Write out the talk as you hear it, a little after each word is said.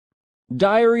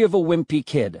Diary of a Wimpy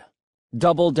Kid,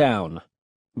 Double Down,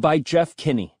 by Jeff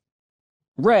Kinney.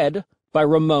 Read by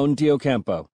Ramon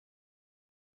Diocampo.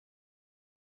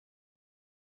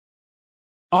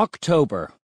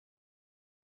 October.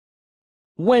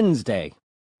 Wednesday.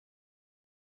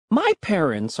 My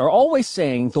parents are always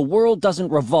saying the world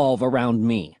doesn't revolve around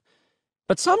me,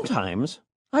 but sometimes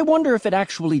I wonder if it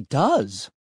actually does.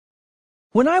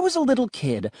 When I was a little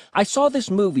kid, I saw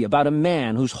this movie about a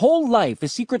man whose whole life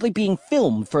is secretly being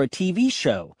filmed for a TV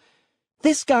show.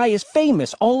 This guy is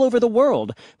famous all over the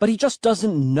world, but he just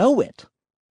doesn't know it.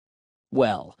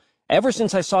 Well, ever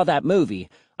since I saw that movie,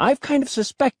 I've kind of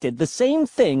suspected the same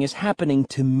thing is happening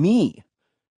to me.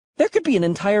 There could be an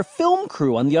entire film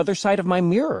crew on the other side of my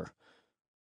mirror.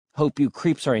 Hope you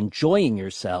creeps are enjoying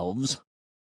yourselves.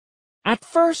 At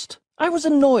first, I was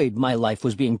annoyed my life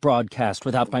was being broadcast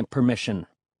without my permission.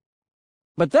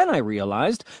 But then I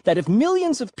realized that if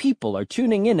millions of people are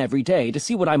tuning in every day to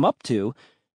see what I'm up to,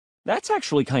 that's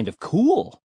actually kind of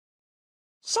cool.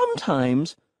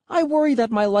 Sometimes I worry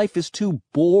that my life is too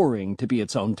boring to be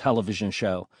its own television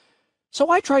show,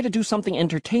 so I try to do something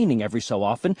entertaining every so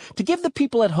often to give the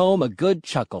people at home a good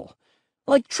chuckle,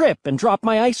 like trip and drop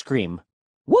my ice cream.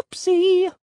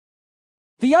 Whoopsie!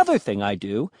 The other thing I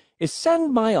do is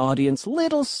send my audience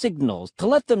little signals to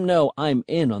let them know I'm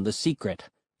in on the secret.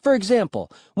 For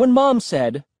example, when Mom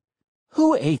said,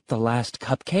 "Who ate the last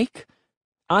cupcake?"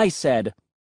 I said,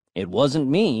 "It wasn't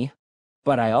me,"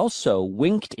 but I also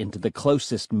winked into the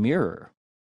closest mirror.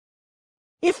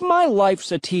 If my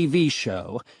life's a TV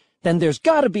show, then there's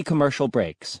gotta be commercial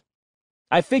breaks.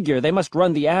 I figure they must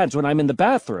run the ads when I'm in the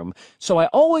bathroom, so I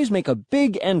always make a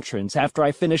big entrance after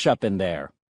I finish up in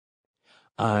there.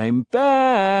 I'm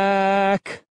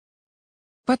back!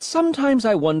 But sometimes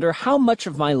I wonder how much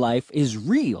of my life is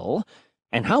real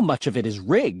and how much of it is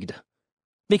rigged.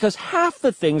 Because half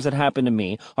the things that happen to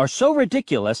me are so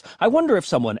ridiculous, I wonder if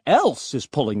someone else is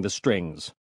pulling the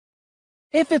strings.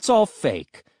 If it's all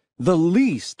fake, the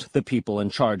least the people in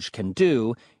charge can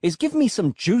do is give me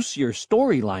some juicier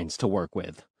storylines to work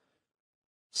with.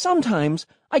 Sometimes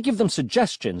I give them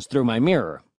suggestions through my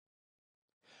mirror.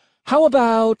 How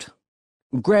about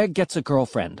Greg gets a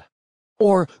girlfriend?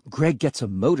 Or Greg gets a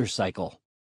motorcycle?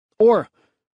 Or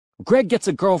Greg gets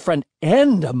a girlfriend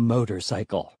and a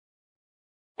motorcycle?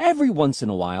 Every once in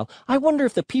a while, I wonder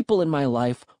if the people in my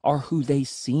life are who they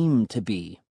seem to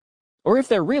be, or if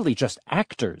they're really just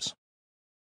actors.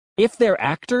 If they're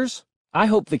actors, I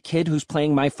hope the kid who's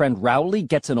playing my friend Rowley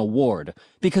gets an award,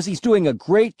 because he's doing a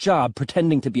great job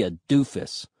pretending to be a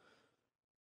doofus.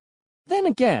 Then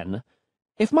again,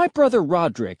 if my brother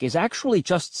Roderick is actually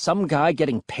just some guy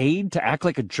getting paid to act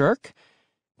like a jerk,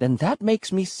 then that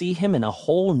makes me see him in a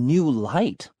whole new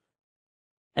light.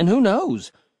 And who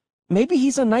knows? Maybe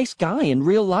he's a nice guy in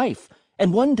real life,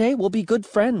 and one day we'll be good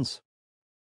friends.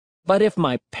 But if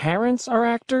my parents are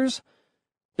actors,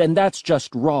 then that's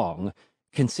just wrong,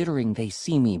 considering they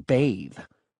see me bathe.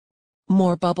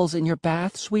 More bubbles in your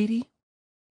bath, sweetie?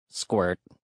 Squirt.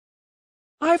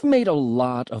 I've made a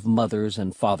lot of Mother's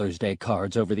and Father's Day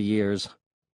cards over the years.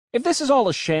 If this is all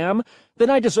a sham,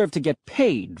 then I deserve to get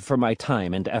paid for my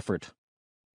time and effort.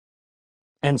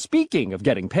 And speaking of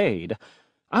getting paid,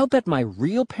 I'll bet my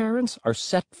real parents are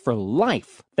set for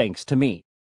life thanks to me.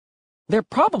 They're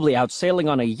probably out sailing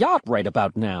on a yacht right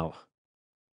about now.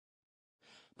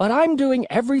 But I'm doing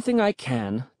everything I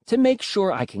can to make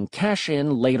sure I can cash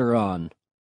in later on.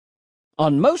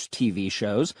 On most TV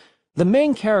shows, the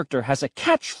main character has a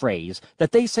catchphrase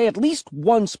that they say at least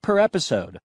once per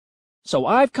episode. So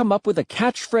I've come up with a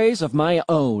catchphrase of my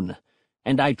own,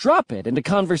 and I drop it into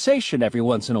conversation every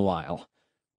once in a while.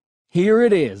 Here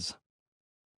it is.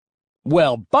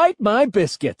 Well, bite my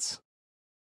biscuits!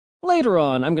 Later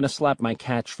on, I'm going to slap my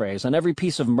catchphrase on every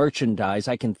piece of merchandise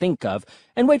I can think of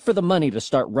and wait for the money to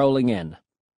start rolling in.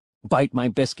 Bite my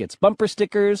biscuits, bumper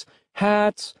stickers,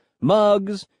 hats,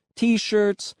 mugs,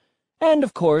 t-shirts, and,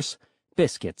 of course,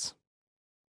 biscuits.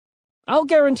 I'll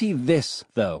guarantee this,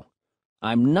 though.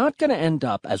 I'm not going to end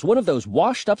up as one of those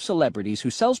washed-up celebrities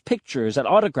who sells pictures at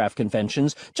autograph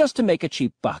conventions just to make a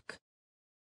cheap buck.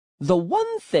 The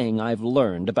one thing I've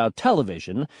learned about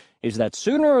television is that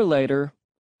sooner or later,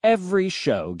 every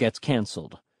show gets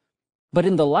canceled. But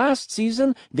in the last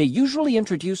season, they usually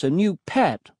introduce a new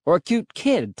pet or a cute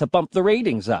kid to bump the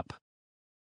ratings up.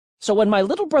 So when my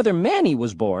little brother Manny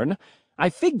was born, I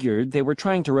figured they were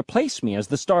trying to replace me as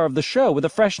the star of the show with a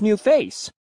fresh new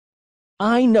face.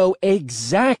 I know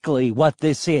exactly what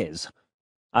this is,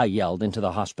 I yelled into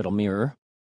the hospital mirror.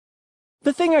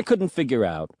 The thing I couldn't figure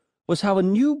out was how a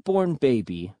newborn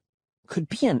baby could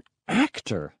be an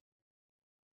actor.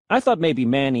 I thought maybe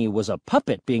Manny was a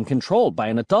puppet being controlled by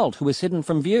an adult who was hidden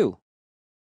from view.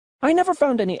 I never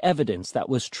found any evidence that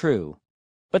was true,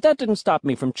 but that didn't stop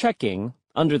me from checking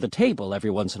under the table every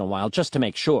once in a while just to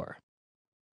make sure.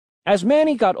 As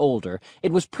Manny got older,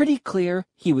 it was pretty clear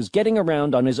he was getting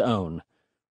around on his own.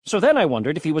 So then I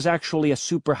wondered if he was actually a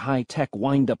super high-tech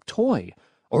wind-up toy,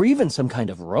 or even some kind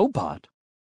of robot.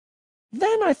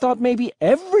 Then I thought maybe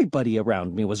everybody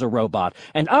around me was a robot,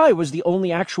 and I was the only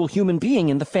actual human being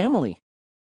in the family.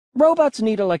 Robots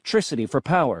need electricity for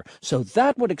power, so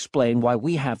that would explain why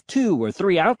we have 2 or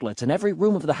 3 outlets in every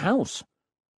room of the house.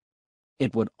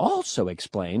 It would also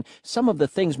explain some of the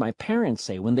things my parents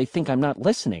say when they think I'm not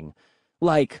listening,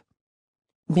 like,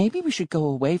 maybe we should go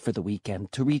away for the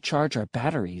weekend to recharge our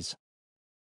batteries.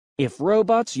 If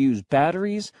robots use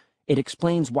batteries, it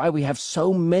explains why we have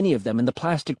so many of them in the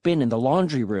plastic bin in the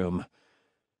laundry room.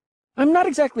 I'm not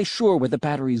exactly sure where the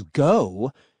batteries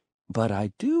go, but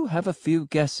I do have a few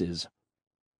guesses,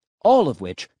 all of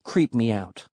which creep me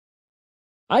out.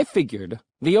 I figured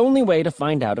the only way to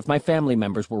find out if my family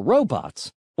members were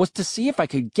robots was to see if I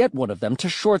could get one of them to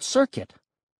short-circuit.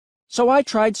 So I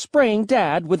tried spraying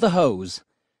Dad with the hose.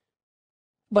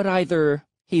 But either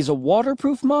he's a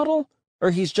waterproof model,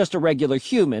 or he's just a regular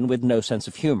human with no sense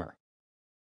of humor.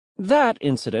 That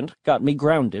incident got me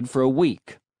grounded for a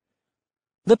week.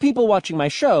 The people watching my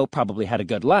show probably had a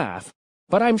good laugh,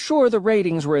 but I'm sure the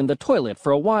ratings were in the toilet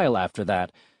for a while after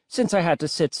that, since I had to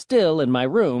sit still in my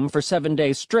room for 7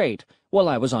 days straight while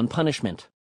I was on punishment.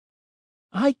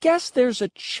 I guess there's a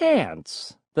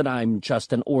chance that I'm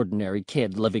just an ordinary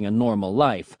kid living a normal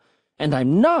life, and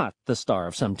I'm not the star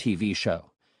of some TV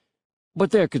show.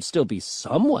 But there could still be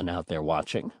someone out there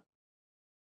watching.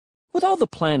 With all the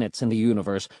planets in the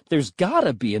universe, there's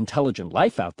gotta be intelligent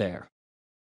life out there.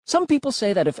 Some people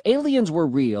say that if aliens were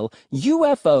real,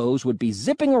 UFOs would be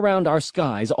zipping around our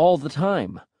skies all the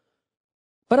time.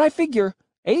 But I figure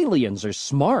aliens are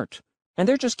smart, and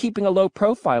they're just keeping a low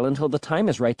profile until the time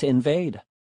is right to invade.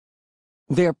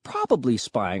 They're probably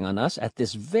spying on us at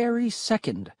this very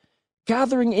second,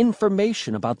 gathering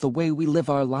information about the way we live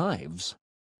our lives.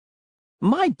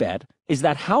 My bet is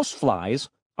that houseflies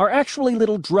are actually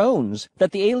little drones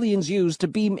that the aliens use to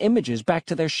beam images back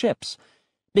to their ships.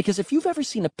 Because if you've ever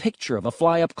seen a picture of a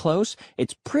fly up close,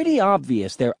 it's pretty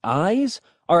obvious their eyes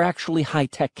are actually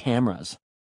high-tech cameras.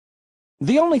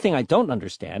 The only thing I don't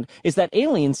understand is that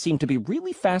aliens seem to be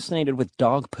really fascinated with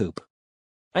dog poop.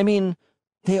 I mean,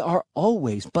 they are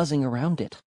always buzzing around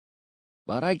it.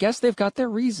 But I guess they've got their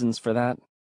reasons for that.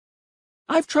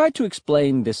 I've tried to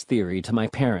explain this theory to my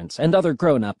parents and other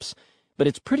grown-ups, but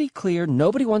it's pretty clear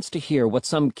nobody wants to hear what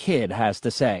some kid has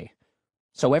to say.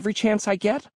 So every chance I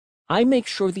get, I make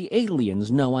sure the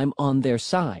aliens know I'm on their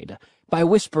side by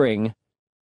whispering,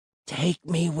 "Take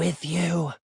me with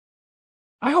you."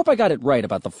 I hope I got it right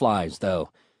about the flies,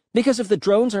 though, because if the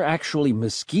drones are actually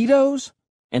mosquitoes,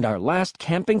 and our last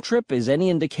camping trip is any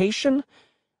indication,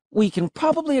 we can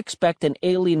probably expect an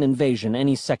alien invasion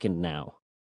any second now.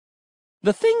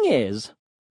 The thing is,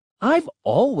 I've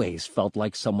always felt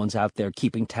like someone's out there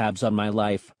keeping tabs on my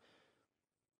life.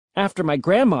 After my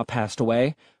grandma passed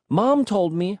away, Mom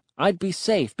told me I'd be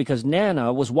safe because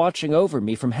Nana was watching over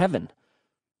me from heaven.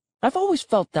 I've always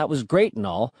felt that was great and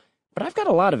all, but I've got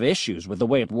a lot of issues with the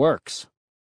way it works.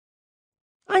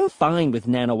 I'm fine with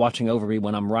Nana watching over me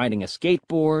when I'm riding a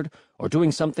skateboard or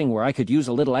doing something where I could use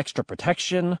a little extra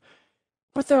protection,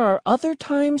 but there are other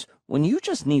times when you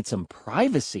just need some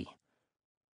privacy.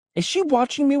 Is she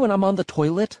watching me when I'm on the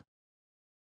toilet?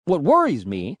 What worries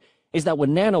me is that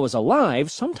when Nana was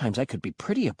alive, sometimes I could be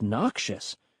pretty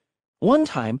obnoxious. One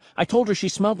time, I told her she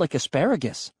smelled like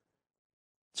asparagus.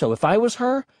 So if I was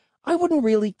her, I wouldn't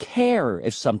really care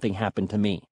if something happened to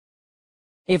me.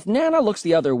 If Nana looks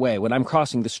the other way when I'm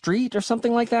crossing the street or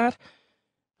something like that,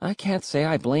 I can't say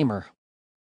I blame her.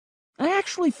 I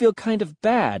actually feel kind of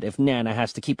bad if Nana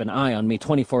has to keep an eye on me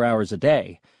 24 hours a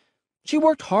day. She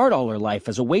worked hard all her life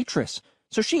as a waitress,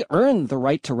 so she earned the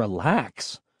right to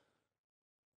relax.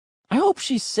 I hope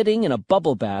she's sitting in a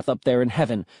bubble bath up there in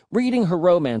heaven, reading her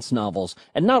romance novels,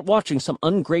 and not watching some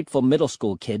ungrateful middle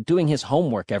school kid doing his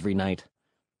homework every night.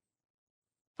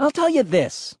 I'll tell you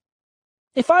this.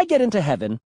 If I get into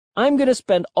heaven, I'm going to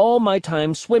spend all my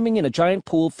time swimming in a giant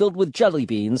pool filled with jelly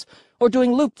beans or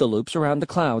doing loop-the-loops around the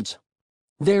clouds.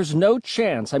 There's no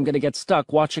chance I'm going to get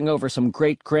stuck watching over some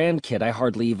great-grandkid I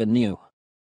hardly even knew.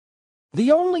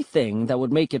 The only thing that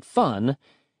would make it fun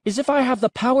is if I have the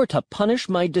power to punish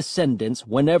my descendants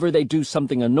whenever they do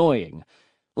something annoying,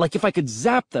 like if I could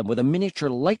zap them with a miniature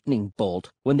lightning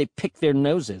bolt when they pick their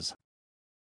noses.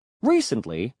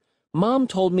 Recently, Mom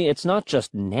told me it's not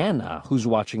just Nana who's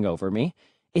watching over me,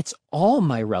 it's all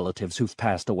my relatives who've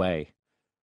passed away.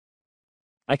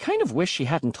 I kind of wish she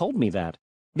hadn't told me that,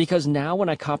 because now when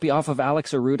I copy off of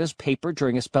Alex Aruta's paper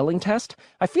during a spelling test,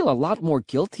 I feel a lot more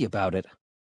guilty about it.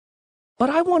 But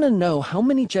I want to know how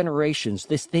many generations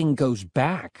this thing goes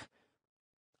back.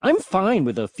 I'm fine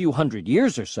with a few hundred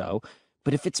years or so,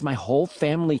 but if it's my whole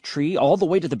family tree all the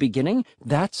way to the beginning,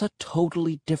 that's a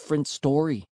totally different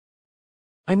story.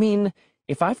 I mean,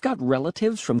 if I've got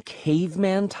relatives from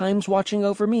caveman times watching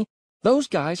over me, those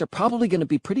guys are probably going to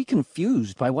be pretty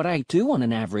confused by what I do on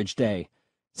an average day,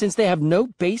 since they have no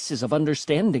basis of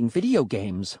understanding video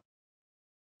games.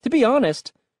 To be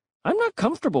honest, I'm not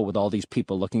comfortable with all these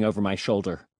people looking over my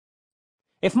shoulder.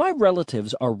 If my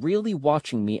relatives are really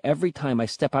watching me every time I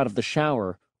step out of the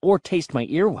shower or taste my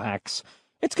earwax,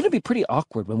 it's going to be pretty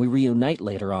awkward when we reunite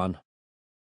later on.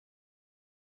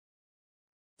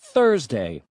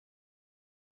 Thursday.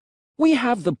 We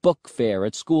have the book fair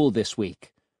at school this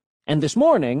week, and this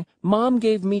morning, Mom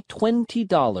gave me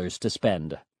 $20 to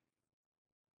spend.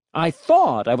 I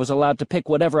thought I was allowed to pick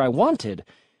whatever I wanted,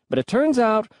 but it turns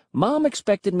out Mom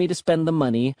expected me to spend the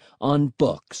money on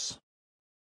books.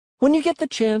 When you get the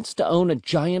chance to own a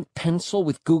giant pencil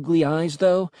with googly eyes,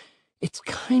 though, it's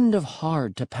kind of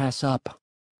hard to pass up.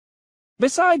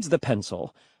 Besides the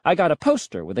pencil, I got a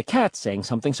poster with a cat saying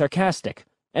something sarcastic,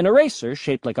 an eraser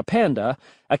shaped like a panda,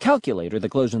 a calculator that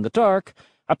glows in the dark,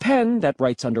 a pen that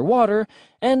writes underwater,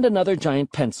 and another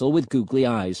giant pencil with googly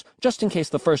eyes, just in case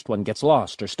the first one gets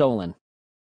lost or stolen.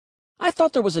 I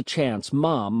thought there was a chance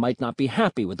Mom might not be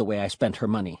happy with the way I spent her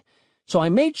money, so I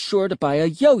made sure to buy a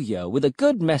yo-yo with a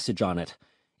good message on it.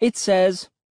 It says,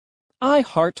 "I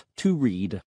heart to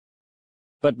read."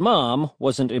 But Mom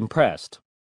wasn't impressed.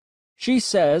 She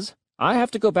says I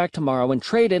have to go back tomorrow and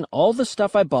trade in all the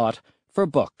stuff I bought for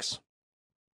books.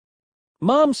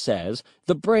 Mom says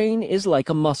the brain is like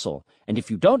a muscle, and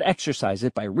if you don't exercise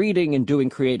it by reading and doing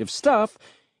creative stuff,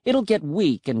 it'll get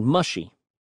weak and mushy.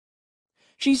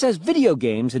 She says video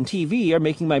games and TV are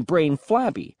making my brain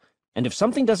flabby, and if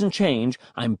something doesn't change,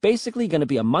 I'm basically going to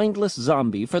be a mindless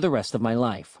zombie for the rest of my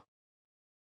life.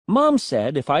 Mom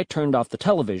said if I turned off the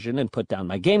television and put down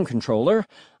my game controller,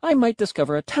 I might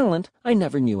discover a talent I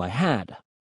never knew I had.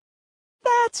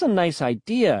 That's a nice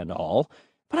idea and all,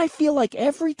 but I feel like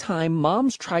every time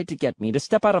Mom's tried to get me to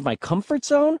step out of my comfort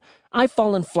zone, I've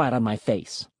fallen flat on my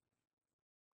face.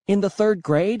 In the 3rd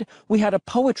grade, we had a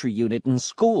poetry unit in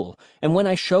school, and when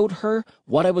I showed her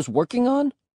what I was working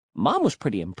on, Mom was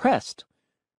pretty impressed.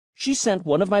 She sent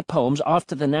one of my poems off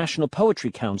to the National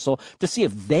Poetry Council to see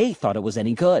if they thought it was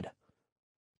any good.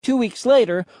 2 weeks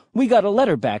later, we got a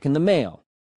letter back in the mail.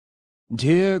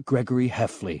 "Dear Gregory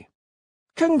Heffley,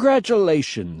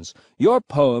 congratulations! Your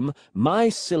poem, My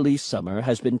Silly Summer,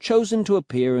 has been chosen to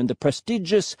appear in the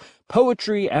prestigious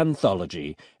Poetry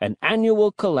Anthology, an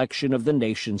annual collection of the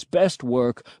nation's best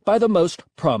work by the most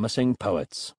promising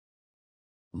poets."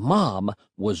 Mom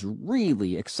was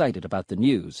really excited about the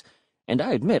news, and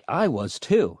I admit I was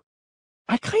too.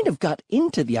 I kind of got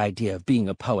into the idea of being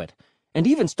a poet, and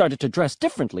even started to dress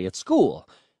differently at school,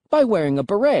 by wearing a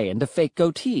beret and a fake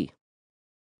goatee.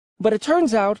 But it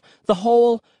turns out the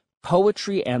whole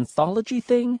poetry anthology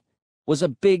thing was a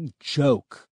big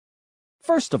joke.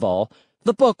 First of all,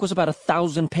 the book was about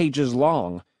 1,000 pages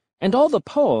long, and all the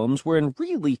poems were in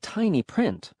really tiny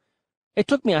print. It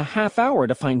took me a half hour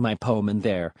to find my poem in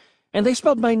there, and they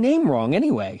spelled my name wrong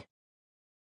anyway.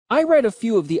 I read a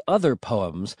few of the other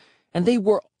poems, and they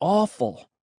were awful.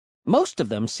 Most of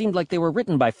them seemed like they were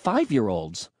written by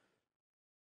 5-year-olds.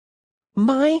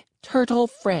 My Turtle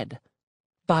Fred,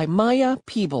 by Maya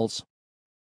Peebles.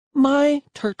 My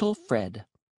turtle Fred.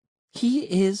 He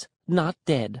is not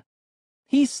dead.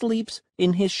 He sleeps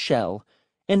in his shell,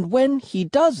 and when he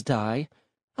does die,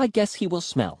 I guess he will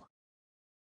smell.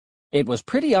 It was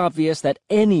pretty obvious that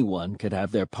anyone could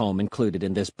have their poem included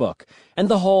in this book, and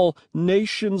the whole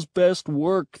nation's best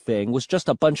work thing was just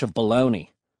a bunch of baloney.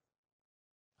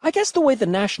 I guess the way the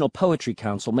National Poetry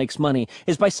Council makes money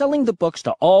is by selling the books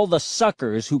to all the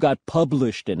suckers who got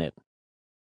published in it.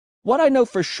 What I know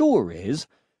for sure is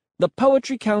the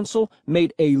Poetry Council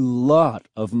made a lot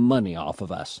of money off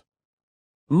of us.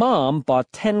 Mom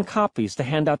bought 10 copies to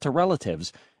hand out to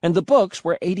relatives, and the books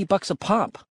were $80 a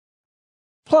pop.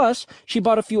 Plus, she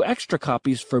bought a few extra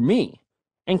copies for me,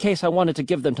 in case I wanted to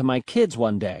give them to my kids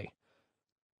one day.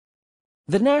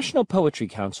 The National Poetry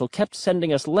Council kept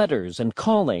sending us letters and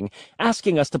calling,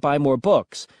 asking us to buy more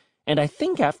books, and I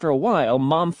think after a while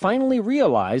Mom finally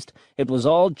realized it was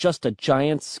all just a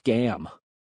giant scam.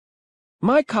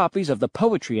 My copies of the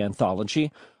poetry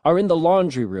anthology are in the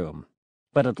laundry room,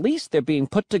 but at least they're being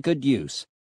put to good use.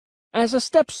 As a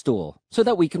step stool, so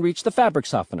that we can reach the fabric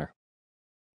softener.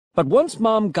 But once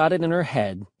Mom got it in her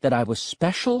head that I was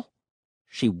special,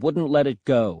 she wouldn't let it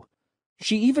go.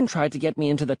 She even tried to get me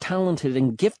into the talented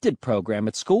and gifted program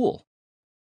at school.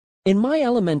 In my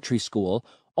elementary school,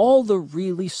 all the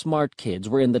really smart kids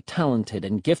were in the talented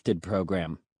and gifted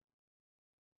program.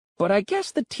 But I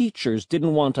guess the teachers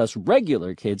didn't want us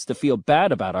regular kids to feel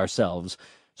bad about ourselves,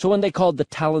 so when they called the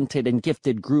talented and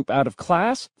gifted group out of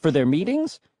class for their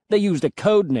meetings, they used a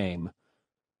code name.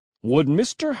 "Would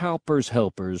Mr. Halper's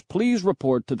helpers please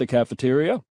report to the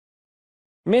cafeteria?"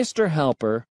 Mr.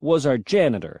 Halper was our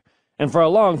janitor, and for a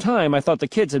long time I thought the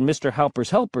kids in Mr. Halper's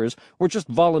helpers were just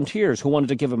volunteers who wanted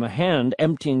to give him a hand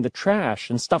emptying the trash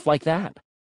and stuff like that.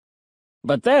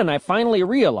 But then I finally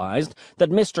realized that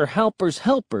Mr. Halper's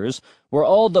helpers were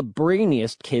all the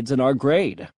brainiest kids in our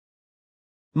grade.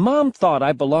 Mom thought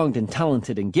I belonged in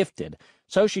talented and gifted,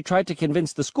 so she tried to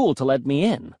convince the school to let me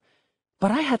in.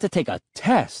 But I had to take a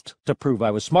test to prove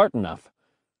I was smart enough.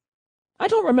 I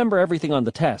don't remember everything on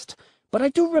the test, but I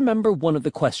do remember one of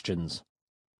the questions.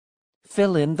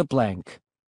 Fill in the blank.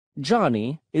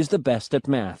 Johnny is the best at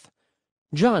math.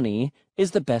 Johnny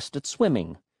is the best at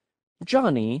swimming.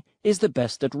 Johnny is the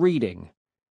best at reading.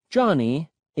 Johnny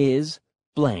is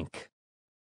blank.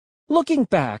 Looking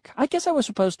back, I guess I was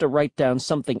supposed to write down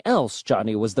something else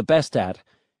Johnny was the best at,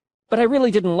 but I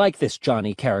really didn't like this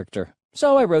Johnny character,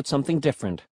 so I wrote something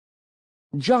different.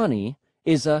 Johnny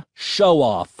is a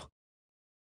show-off.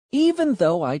 Even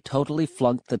though I totally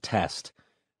flunked the test,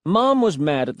 Mom was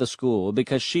mad at the school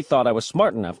because she thought I was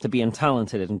smart enough to be in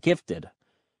talented and gifted.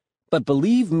 But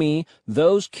believe me,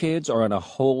 those kids are on a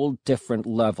whole different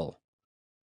level.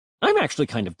 I'm actually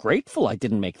kind of grateful I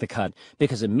didn't make the cut,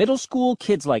 because in middle school,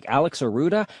 kids like Alex or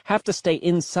Ruda have to stay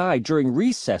inside during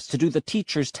recess to do the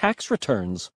teacher's tax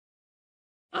returns.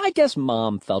 I guess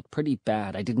Mom felt pretty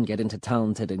bad I didn't get into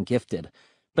talented and gifted,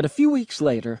 but a few weeks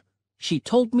later, she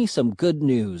told me some good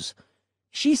news.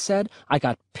 She said I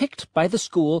got picked by the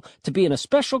school to be in a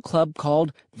special club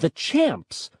called the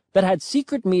Champs that had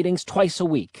secret meetings twice a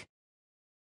week.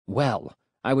 Well,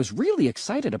 I was really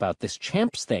excited about this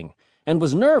Champs thing, and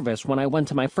was nervous when I went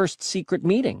to my first secret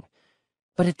meeting.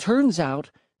 But it turns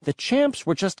out the Champs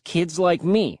were just kids like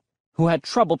me, who had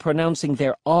trouble pronouncing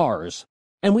their R's,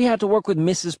 and we had to work with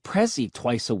Mrs. Prezi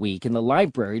twice a week in the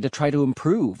library to try to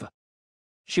improve.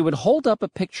 She would hold up a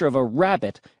picture of a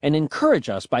rabbit and encourage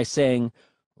us by saying,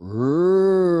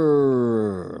 "Rrrr."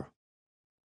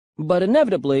 But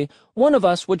inevitably, one of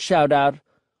us would shout out,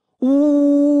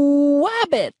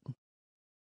 "Wabbit!"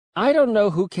 I don't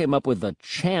know who came up with the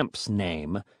Champs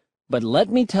name, but let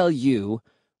me tell you,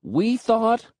 we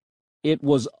thought it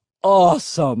was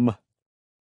awesome.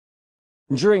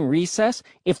 During recess,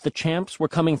 if the Champs were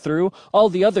coming through, all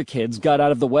the other kids got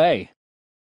out of the way.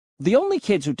 The only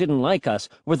kids who didn't like us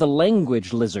were the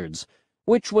language lizards,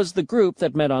 which was the group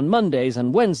that met on Mondays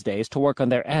and Wednesdays to work on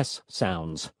their S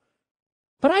sounds.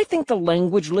 But I think the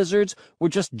language lizards were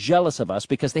just jealous of us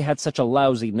because they had such a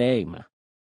lousy name.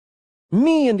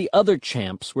 Me and the other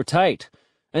Champs were tight,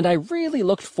 and I really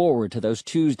looked forward to those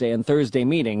Tuesday and Thursday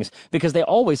meetings because they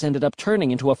always ended up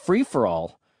turning into a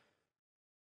free-for-all.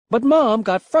 But Mom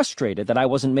got frustrated that I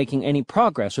wasn't making any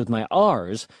progress with my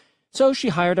R's, so she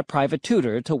hired a private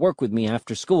tutor to work with me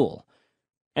after school.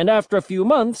 And after a few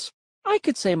months, I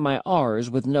could say my R's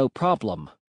with no problem.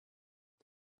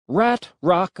 Rat,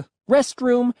 rock,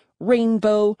 restroom,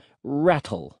 rainbow,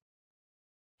 rattle.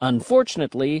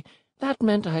 Unfortunately, that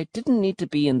meant I didn't need to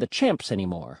be in the Champs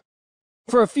anymore.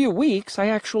 For a few weeks, I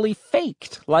actually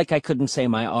faked like I couldn't say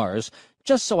my R's,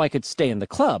 just so I could stay in the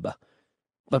club.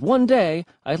 But one day,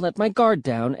 I let my guard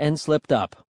down and slipped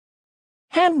up.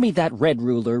 "Hand me that red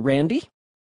ruler, Randy."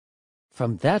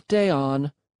 From that day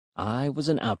on, I was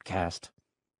an outcast.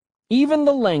 Even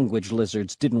the language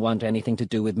lizards didn't want anything to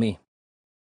do with me.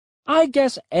 I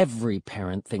guess every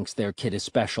parent thinks their kid is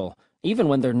special, even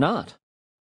when they're not.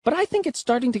 But I think it's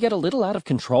starting to get a little out of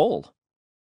control.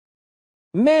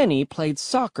 Manny played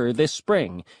soccer this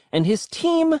spring, and his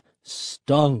team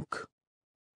stunk.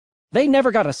 They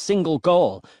never got a single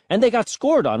goal, and they got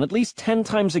scored on at least 10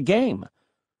 times a game.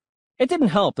 It didn't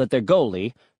help that their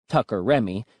goalie, Tucker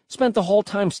Remy, spent the whole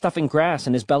time stuffing grass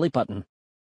in his belly button.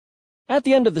 At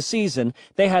the end of the season,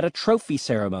 they had a trophy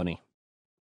ceremony.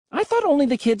 I thought only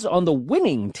the kids on the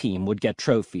winning team would get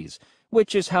trophies,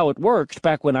 which is how it worked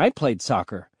back when I played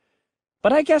soccer.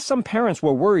 But I guess some parents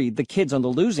were worried the kids on the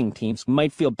losing teams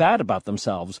might feel bad about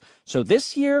themselves, so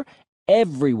this year,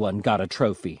 everyone got a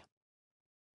trophy.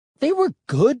 They were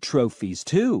good trophies,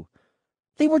 too.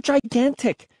 They were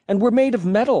gigantic and were made of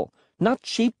metal, not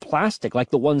cheap plastic like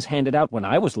the ones handed out when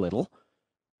I was little.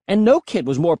 And no kid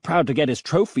was more proud to get his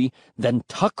trophy than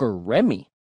Tucker Remy.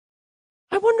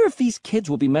 I wonder if these kids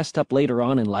will be messed up later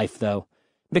on in life, though,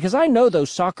 because I know those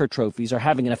soccer trophies are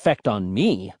having an effect on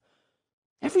me.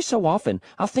 Every so often,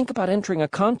 I'll think about entering a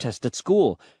contest at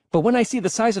school, but when I see the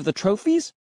size of the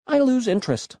trophies, I lose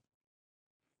interest.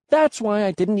 That's why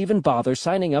I didn't even bother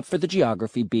signing up for the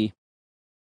geography bee.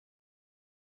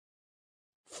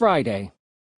 Friday.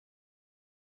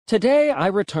 Today I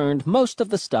returned most of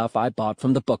the stuff I bought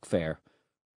from the book fair,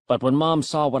 but when Mom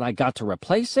saw what I got to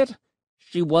replace it,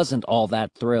 she wasn't all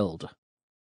that thrilled.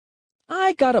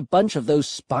 I got a bunch of those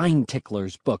spine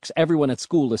ticklers books everyone at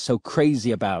school is so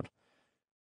crazy about.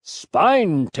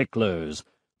 Spine Ticklers,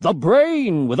 The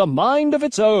Brain with a Mind of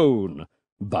Its Own,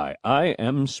 by I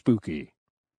Am Spooky.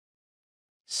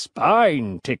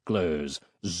 Spine Ticklers,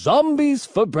 Zombies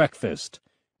for Breakfast,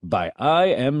 by I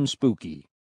Am Spooky.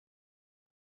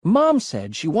 Mom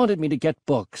said she wanted me to get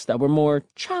books that were more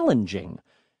challenging,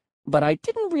 but I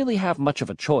didn't really have much of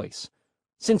a choice.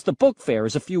 Since the book fair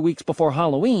is a few weeks before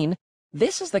Halloween,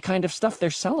 this is the kind of stuff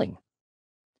they're selling.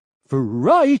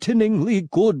 Frighteningly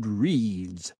good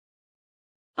reads.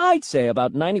 I'd say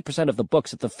about 90% of the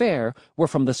books at the fair were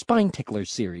from the Spine Ticklers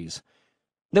series.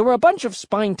 There were a bunch of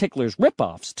Spine Ticklers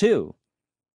rip-offs, too.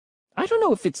 I don't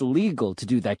know if it's legal to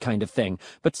do that kind of thing,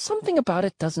 but something about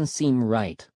it doesn't seem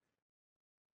right.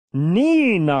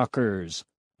 Knee Knockers,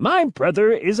 My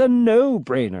Brother is a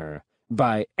No-Brainer,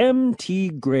 by M.T.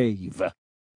 Grave.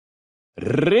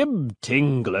 Rib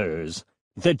Tinglers,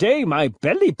 The Day My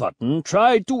Belly Button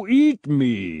Tried to Eat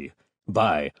Me,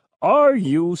 by Are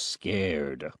You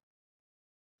Scared?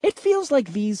 It feels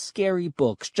like these scary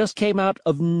books just came out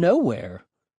of nowhere.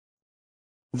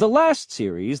 The last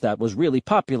series that was really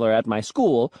popular at my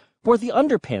school were the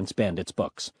Underpants Bandits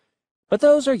books, but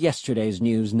those are yesterday's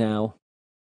news now.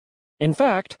 In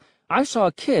fact, I saw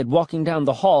a kid walking down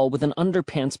the hall with an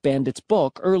Underpants Bandits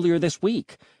book earlier this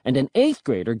week, and an 8th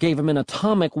grader gave him an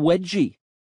atomic wedgie.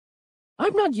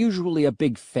 I'm not usually a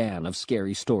big fan of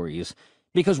scary stories,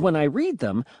 because when I read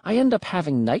them, I end up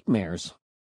having nightmares.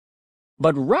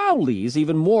 But Rowley's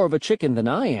even more of a chicken than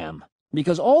I am,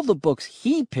 because all the books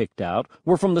he picked out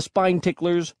were from the Spine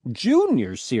Ticklers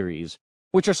Junior series,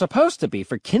 which are supposed to be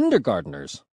for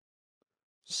kindergartners.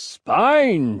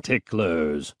 Spine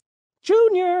Ticklers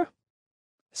Junior.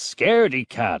 Scaredy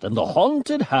Cat and the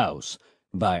Haunted House,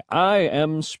 by I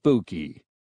Am Spooky.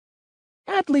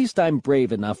 At least I'm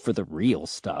brave enough for the real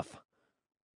stuff.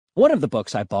 One of the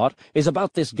books I bought is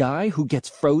about this guy who gets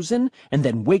frozen and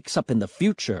then wakes up in the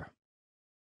future.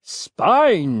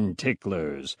 Spine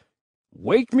Ticklers,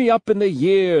 Wake Me Up in the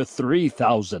Year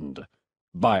 3000,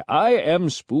 by I Am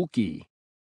Spooky.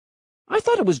 I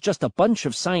thought it was just a bunch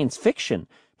of science fiction,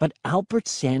 but Albert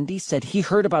Sandy said he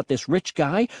heard about this rich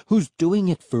guy who's doing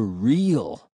it for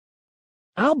real.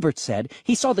 Albert said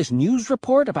he saw this news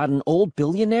report about an old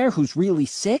billionaire who's really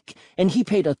sick, and he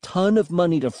paid a ton of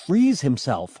money to freeze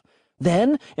himself.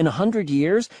 Then, in 100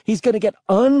 years, he's going to get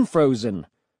unfrozen.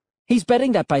 He's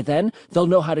betting that by then, they'll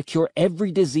know how to cure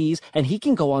every disease, and he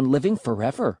can go on living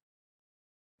forever.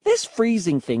 This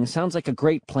freezing thing sounds like a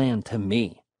great plan to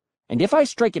me. And if I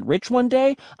strike it rich one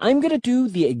day, I'm going to do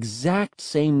the exact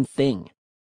same thing.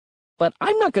 But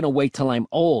I'm not going to wait till I'm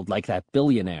old like that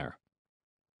billionaire.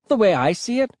 The way I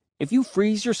see it, if you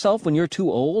freeze yourself when you're too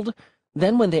old,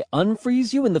 then when they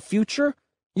unfreeze you in the future,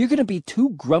 you're going to be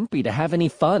too grumpy to have any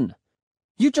fun.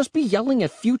 You'd just be yelling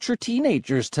at future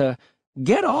teenagers to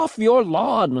get off your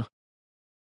lawn.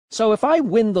 So if I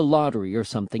win the lottery or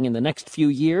something in the next few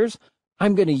years,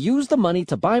 I'm going to use the money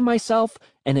to buy myself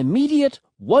an immediate,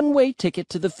 one-way ticket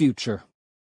to the future.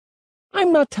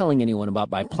 I'm not telling anyone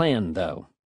about my plan, though.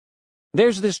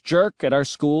 There's this jerk at our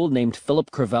school named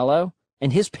Philip Crivello,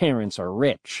 and his parents are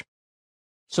rich.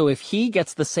 So if he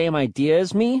gets the same idea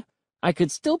as me, I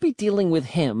could still be dealing with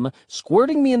him,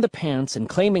 squirting me in the pants and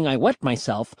claiming I wet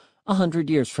myself 100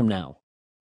 years from now.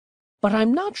 But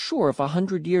I'm not sure if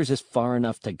 100 years is far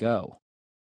enough to go.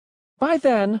 By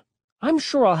then, I'm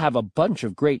sure I'll have a bunch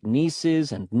of great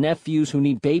nieces and nephews who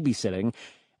need babysitting,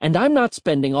 and I'm not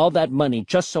spending all that money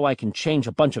just so I can change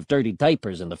a bunch of dirty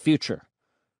diapers in the future.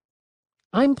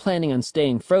 I'm planning on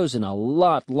staying frozen a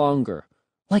lot longer,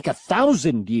 like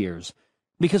 1,000 years,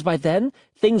 because by then,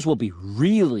 things will be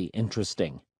really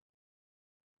interesting.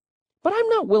 But I'm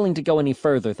not willing to go any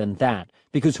further than that,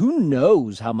 because who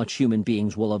knows how much human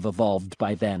beings will have evolved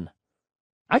by then.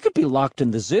 I could be locked in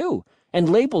the zoo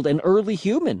and labeled an early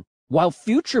human, while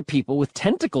future people with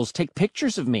tentacles take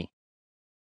pictures of me.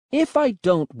 If I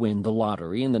don't win the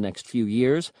lottery in the next few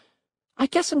years, I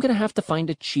guess I'm going to have to find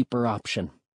a cheaper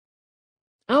option.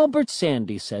 Albert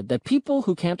Sandy said that people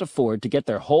who can't afford to get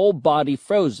their whole body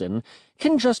frozen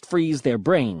can just freeze their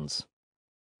brains.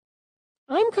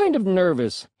 I'm kind of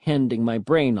nervous handing my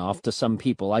brain off to some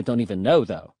people I don't even know,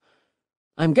 though.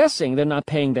 I'm guessing they're not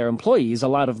paying their employees a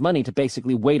lot of money to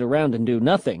basically wait around and do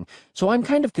nothing, so I'm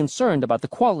kind of concerned about the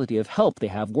quality of help they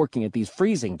have working at these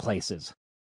freezing places.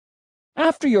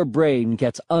 After your brain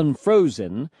gets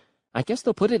unfrozen, I guess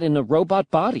they'll put it in a robot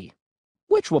body,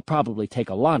 which will probably take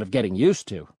a lot of getting used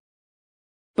to.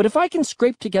 But if I can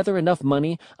scrape together enough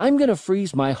money, I'm going to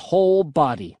freeze my whole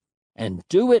body, and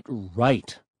do it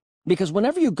right. Because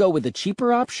whenever you go with the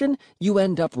cheaper option, you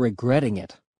end up regretting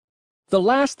it. The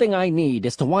last thing I need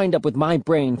is to wind up with my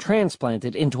brain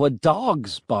transplanted into a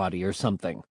dog's body or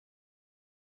something.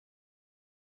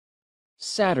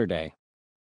 Saturday.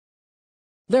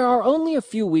 There are only a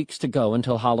few weeks to go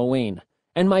until Halloween,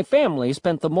 and my family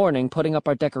spent the morning putting up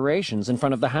our decorations in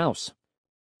front of the house.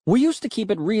 We used to keep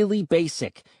it really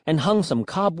basic, and hung some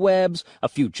cobwebs, a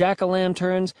few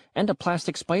jack-o'-lanterns, and a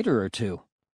plastic spider or two.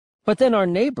 But then our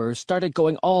neighbors started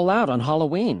going all out on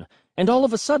Halloween, and all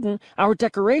of a sudden, our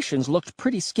decorations looked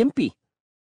pretty skimpy.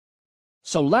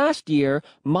 So last year,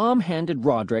 Mom handed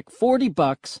Roderick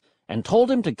 $40 and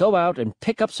told him to go out and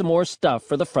pick up some more stuff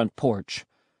for the front porch.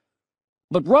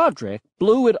 But Roderick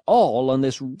blew it all on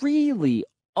this really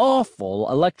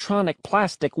awful electronic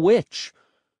plastic witch.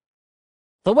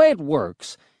 The way it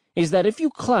works is that if you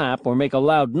clap or make a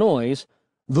loud noise,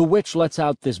 the witch lets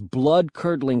out this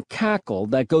blood-curdling cackle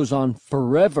that goes on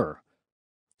forever.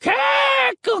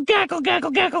 Cackle, cackle,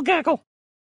 cackle, cackle, cackle.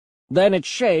 Then it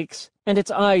shakes, and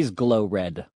its eyes glow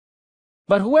red.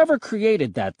 But whoever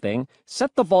created that thing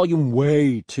set the volume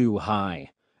way too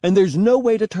high, and there's no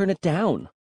way to turn it down.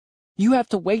 You have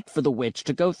to wait for the witch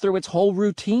to go through its whole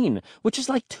routine, which is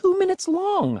like 2 minutes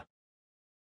long.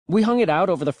 We hung it out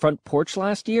over the front porch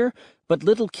last year, but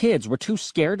little kids were too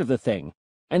scared of the thing,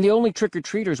 and the only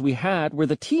trick-or-treaters we had were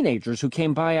the teenagers who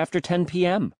came by after 10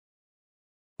 p.m.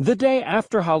 The day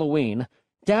after Halloween,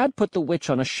 Dad put the witch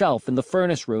on a shelf in the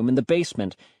furnace room in the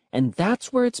basement, and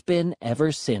that's where it's been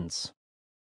ever since.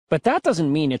 But that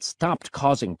doesn't mean it stopped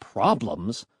causing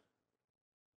problems.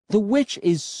 The witch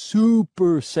is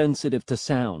super sensitive to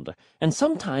sound, and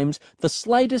sometimes the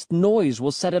slightest noise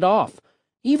will set it off,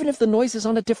 even if the noise is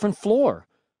on a different floor.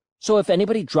 So if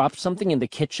anybody drops something in the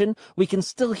kitchen, we can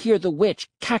still hear the witch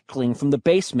cackling from the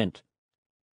basement.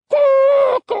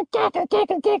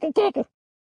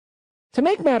 To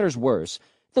make matters worse,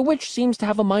 the witch seems to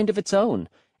have a mind of its own,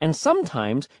 and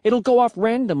sometimes it'll go off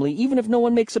randomly even if no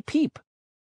one makes a peep.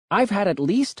 I've had at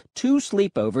least 2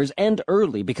 sleepovers end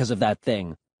early because of that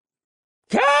thing.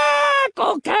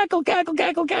 Cackle, cackle, cackle,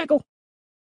 cackle, cackle.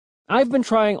 I've been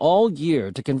trying all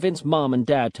year to convince Mom and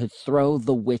Dad to throw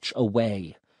the witch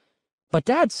away. But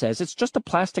Dad says it's just a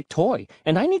plastic toy,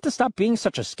 and I need to stop being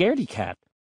such a scaredy cat.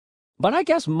 But I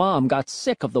guess Mom got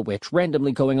sick of the witch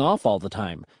randomly going off all the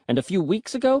time, and a few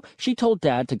weeks ago she told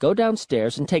Dad to go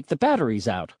downstairs and take the batteries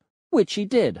out, which he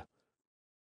did.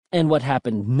 And what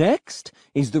happened next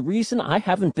is the reason I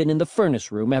haven't been in the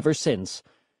furnace room ever since.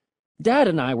 Dad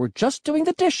and I were just doing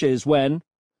the dishes when...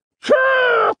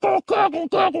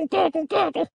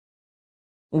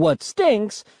 What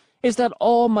stinks is that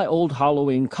all my old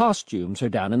Halloween costumes are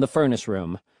down in the furnace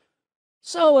room.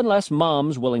 So unless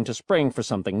Mom's willing to spring for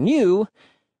something new,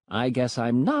 I guess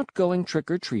I'm not going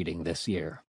trick-or-treating this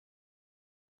year.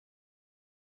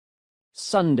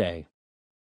 Sunday.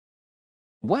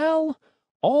 Well,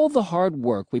 all the hard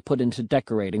work we put into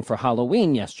decorating for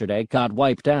Halloween yesterday got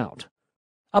wiped out.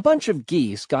 A bunch of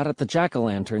geese got at the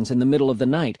jack-o'-lanterns in the middle of the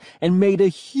night and made a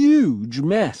huge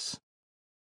mess.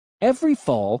 Every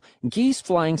fall, geese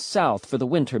flying south for the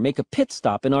winter make a pit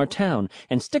stop in our town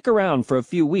and stick around for a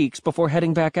few weeks before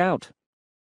heading back out.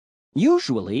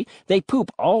 Usually, they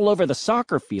poop all over the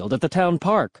soccer field at the town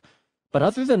park, but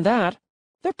other than that,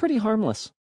 they're pretty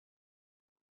harmless.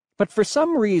 But for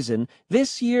some reason,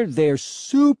 this year they're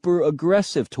super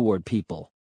aggressive toward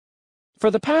people.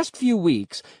 For the past few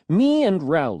weeks, me and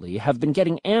Rowley have been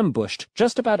getting ambushed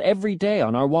just about every day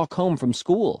on our walk home from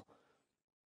school.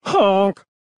 Honk!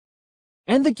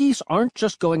 And the geese aren't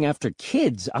just going after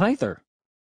kids, either.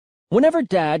 Whenever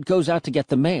Dad goes out to get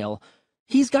the mail,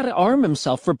 he's got to arm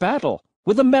himself for battle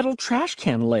with a metal trash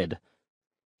can lid.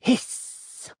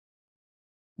 Hiss!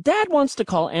 Dad wants to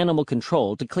call animal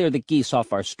control to clear the geese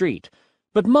off our street,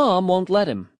 but Mom won't let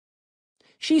him.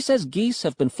 She says geese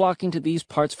have been flocking to these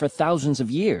parts for thousands of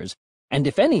years, and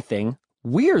if anything,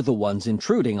 we're the ones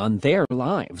intruding on their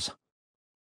lives.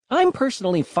 I'm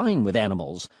personally fine with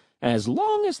animals, as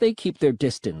long as they keep their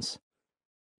distance.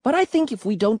 But I think if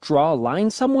we don't draw a line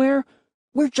somewhere,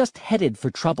 We're just headed for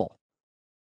trouble.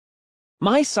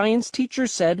 My science teacher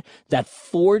said that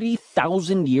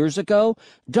 40,000 years ago,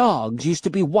 dogs used to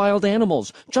be wild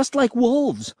animals, just like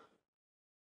wolves.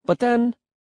 But then,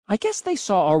 I guess they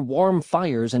saw our warm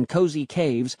fires and cozy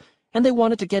caves, and they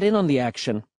wanted to get in on the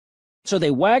action. So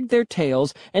they wagged their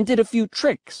tails and did a few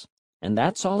tricks, and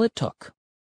that's all it took.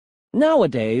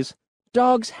 Nowadays,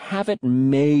 dogs have it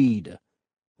made.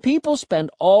 People spend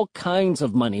all kinds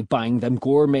of money buying them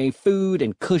gourmet food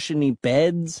and cushiony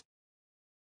beds.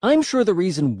 I'm sure the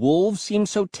reason wolves seem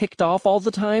so ticked off all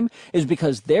the time is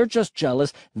because they're just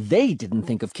jealous they didn't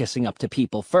think of kissing up to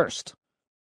people first.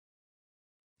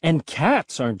 And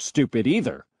cats aren't stupid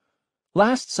either.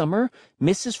 Last summer,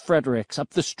 Mrs. Fredericks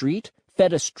up the street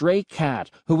fed a stray cat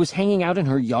who was hanging out in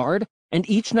her yard, and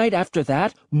each night after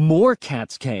that, more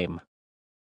cats came.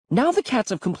 Now the cats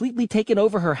have completely taken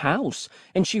over her house,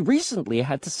 and she recently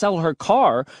had to sell her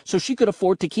car so she could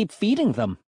afford to keep feeding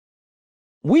them.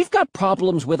 We've got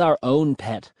problems with our own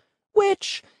pet,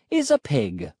 which is a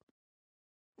pig.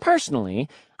 Personally,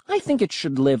 I think it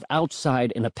should live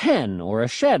outside in a pen or a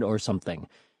shed or something,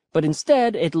 but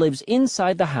instead it lives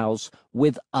inside the house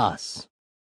with us.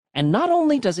 And not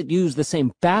only does it use the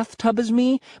same bathtub as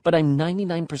me, but I'm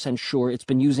 99% sure it's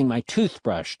been using my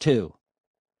toothbrush, too.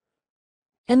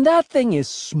 And that thing is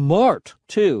smart,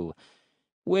 too,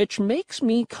 which makes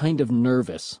me kind of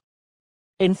nervous.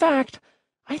 In fact,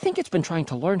 I think it's been trying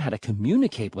to learn how to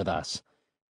communicate with us.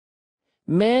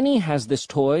 Manny has this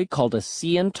toy called a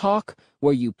see and talk,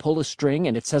 where you pull a string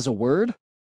and it says a word.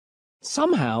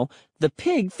 Somehow, the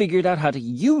pig figured out how to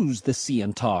use the see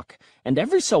and talk, and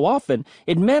every so often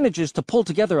it manages to pull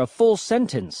together a full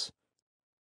sentence.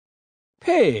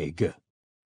 Pig.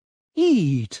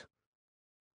 Eat.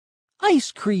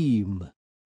 Ice cream.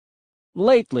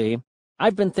 Lately,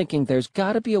 I've been thinking there's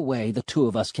gotta be a way the two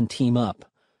of us can team up.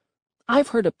 I've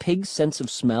heard a pig's sense of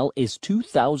smell is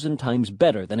 2,000 times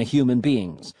better than a human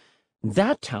being's.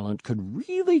 That talent could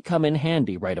really come in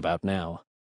handy right about now.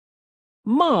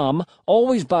 Mom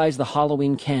always buys the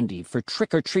Halloween candy for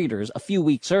trick-or-treaters a few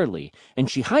weeks early, and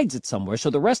she hides it somewhere so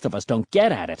the rest of us don't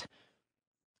get at it.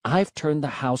 I've turned the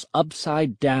house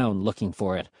upside down looking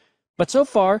for it, but so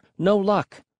far, no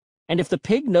luck. And if the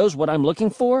pig knows what I'm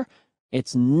looking for,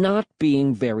 it's not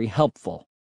being very helpful.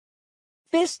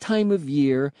 This time of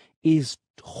year is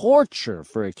torture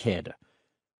for a kid.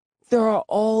 There are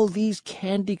all these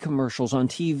candy commercials on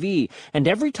TV, and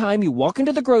every time you walk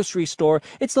into the grocery store,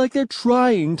 it's like they're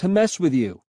trying to mess with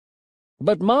you.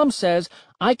 But Mom says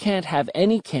I can't have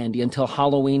any candy until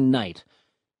Halloween night,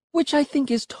 which I think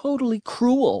is totally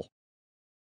cruel.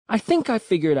 I think I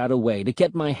figured out a way to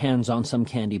get my hands on some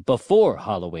candy before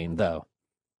Halloween, though.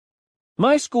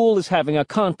 My school is having a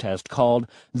contest called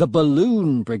the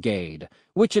Balloon Brigade,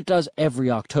 which it does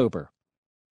every October.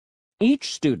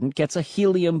 Each student gets a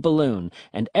helium balloon,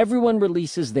 and everyone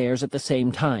releases theirs at the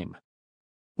same time.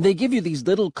 They give you these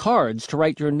little cards to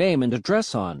write your name and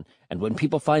address on, and when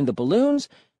people find the balloons,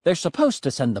 they're supposed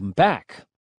to send them back.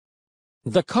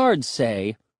 The cards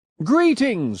say,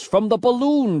 "Greetings from the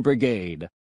Balloon Brigade.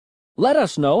 Let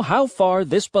us know how far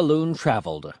this balloon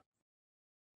traveled."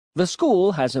 The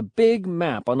school has a big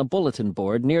map on a bulletin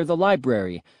board near the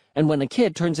library, and when a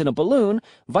kid turns in a balloon,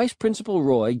 Vice Principal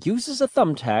Roy uses a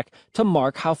thumbtack to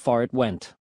mark how far it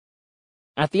went.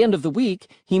 At the end of the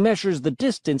week, he measures the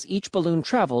distance each balloon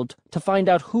traveled to find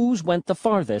out whose went the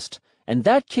farthest, and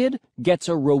that kid gets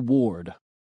a reward.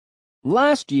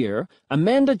 Last year,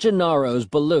 Amanda Gennaro's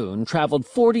balloon traveled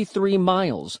 43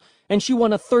 miles, and she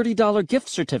won a $30 gift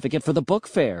certificate for the book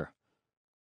fair.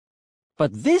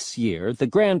 But this year, the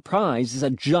grand prize is a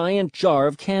giant jar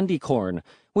of candy corn,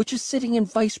 which is sitting in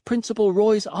Vice Principal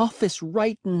Roy's office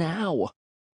right now.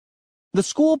 The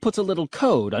school puts a little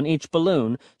code on each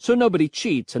balloon so nobody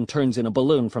cheats and turns in a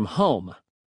balloon from home.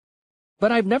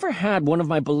 But I've never had one of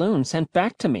my balloons sent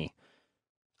back to me.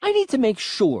 I need to make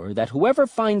sure that whoever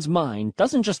finds mine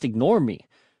doesn't just ignore me.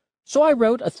 So I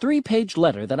wrote a 3-page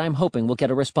letter that I'm hoping will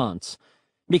get a response.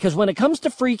 Because when it comes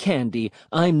to free candy,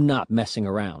 I'm not messing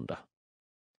around.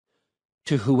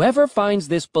 To whoever finds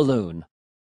this balloon,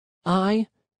 I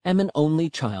am an only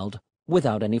child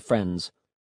without any friends.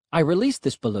 I released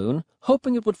this balloon,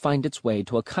 hoping it would find its way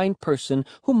to a kind person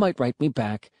who might write me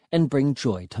back and bring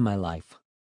joy to my life.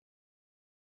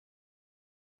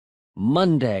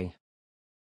 Monday.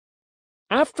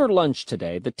 After lunch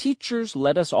today, the teachers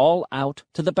led us all out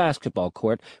to the basketball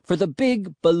court for the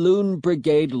big Balloon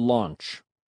Brigade launch.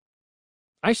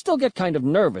 I still get kind of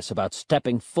nervous about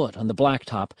stepping foot on the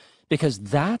blacktop, because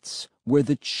that's where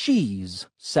the cheese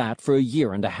sat for a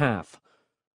year and a half.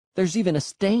 There's even a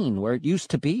stain where it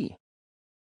used to be.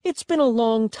 It's been a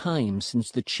long time since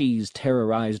the cheese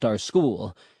terrorized our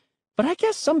school, but I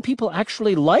guess some people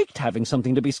actually liked having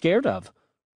something to be scared of.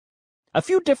 A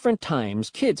few different times,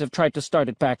 kids have tried to start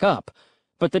it back up,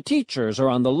 but the teachers are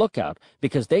on the lookout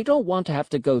because they don't want to have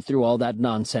to go through all that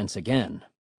nonsense again.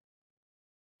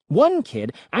 One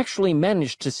kid actually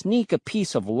managed to sneak a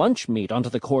piece of lunch meat onto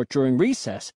the court during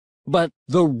recess, but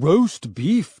the roast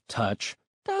beef touch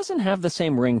doesn't have the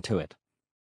same ring to it.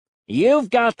 "You've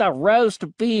got the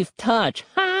roast beef touch,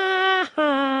 ha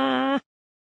ha!"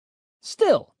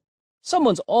 Still,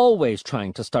 someone's always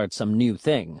trying to start some new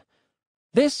thing.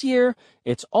 This year,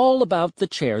 it's all about the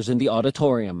chairs in the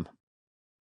auditorium.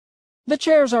 The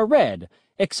chairs are red,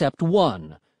 except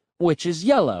one, which is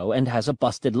yellow and has a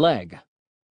busted leg.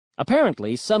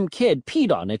 Apparently, some kid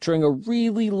peed on it during a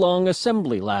really long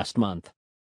assembly last month.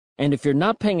 And if you're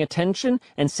not paying attention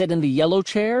and sit in the yellow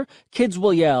chair, kids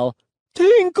will yell,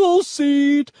 "Tinkle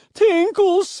seat!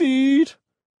 Tinkle seat!"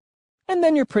 And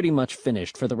then you're pretty much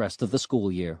finished for the rest of the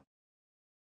school year.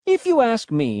 If you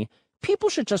ask me, people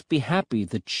should just be happy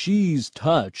the cheese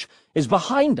touch is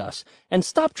behind us and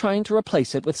stop trying to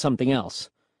replace it with something else.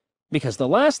 Because the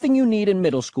last thing you need in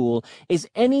middle school is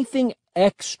anything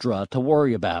extra to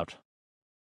worry about.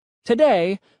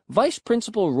 Today, Vice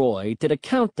Principal Roy did a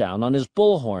countdown on his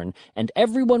bullhorn, and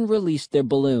everyone released their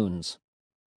balloons.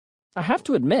 I have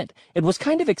to admit, it was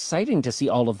kind of exciting to see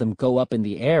all of them go up in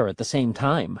the air at the same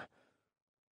time.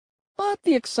 But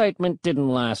the excitement didn't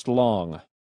last long.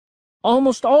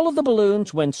 Almost all of the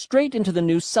balloons went straight into the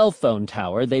new cell phone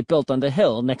tower they built on the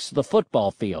hill next to the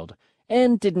football field,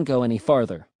 and didn't go any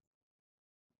farther.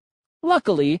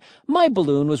 Luckily, my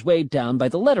balloon was weighed down by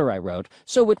the letter I wrote,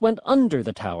 so it went under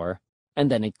the tower, and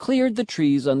then it cleared the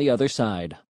trees on the other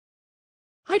side.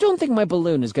 I don't think my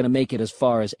balloon is going to make it as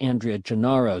far as Andrea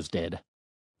Gennaro's did.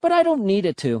 But I don't need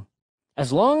it to.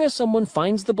 As long as someone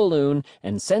finds the balloon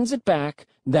and sends it back,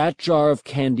 that jar of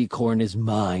candy corn is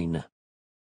mine.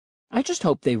 I just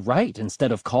hope they write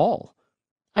instead of call.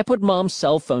 I put Mom's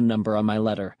cell phone number on my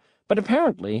letter, but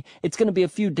apparently it's going to be a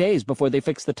few days before they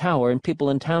fix the tower and people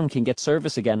in town can get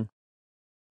service again.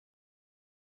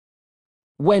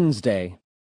 Wednesday.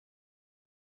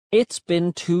 It's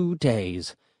been 2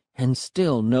 days, and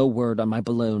still no word on my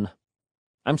balloon.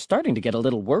 I'm starting to get a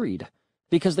little worried,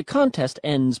 because the contest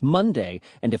ends Monday,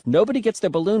 and if nobody gets their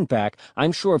balloon back,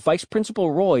 I'm sure Vice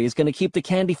Principal Roy is going to keep the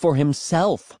candy for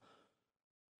himself.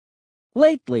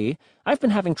 Lately, I've been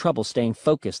having trouble staying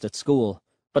focused at school,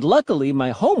 but luckily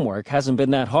my homework hasn't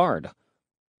been that hard.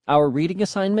 Our reading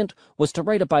assignment was to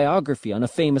write a biography on a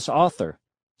famous author,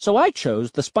 so I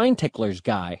chose the Spine Tickler's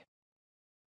guy.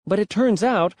 But it turns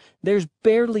out there's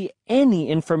barely any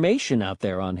information out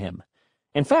there on him.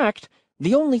 In fact,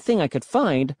 the only thing I could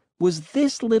find was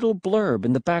this little blurb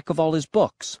in the back of all his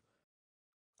books.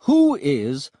 Who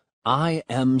is I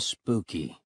Am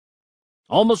Spooky?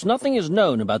 Almost nothing is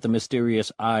known about the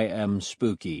mysterious I Am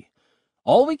Spooky.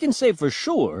 All we can say for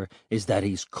sure is that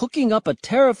he's cooking up a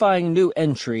terrifying new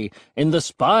entry in the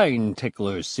Spine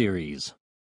Ticklers series.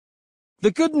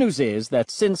 The good news is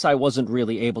that since I wasn't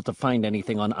really able to find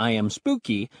anything on I Am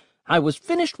Spooky, I was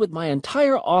finished with my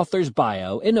entire author's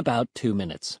bio in about 2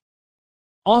 minutes.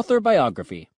 Author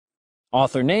biography.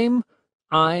 Author name,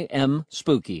 I Am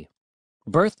Spooky.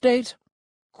 Birth date, ?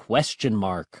 Place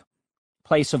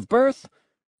of birth, ?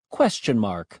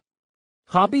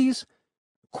 Hobbies, ?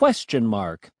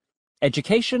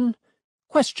 Education, ?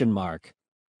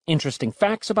 Interesting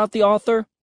facts about the author, ?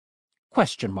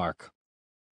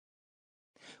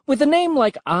 With a name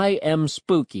like I Am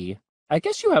Spooky, I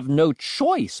guess you have no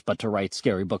choice but to write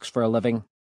scary books for a living.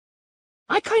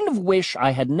 I kind of wish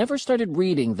I had never started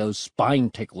reading those Spine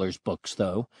Ticklers books,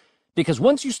 though, because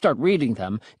once you start reading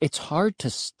them, it's hard to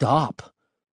stop.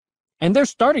 And they're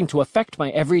starting to affect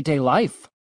my everyday life.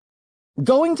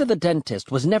 Going to the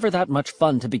dentist was never that much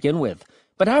fun to begin with,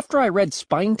 but after I read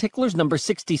Spine Ticklers number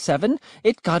 67,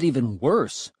 it got even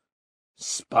worse.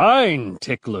 Spine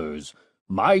Ticklers,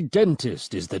 My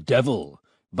Dentist is the Devil,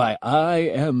 by I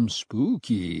Am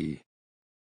Spooky.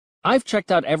 I've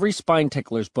checked out every Spine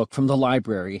Ticklers book from the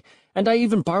library, and I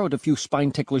even borrowed a few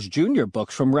Spine Ticklers Jr.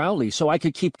 books from Rowley so I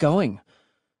could keep going.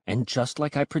 And just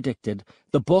like I predicted,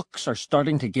 the books are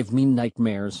starting to give me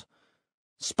nightmares.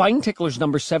 Spine Ticklers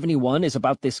number 71 is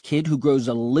about this kid who grows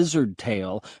a lizard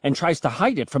tail and tries to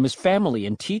hide it from his family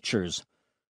and teachers.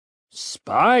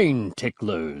 Spine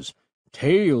Ticklers,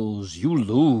 Tales You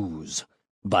Lose,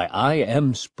 by I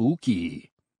Am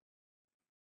Spooky.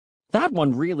 That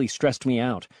one really stressed me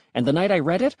out, and the night I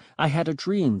read it, I had a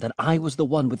dream that I was the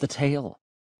one with the tail.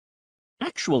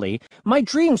 Actually, my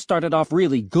dream started off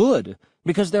really good,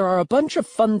 because there are a bunch of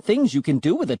fun things you can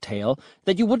do with a tail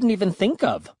that you wouldn't even think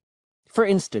of. For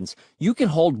instance, you can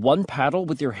hold one paddle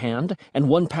with your hand and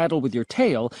one paddle with your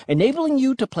tail, enabling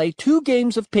you to play 2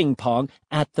 games of ping pong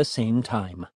at the same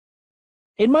time.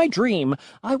 In my dream,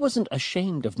 I wasn't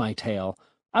ashamed of my tail.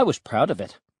 I was proud of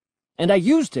it. And I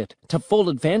used it to full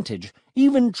advantage,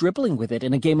 even dribbling with it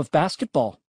in a game of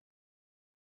basketball.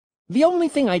 The only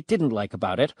thing I didn't like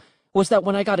about it was that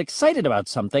when I got excited about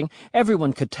something,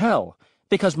 everyone could tell,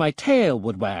 because my tail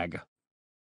would wag.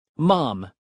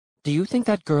 Mom, do you think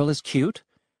that girl is cute?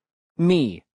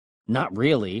 Me, not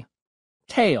really.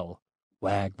 Tail,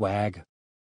 wag, wag.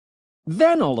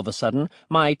 Then, all of a sudden,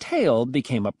 my tail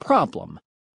became a problem.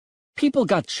 People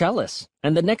got jealous,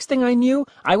 and the next thing I knew,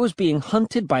 I was being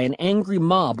hunted by an angry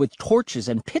mob with torches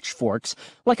and pitchforks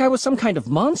like I was some kind of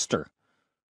monster.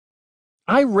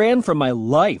 I ran for my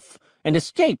life and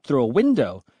escaped through a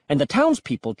window, and the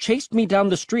townspeople chased me down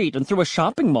the street and through a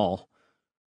shopping mall.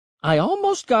 I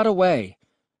almost got away,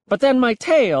 but then my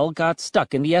tail got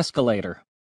stuck in the escalator.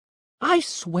 I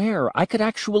swear I could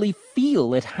actually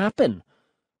feel it happen,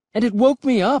 and it woke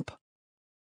me up.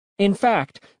 In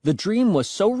fact, the dream was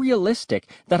so realistic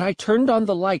that I turned on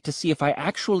the light to see if I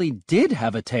actually did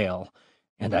have a tail,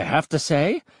 and I have to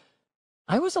say,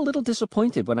 I was a little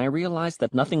disappointed when I realized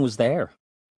that nothing was there.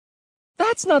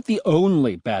 That's not the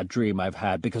only bad dream I've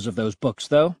had because of those books,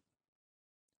 though.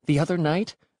 The other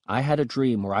night, I had a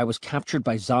dream where I was captured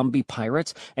by zombie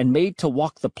pirates and made to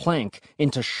walk the plank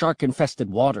into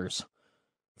shark-infested waters.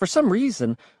 For some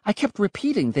reason, I kept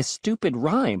repeating this stupid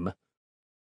rhyme.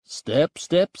 Step,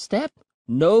 step, step,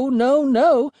 no, no,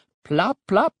 no, plop,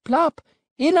 plop, plop,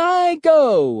 in I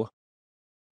go.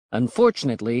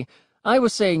 Unfortunately, I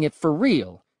was saying it for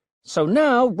real, so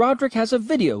now Roderick has a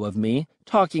video of me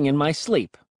talking in my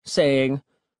sleep, saying,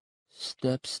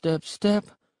 step, step, step,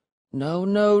 no,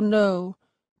 no, no,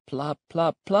 plop,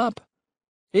 plop, plop,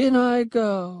 in I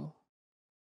go.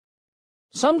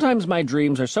 Sometimes my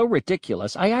dreams are so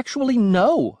ridiculous I actually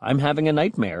know I'm having a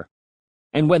nightmare.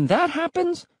 And when that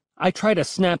happens, I try to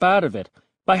snap out of it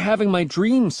by having my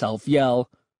dream self yell,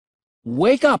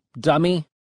 "Wake up, dummy!"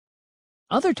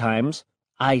 Other times,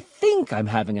 I think I'm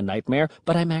having a nightmare,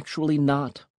 but I'm actually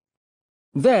not.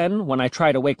 Then, when I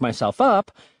try to wake myself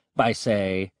up, by,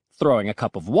 say, throwing a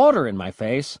cup of water in my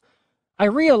face, I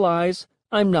realize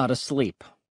I'm not asleep.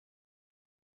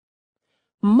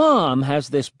 Mom has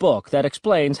this book that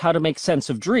explains how to make sense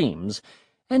of dreams,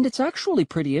 and it's actually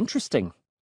pretty interesting.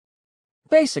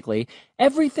 Basically,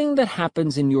 everything that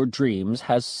happens in your dreams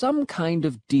has some kind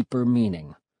of deeper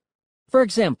meaning. For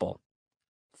example,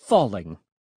 falling.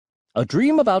 A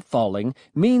dream about falling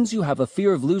means you have a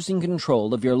fear of losing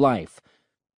control of your life.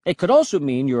 It could also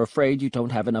mean you're afraid you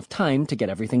don't have enough time to get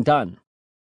everything done.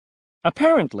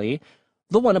 Apparently,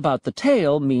 the one about the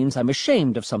tail means I'm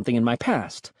ashamed of something in my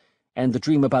past, and the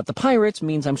dream about the pirates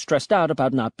means I'm stressed out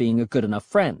about not being a good enough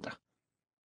friend.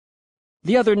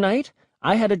 The other night,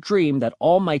 I had a dream that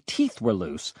all my teeth were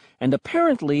loose, and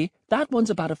apparently that one's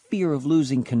about a fear of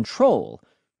losing control,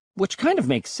 which kind of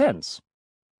makes sense.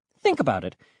 Think about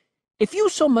it. If you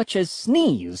so much as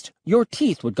sneezed, your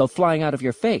teeth would go flying out of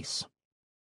your face.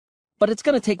 But it's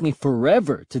going to take me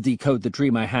forever to decode the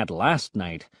dream I had last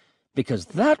night, because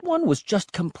that one was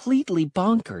just completely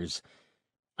bonkers.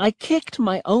 I kicked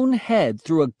my own head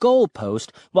through a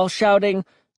goalpost while shouting,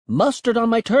 "Mustard on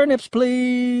my turnips,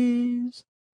 please!"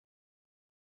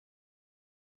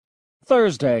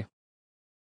 Thursday.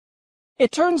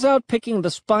 It turns out picking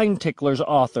the Spine Tickler's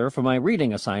author for my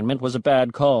reading assignment was a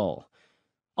bad call.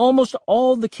 Almost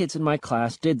all the kids in my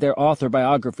class did their author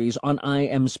biographies on I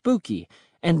Am Spooky,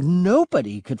 and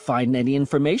nobody could find any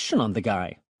information on the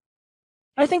guy.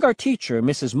 I think our teacher,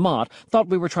 Mrs. Mott, thought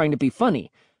we were trying to be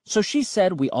funny, so she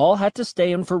said we all had to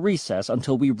stay in for recess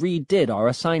until we redid our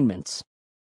assignments.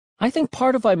 I think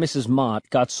part of why Mrs. Mott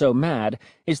got so mad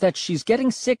is that she's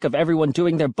getting sick of everyone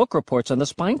doing their book reports on the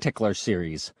Spine Tickler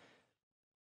series.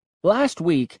 Last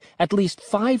week, at least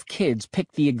 5 kids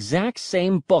picked the exact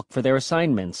same book for their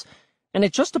assignments, and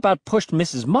it just about pushed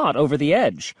Mrs. Mott over the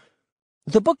edge.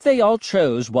 The book they all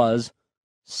chose was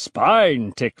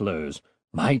Spine Ticklers,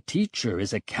 My Teacher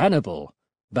is a Cannibal,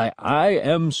 by I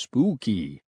Am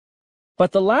Spooky.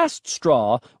 But the last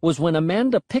straw was when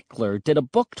Amanda Pickler did a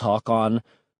book talk on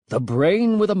The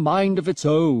Brain with a Mind of Its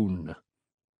Own.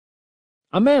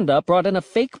 Amanda brought in a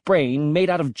fake brain made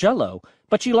out of Jell-O,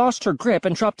 but she lost her grip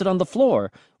and dropped it on the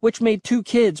floor, which made 2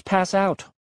 kids pass out.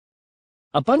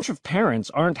 A bunch of parents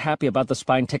aren't happy about the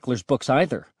Spine Tickler's books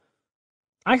either.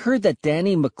 I heard that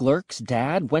Danny McGlurk's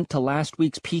dad went to last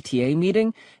week's PTA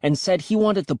meeting and said he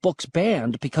wanted the books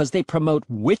banned because they promote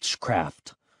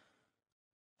witchcraft.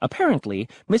 Apparently,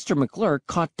 Mr. McGlurk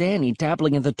caught Danny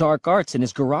dabbling in the dark arts in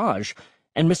his garage,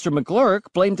 and Mr. McGlurk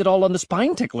blamed it all on the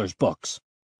Spine Tickler's books.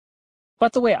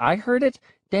 But the way I heard it,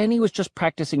 Danny was just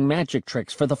practicing magic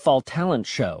tricks for the fall talent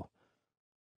show.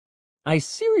 I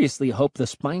seriously hope the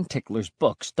Spine Tickler's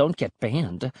books don't get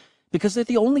banned, because they're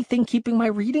the only thing keeping my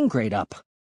reading grade up.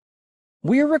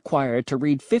 We're required to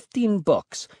read 15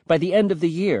 books by the end of the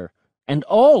year, and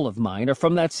all of mine are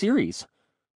from that series.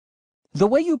 The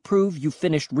way you prove you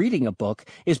finished reading a book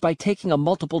is by taking a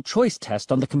multiple-choice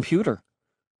test on the computer.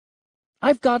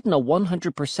 I've gotten a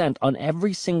 100% on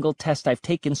every single test I've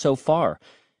taken so far,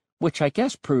 which I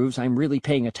guess proves I'm really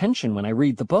paying attention when I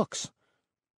read the books.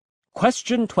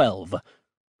 Question 12.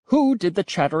 Who did the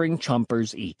chattering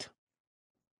chompers eat?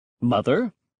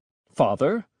 Mother,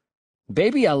 father,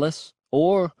 Baby Ellis,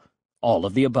 or all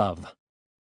of the above?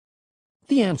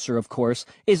 The answer, of course,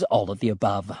 is all of the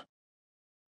above.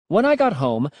 When I got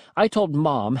home, I told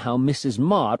Mom how Mrs.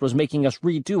 Mott was making us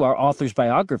redo our authors'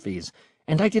 biographies,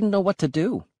 and I didn't know what to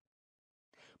do.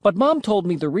 But Mom told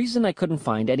me the reason I couldn't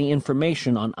find any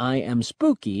information on I Am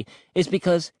Spooky is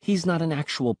because he's not an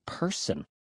actual person.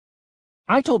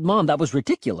 I told Mom that was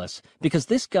ridiculous, because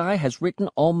this guy has written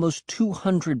almost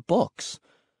 200 books.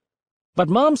 But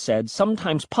Mom said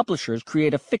sometimes publishers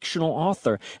create a fictional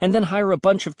author and then hire a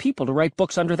bunch of people to write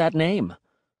books under that name.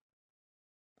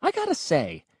 I gotta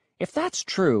say, if that's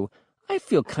true, I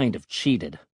feel kind of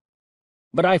cheated.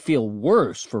 But I feel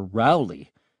worse for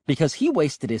Rowley, because he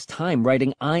wasted his time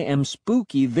writing I Am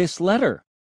Spooky this letter.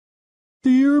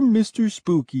 Dear Mr.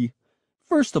 Spooky,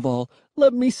 first of all,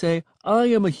 let me say I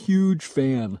am a huge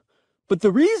fan. But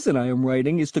the reason I am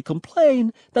writing is to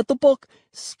complain that the book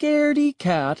Scaredy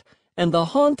Cat and the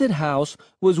Haunted House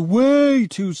was way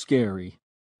too scary.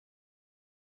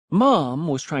 Mom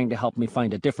was trying to help me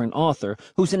find a different author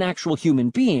who's an actual human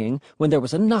being when there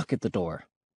was a knock at the door.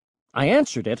 I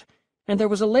answered it, and there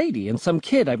was a lady and some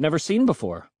kid I've never seen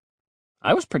before.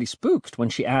 I was pretty spooked when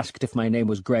she asked if my name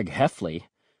was Greg Heffley.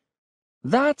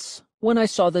 That's when I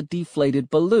saw the deflated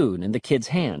balloon in the kid's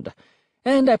hand,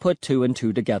 and I put two and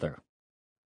two together.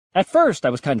 At first, I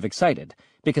was kind of excited,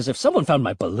 because if someone found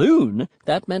my balloon,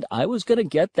 that meant I was going to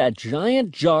get that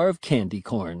giant jar of candy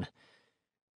corn.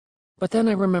 But then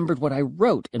I remembered what I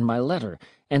wrote in my letter,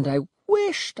 and I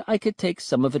wished I could take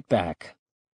some of it back.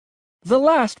 The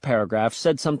last paragraph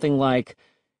said something like,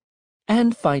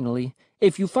 "And finally,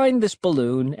 if you find this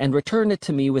balloon and return it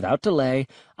to me without delay,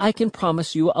 I can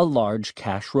promise you a large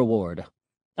cash reward.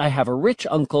 I have a rich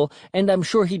uncle, and I'm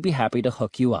sure he'd be happy to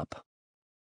hook you up."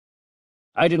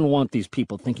 I didn't want these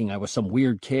people thinking I was some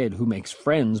weird kid who makes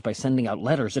friends by sending out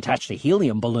letters attached to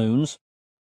helium balloons.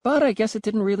 But I guess it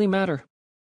didn't really matter.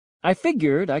 I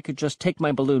figured I could just take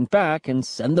my balloon back and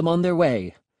send them on their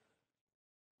way.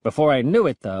 Before I knew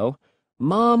it, though,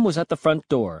 Mom was at the front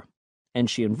door, and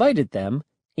she invited them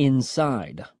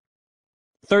inside.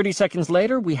 30 seconds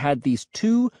later, we had these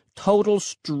two total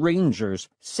strangers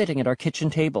sitting at our kitchen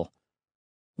table.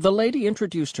 The lady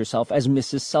introduced herself as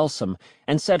Mrs. Selsom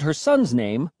and said her son's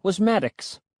name was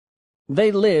Maddox.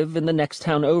 They live in the next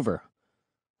town over.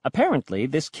 Apparently,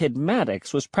 this kid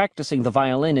Maddox was practicing the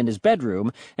violin in his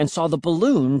bedroom and saw the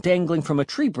balloon dangling from a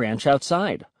tree branch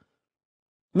outside.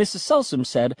 Mrs. Selsom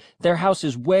said their house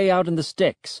is way out in the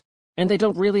sticks, and they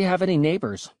don't really have any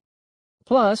neighbors.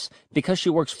 Plus, because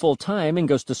she works full-time and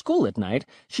goes to school at night,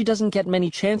 she doesn't get many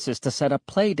chances to set up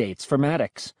play dates for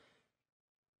Maddox.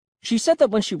 She said that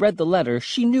when she read the letter,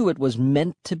 she knew it was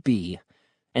meant to be,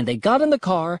 and they got in the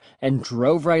car and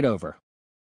drove right over.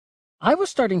 I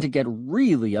was starting to get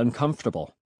really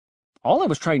uncomfortable. All I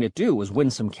was trying to do was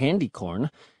win some candy corn,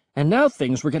 and now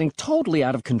things were getting totally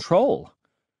out of control.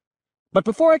 But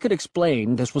before I could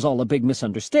explain this was all a big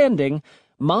misunderstanding,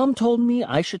 Mom told me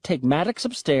I should take Maddox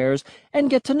upstairs and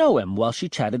get to know him while she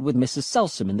chatted with Mrs.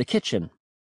 Selsom in the kitchen.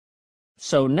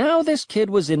 So now this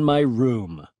kid was in my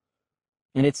room,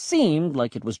 and it seemed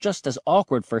like it was just as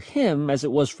awkward for him as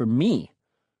it was for me.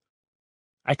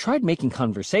 I tried making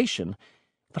conversation,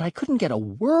 but I couldn't get a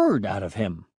word out of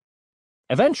him.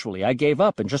 Eventually, I gave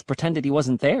up and just pretended he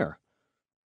wasn't there.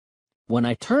 When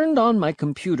I turned on my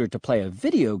computer to play a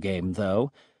video game,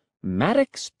 though,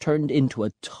 Maddox turned into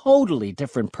a totally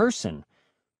different person.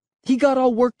 He got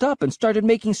all worked up and started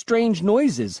making strange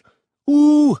noises.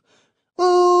 Ooh!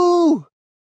 Ooh!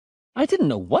 I didn't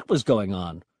know what was going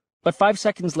on, but 5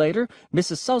 seconds later,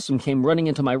 Mrs. Selsom came running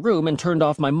into my room and turned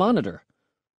off my monitor.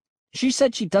 She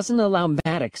said she doesn't allow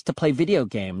Maddox to play video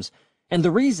games, and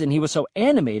the reason he was so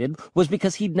animated was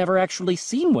because he'd never actually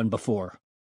seen one before.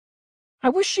 I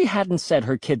wish she hadn't said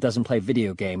her kid doesn't play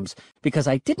video games, because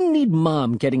I didn't need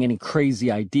Mom getting any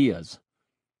crazy ideas.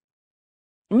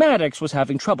 Maddox was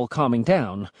having trouble calming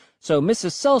down, so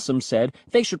Mrs. Selsom said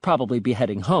they should probably be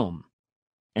heading home.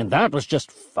 And that was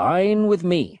just fine with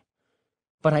me.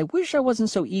 But I wish I wasn't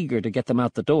so eager to get them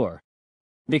out the door,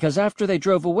 because after they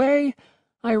drove away,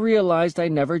 I realized I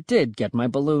never did get my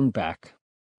balloon back.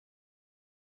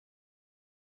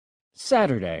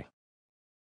 Saturday.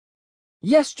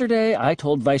 Yesterday, I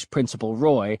told Vice Principal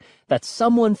Roy that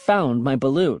someone found my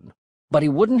balloon, but he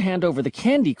wouldn't hand over the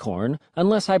candy corn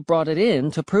unless I brought it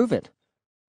in to prove it.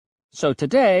 So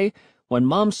today, when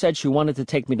Mom said she wanted to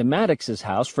take me to Maddox's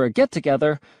house for a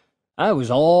get-together, I was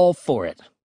all for it.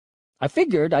 I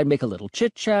figured I'd make a little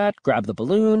chit-chat, grab the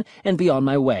balloon, and be on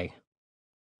my way.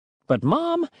 But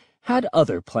Mom had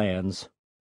other plans.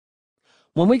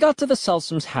 When we got to the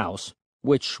Selsoms' house,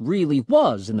 which really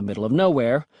was in the middle of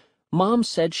nowhere, Mom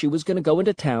said she was going to go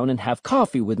into town and have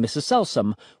coffee with Mrs.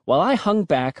 Selsom while I hung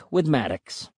back with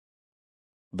Maddox.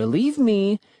 Believe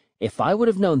me, if I would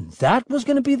have known that was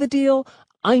going to be the deal,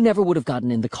 I never would have gotten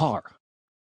in the car.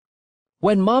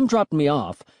 When Mom dropped me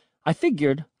off, I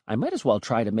figured I might as well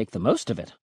try to make the most of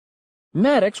it.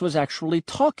 Maddox was actually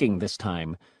talking this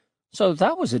time, so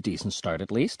that was a decent start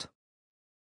at least.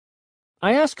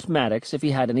 I asked Maddox if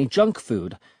he had any junk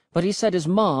food, but he said his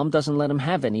mom doesn't let him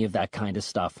have any of that kind of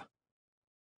stuff.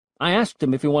 I asked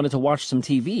him if he wanted to watch some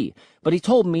TV, but he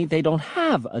told me they don't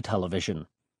have a television.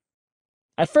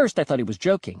 At first I thought he was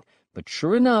joking, but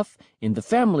sure enough, in the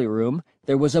family room,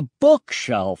 there was a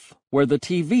bookshelf where the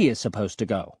TV is supposed to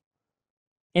go.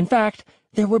 In fact,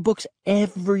 there were books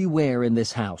everywhere in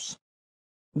this house.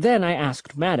 Then I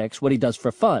asked Maddox what he does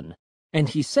for fun, and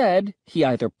he said he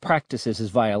either practices his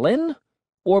violin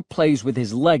or plays with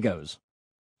his Legos.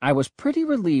 I was pretty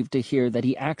relieved to hear that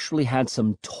he actually had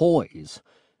some toys,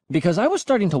 because I was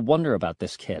starting to wonder about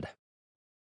this kid.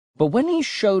 But when he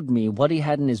showed me what he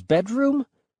had in his bedroom,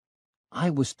 I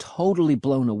was totally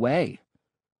blown away.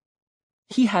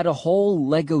 He had a whole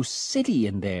Lego city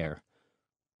in there.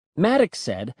 Maddox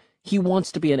said he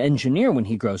wants to be an engineer when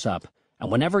he grows up,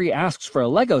 and whenever he asks for a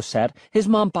Lego set, his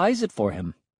mom buys it for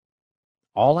him.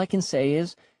 All I can say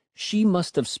is, she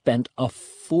must have spent a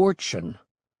fortune.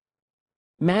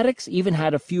 Maddox even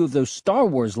had a few of those Star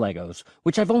Wars Legos,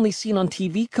 which I've only seen on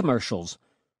TV commercials.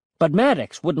 But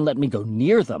Maddox wouldn't let me go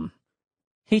near them.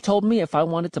 He told me if I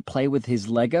wanted to play with his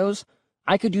Legos,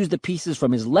 I could use the pieces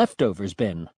from his leftovers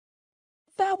bin.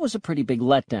 That was a pretty big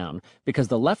letdown, because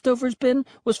the leftovers bin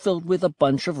was filled with a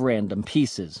bunch of random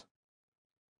pieces.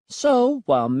 So,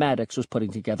 while Maddox was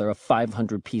putting together a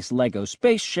 500-piece Lego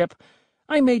spaceship,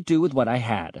 I made do with what I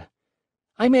had.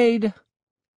 I made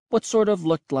what sort of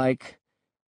looked like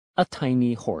a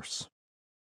tiny horse.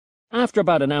 After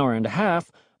about an hour and a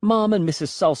half, Mom and Mrs.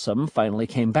 Selsom finally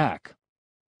came back.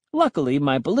 Luckily,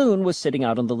 my balloon was sitting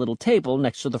out on the little table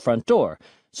next to the front door,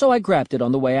 so I grabbed it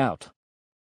on the way out.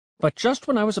 But just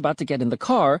when I was about to get in the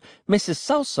car, Mrs.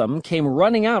 Selsom came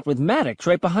running out with Maddox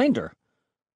right behind her.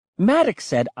 Maddox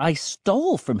said I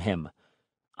stole from him.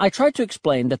 I tried to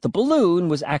explain that the balloon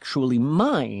was actually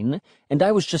mine, and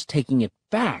I was just taking it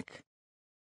back.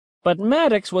 But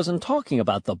Maddox wasn't talking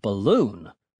about the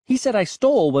balloon. He said I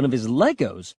stole one of his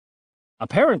Legos.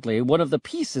 Apparently, one of the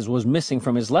pieces was missing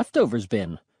from his leftovers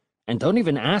bin. And don't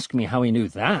even ask me how he knew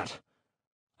that.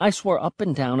 I swore up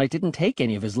and down I didn't take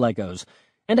any of his Legos,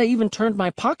 and I even turned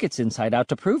my pockets inside out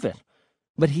to prove it.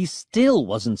 But he still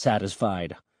wasn't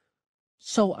satisfied.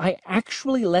 So I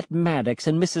actually let Maddox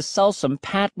and Mrs. Selsom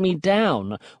pat me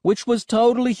down, which was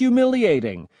totally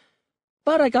humiliating.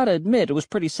 But I gotta admit it was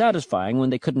pretty satisfying when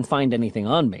they couldn't find anything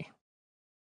on me.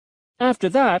 After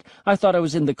that, I thought I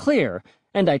was in the clear,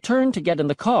 and I turned to get in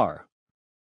the car.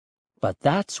 But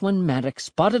that's when Maddox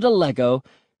spotted a Lego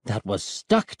that was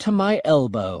stuck to my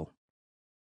elbow.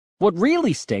 What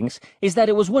really stinks is that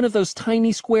it was one of those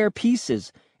tiny square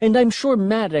pieces, and I'm sure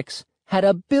Maddox had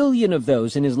 1 billion of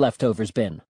those in his leftovers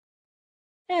bin.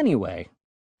 Anyway,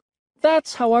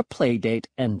 that's how our play date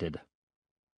ended.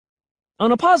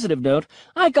 On a positive note,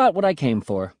 I got what I came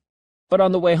for. But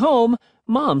on the way home,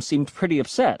 Mom seemed pretty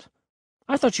upset.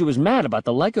 I thought she was mad about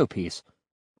the Lego piece.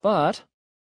 But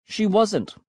she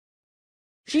wasn't.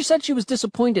 She said she was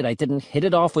disappointed I didn't hit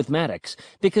it off with Maddox,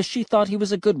 because she thought he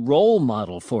was a good role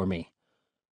model for me.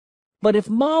 But if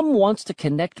Mom wants to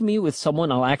connect me with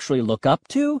someone I'll actually look up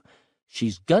to,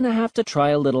 she's gonna have to try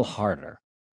a little harder.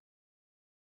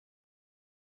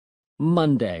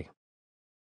 Monday.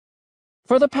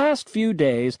 For the past few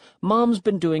days, Mom's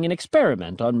been doing an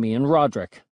experiment on me and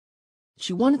Roderick.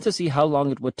 She wanted to see how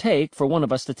long it would take for one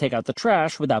of us to take out the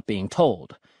trash without being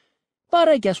told. But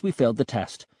I guess we failed the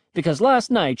test, because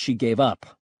last night she gave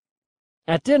up.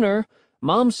 At dinner,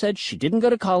 Mom said she didn't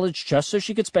go to college just so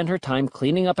she could spend her time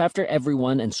cleaning up after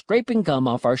everyone and scraping gum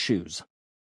off our shoes.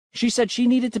 She said she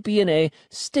needed to be in a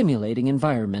stimulating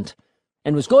environment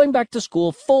and was going back to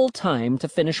school full-time to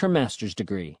finish her master's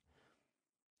degree.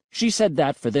 She said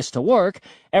that for this to work,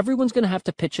 everyone's going to have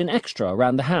to pitch in extra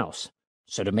around the house.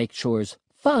 So to make chores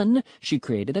fun, she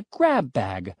created a grab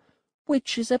bag,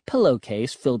 which is a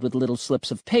pillowcase filled with little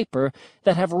slips of paper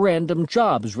that have random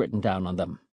jobs written down on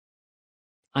them.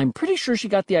 I'm pretty sure she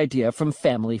got the idea from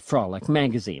Family Frolic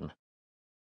magazine.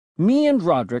 Me and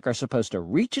Roderick are supposed to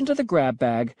reach into the grab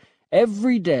bag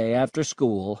every day after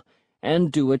school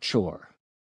and do a chore.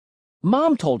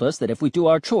 Mom told us that if we do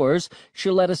our chores,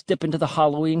 she'll let us dip into the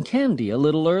Halloween candy a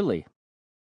little early.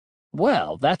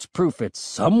 Well, that's proof it's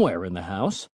somewhere in the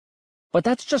house. But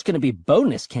that's just going to be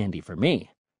bonus candy for me,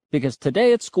 because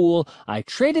today at school I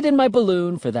traded in my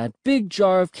balloon for that big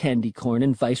jar of candy corn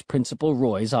in Vice Principal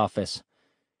Roy's office.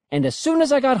 And as soon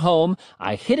as I got home,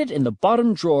 I hid it in the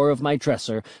bottom drawer of my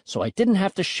dresser so I didn't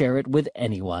have to share it with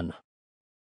anyone.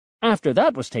 After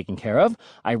that was taken care of,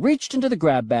 I reached into the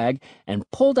grab bag and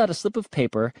pulled out a slip of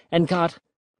paper and got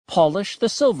 "Polish the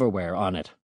silverware" on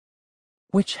it,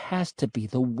 which has to be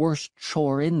the worst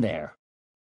chore in there.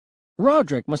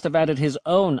 Roderick must have added his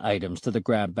own items to the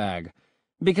grab bag,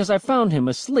 because I found him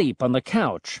asleep on the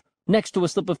couch, next to a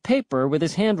slip of paper with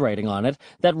his handwriting on it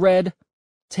that read,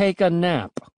 "Take a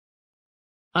nap."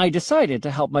 I decided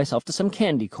to help myself to some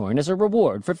candy corn as a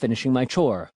reward for finishing my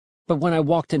chore, but when I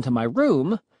walked into my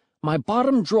room, my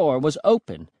bottom drawer was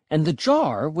open and the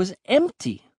jar was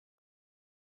empty.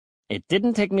 It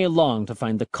didn't take me long to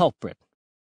find the culprit.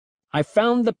 I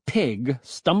found the pig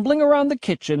stumbling around the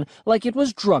kitchen like it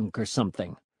was drunk or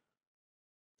something.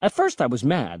 At first I was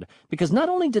mad, because not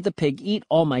only did the pig eat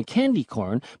all my candy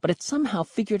corn, but it somehow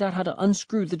figured out how to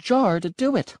unscrew the jar to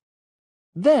do it.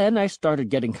 Then I started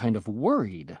getting kind of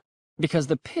worried, because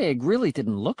the pig really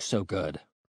didn't look so good.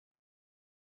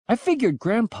 I figured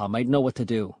Grandpa might know what to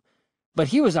do, but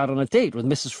he was out on a date with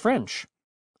Mrs. French.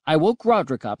 I woke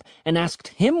Roderick up and asked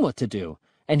him what to do,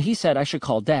 and he said I should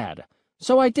call Dad.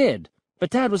 So I did,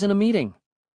 but Dad was in a meeting.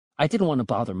 I didn't want to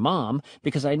bother Mom,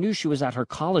 because I knew she was at her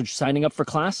college signing up for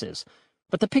classes,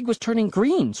 but the pig was turning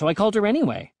green, so I called her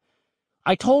anyway.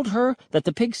 I told her that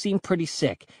the pig seemed pretty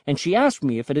sick, and she asked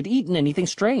me if it had eaten anything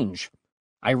strange.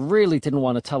 I really didn't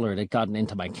want to tell her it had gotten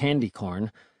into my candy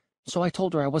corn, so I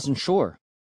told her I wasn't sure.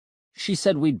 She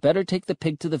said we'd better take the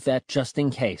pig to the vet just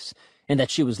in case, and that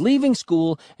she was leaving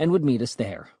school and would meet us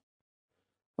there.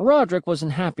 Roderick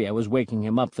wasn't happy I was waking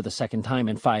him up for the second time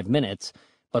in 5 minutes,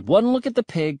 but one look at the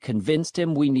pig convinced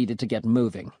him we needed to get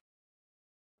moving.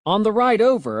 On the ride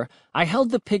over, I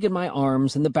held the pig in my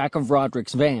arms in the back of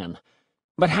Roderick's van,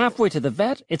 but halfway to the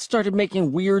vet, it started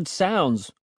making weird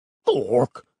sounds.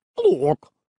 Glork, glork,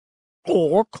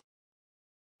 glork.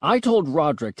 I told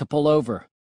Roderick to pull over,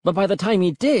 but by the time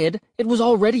he did, it was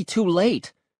already too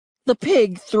late. The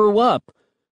pig threw up.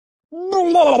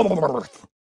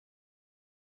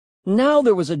 Now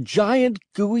there was a giant,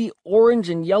 gooey orange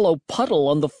and yellow puddle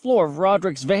on the floor of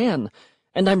Roderick's van,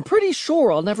 and I'm pretty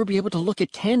sure I'll never be able to look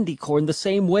at candy corn the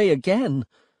same way again.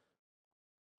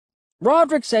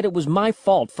 Roderick said it was my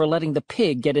fault for letting the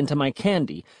pig get into my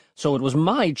candy, so it was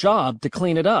my job to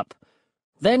clean it up.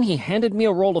 Then he handed me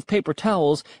a roll of paper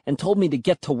towels and told me to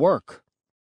get to work.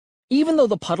 Even though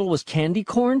the puddle was candy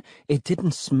corn, it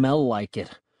didn't smell like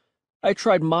it. I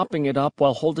tried mopping it up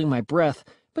while holding my breath,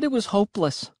 but it was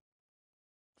hopeless.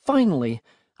 Finally,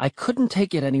 I couldn't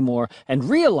take it anymore and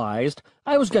realized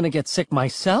I was going to get sick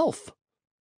myself.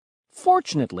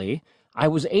 Fortunately, I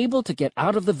was able to get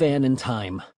out of the van in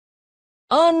time.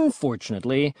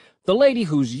 Unfortunately, the lady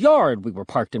whose yard we were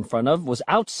parked in front of was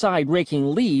outside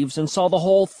raking leaves and saw the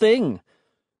whole thing.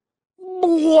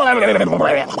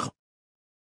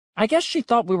 I guess she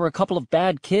thought we were a couple of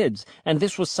bad kids, and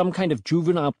this was some kind of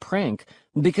juvenile prank,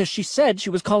 because she said she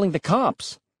was calling the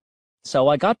cops. So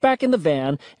I got back in the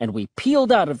van, and we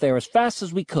peeled out of there as fast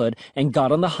as we could and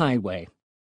got on the highway.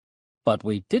 But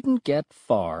we didn't get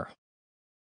far.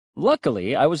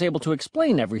 Luckily, I was able to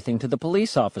explain everything to the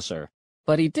police officer,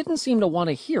 but he didn't seem to want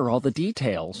to hear all the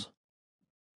details.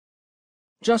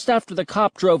 Just after the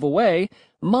cop drove away,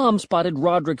 Mom spotted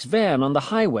Roderick's van on the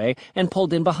highway and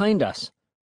pulled in behind us.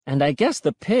 And I guess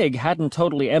the pig hadn't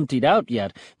totally emptied out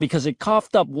yet, because it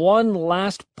coughed up one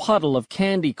last puddle of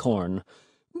candy corn.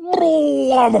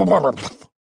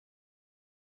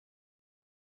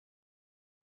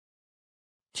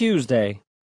 Tuesday.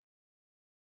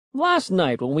 Last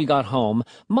night when we got home,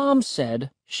 Mom said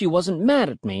she wasn't mad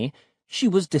at me, she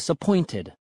was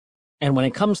disappointed. And when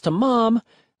it comes to Mom,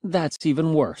 that's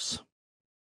even worse.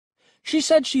 She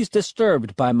said she's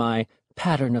disturbed by my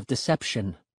pattern of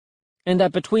deception, and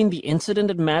that between the incident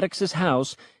at Maddox's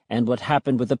house and what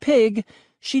happened with the pig,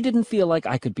 she didn't feel like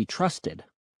I could be trusted.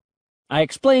 I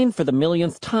explained for the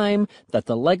millionth time that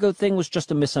the Lego thing was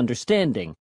just a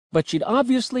misunderstanding, but she'd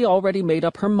obviously already made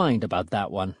up her mind about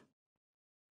that one.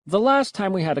 The last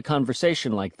time we had a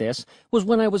conversation like this was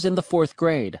when I was in the 4th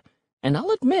grade, and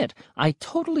I'll admit I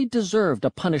totally deserved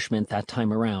a punishment that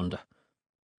time around.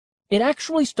 It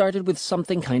actually started with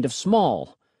something kind of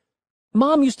small.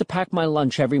 Mom used to pack my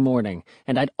lunch every morning,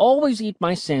 and I'd always eat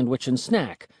my sandwich and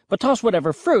snack, but toss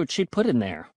whatever fruit she'd put in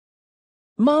there.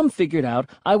 Mom figured out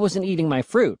I wasn't eating my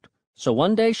fruit, so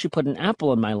one day she put an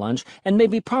apple in my lunch and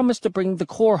made me promise to bring the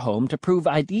core home to prove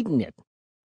I'd eaten it.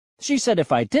 She said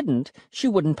if I didn't, she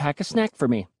wouldn't pack a snack for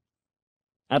me.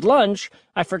 At lunch,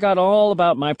 I forgot all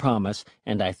about my promise,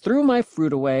 and I threw my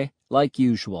fruit away like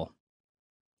usual.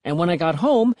 And when I got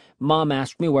home, Mom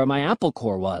asked me where my apple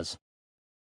core was.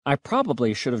 I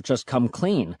probably should have just come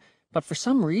clean, but for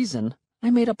some reason, I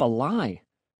made up a lie.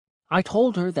 I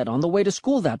told her that on the way to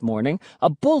school that morning, a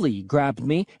bully grabbed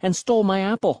me and stole my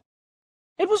apple.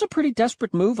 It was a pretty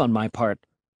desperate move on my part,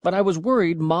 but I was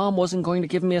worried Mom wasn't going to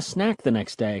give me a snack the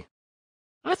next day.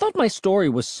 I thought my story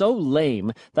was so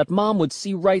lame that Mom would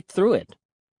see right through it,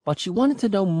 but she wanted to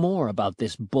know more about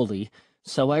this bully,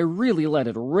 so I really let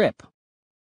it rip.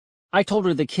 I told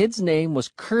her the kid's name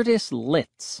was Curtis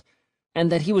Litz,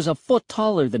 and that he was a foot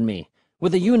taller than me,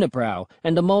 with a unibrow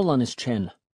and a mole on his chin.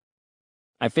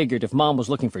 I figured if Mom was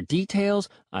looking for details,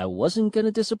 I wasn't going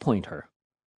to disappoint her.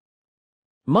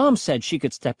 Mom said she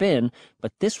could step in,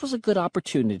 but this was a good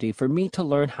opportunity for me to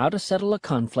learn how to settle a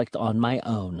conflict on my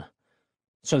own.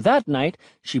 So that night,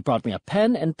 she brought me a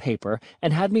pen and paper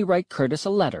and had me write Curtis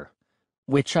a letter,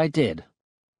 which I did.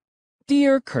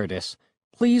 Dear Curtis,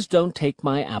 please don't take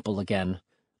my apple again.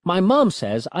 My mom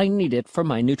says I need it for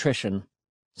my nutrition.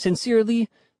 Sincerely,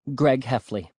 Greg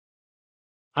Heffley.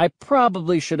 I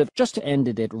probably should have just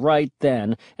ended it right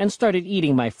then and started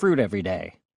eating my fruit every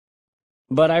day.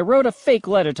 But I wrote a fake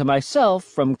letter to myself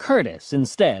from Curtis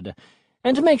instead,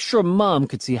 and to make sure Mom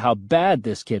could see how bad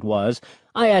this kid was,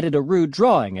 I added a rude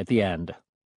drawing at the end.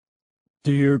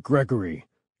 Dear Gregory,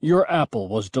 your apple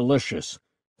was delicious.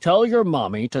 Tell your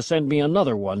mommy to send me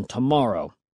another one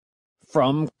tomorrow.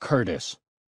 From Curtis.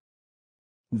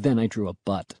 Then I drew a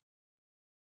butt.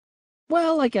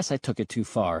 Well, I guess I took it too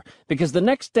far, because the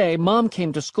next day Mom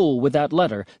came to school with that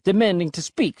letter demanding to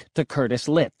speak to Curtis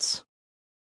Litz.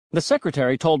 The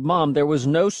secretary told Mom there was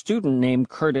no student named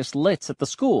Curtis Litz at the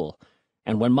school,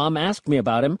 and when Mom asked me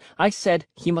about him, I said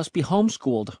he must be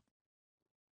homeschooled.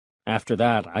 After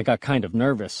that, I got kind of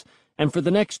nervous, and for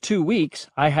the next 2 weeks,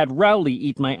 I had Rowley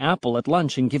eat my apple at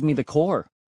lunch and give me the core.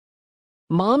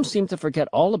 Mom seemed to forget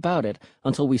all about it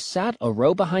until we sat a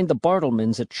row behind the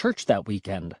Bartlemans at church that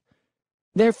weekend.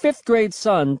 Their 5th-grade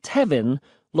son, Tevin,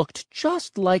 looked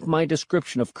just like my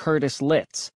description of Curtis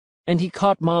Litz, and he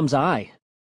caught Mom's eye.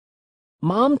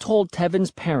 Mom told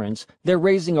Tevin's parents they're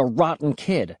raising a rotten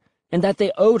kid, and that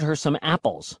they owed her some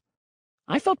apples.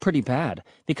 I felt pretty bad,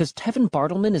 because Tevin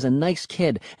Bartleman is a nice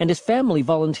kid, and his family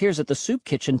volunteers at the soup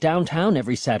kitchen downtown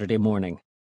every Saturday morning.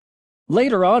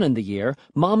 Later on in the year,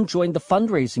 Mom joined the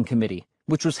fundraising committee,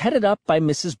 which was headed up by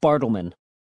Mrs. Bartleman.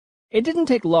 It didn't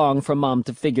take long for Mom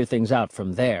to figure things out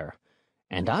from there,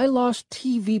 and I lost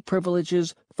TV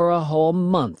privileges for a whole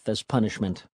month as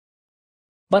punishment.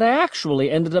 But I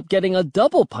actually ended up getting a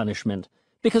double punishment,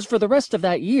 because for the rest of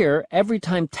that year, every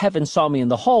time Tevin saw me in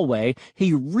the hallway,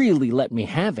 he really let me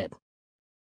have it.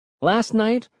 Last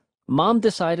night, Mom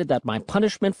decided that my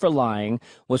punishment for lying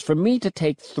was for me to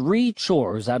take 3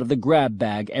 chores out of the grab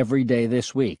bag every day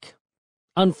this week.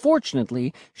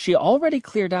 Unfortunately, she already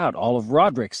cleared out all of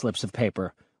Roderick's slips of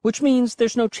paper, which means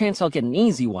there's no chance I'll get an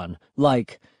easy one,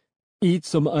 like, eat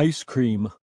some ice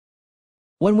cream.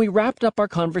 When we wrapped up our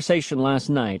conversation last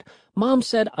night, Mom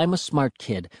said I'm a smart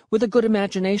kid with a good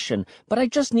imagination, but I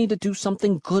just need to do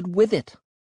something good with it.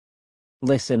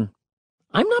 Listen,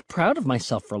 I'm not proud of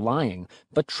myself for lying,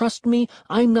 but trust me,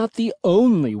 I'm not the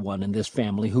only one in this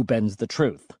family who bends the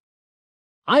truth.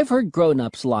 I've heard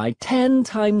grown-ups lie 10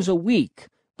 times a week,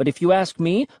 but if you ask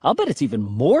me, I'll bet it's even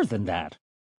more than that.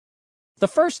 The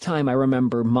first time I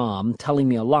remember Mom telling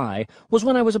me a lie was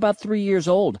when I was about 3 years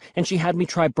old, and she had me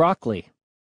try broccoli.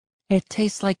 It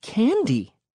tastes like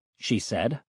candy, she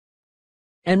said.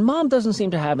 And Mom doesn't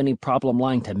seem to have any problem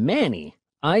lying to Manny,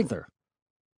 either.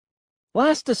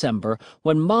 Last December,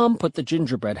 when Mom put the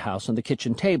gingerbread house on the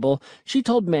kitchen table, she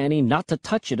told Manny not to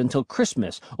touch it until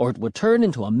Christmas, or it would turn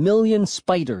into 1,000,000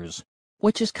 spiders,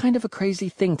 which is kind of a crazy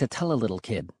thing to tell a little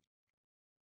kid.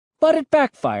 But it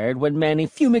backfired when Manny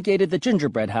fumigated the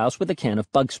gingerbread house with a can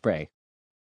of bug spray.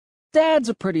 Dad's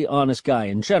a pretty honest guy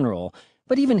in general,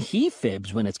 but even he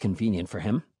fibs when it's convenient for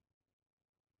him.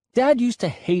 Dad used to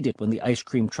hate it when the ice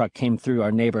cream truck came through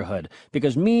our neighborhood,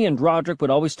 because me and Roderick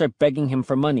would always start begging him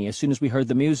for money as soon as we heard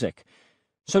the music.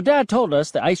 So Dad told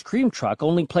us the ice cream truck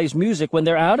only plays music when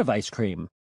they're out of ice cream.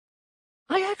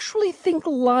 I actually think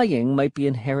lying might be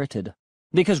inherited,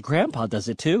 because Grandpa does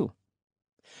it too.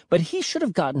 But he should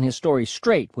have gotten his story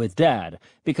straight with Dad,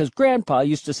 because Grandpa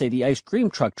used to say the ice cream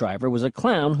truck driver was a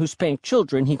clown who spanked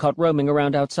children he caught roaming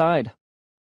around outside.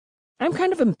 I'm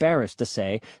kind of embarrassed to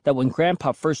say that when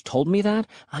Grandpa first told me that,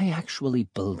 I actually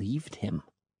believed him.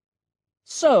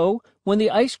 So, when the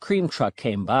ice cream truck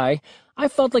came by, I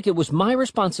felt like it was my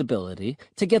responsibility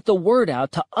to get the word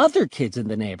out to other kids in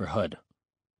the neighborhood.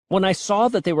 When I saw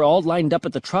that they were all lined up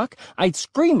at the truck, I'd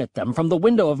scream at them from the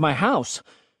window of my house,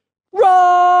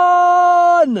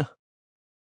 "Run!"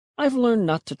 I've learned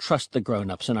not to trust the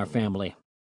grown-ups in our family,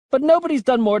 but nobody's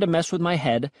done more to mess with my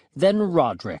head than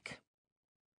Roderick.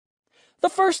 The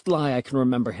first lie I can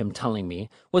remember him telling me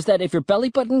was that if your belly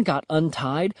button got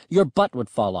untied, your butt would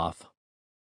fall off.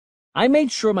 I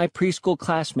made sure my preschool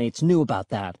classmates knew about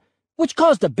that, which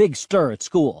caused a big stir at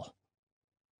school.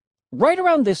 Right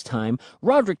around this time,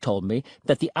 Roderick told me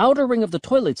that the outer ring of the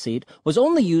toilet seat was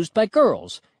only used by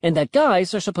girls, and that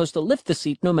guys are supposed to lift the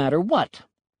seat no matter what.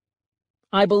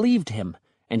 I believed him,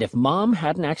 and if Mom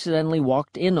hadn't accidentally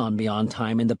walked in on me on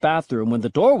time in the bathroom when the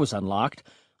door was unlocked,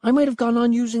 I might have gone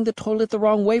on using the toilet the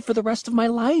wrong way for the rest of my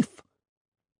life.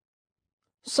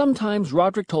 Sometimes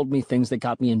Roderick told me things that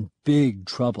got me in big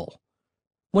trouble.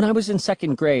 When I was in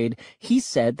 2nd grade, he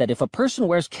said that if a person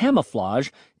wears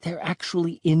camouflage, they're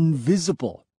actually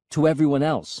invisible to everyone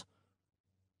else.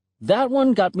 That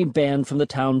one got me banned from the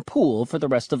town pool for the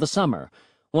rest of the summer,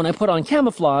 when I put on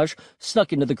camouflage,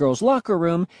 snuck into the girls' locker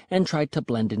room, and tried to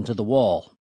blend into the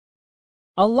wall.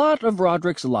 A lot of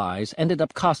Roderick's lies ended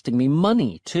up costing me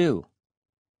money, too.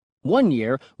 One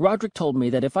year, Roderick told me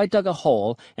that if I dug a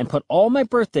hole and put all my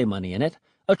birthday money in it,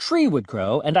 a tree would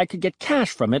grow and I could get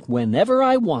cash from it whenever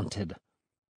I wanted.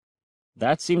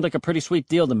 That seemed like a pretty sweet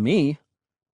deal to me.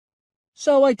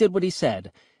 So I did what he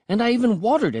said, and I even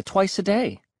watered it twice a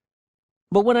day.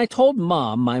 But when I told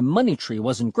Mom my money tree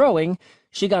wasn't growing,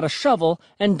 she got a shovel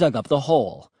and dug up the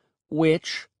hole,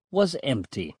 which was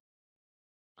empty.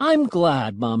 I'm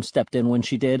glad Mom stepped in when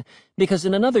she did, because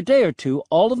in another day or two,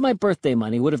 all of my birthday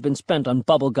money would have been spent on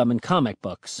bubblegum and comic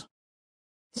books.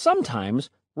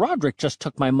 Sometimes, Roderick just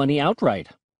took my money outright.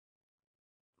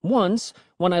 Once,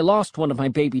 when I lost one of my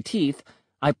baby teeth,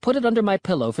 I put it under my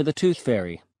pillow for the tooth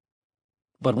fairy.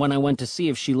 But when I went to see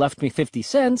if she left me 50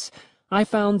 cents, I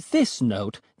found this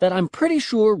note that I'm pretty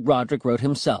sure Roderick wrote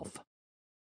himself.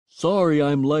 "Sorry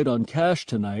I'm light on cash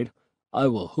tonight. I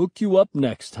will hook you up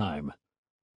next time.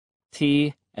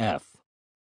 T.F."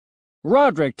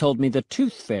 Roderick told me the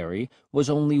tooth fairy was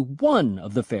only one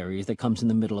of the fairies that comes in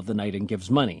the middle of the night and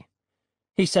gives money.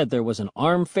 He said there was an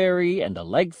arm fairy and a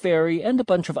leg fairy and a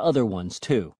bunch of other ones,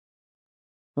 too.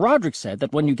 Roderick said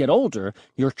that when you get older,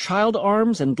 your child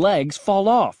arms and legs fall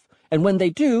off, and when they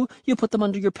do, you put them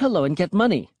under your pillow and get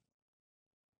money.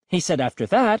 He said after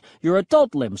that, your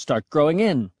adult limbs start growing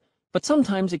in, but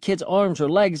sometimes a kid's arms or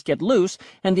legs get loose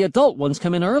and the adult ones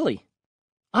come in early.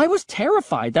 I was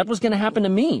terrified that was going to happen to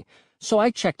me, so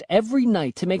I checked every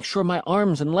night to make sure my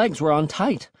arms and legs were on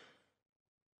tight.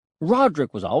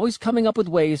 Roderick was always coming up with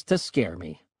ways to scare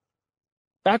me.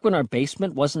 Back when our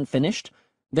basement wasn't finished,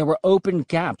 there were open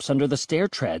gaps under the stair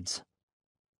treads.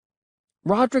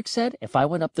 Roderick said if I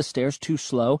went up the stairs too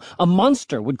slow, a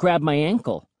monster would grab my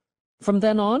ankle. From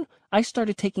then on, I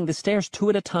started taking the stairs 2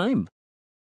 at a time.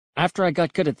 After I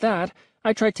got good at that,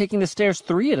 I tried taking the stairs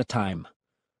 3 at a time.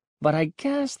 But I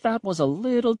guess that was a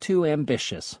little too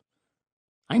ambitious.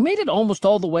 I made it almost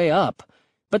all the way up,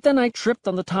 but then I tripped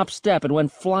on the top step and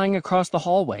went flying across the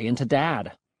hallway into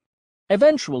Dad.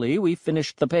 Eventually, we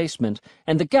finished the basement,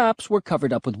 and the gaps were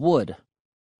covered up with wood.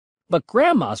 But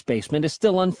Grandma's basement is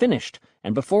still unfinished,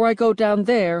 and before I go down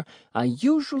there, I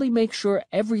usually make sure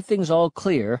everything's all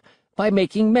clear by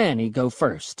making Manny go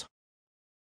first.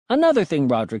 Another thing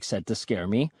Roderick said to scare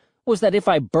me was that if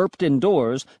I burped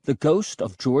indoors, the ghost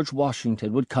of George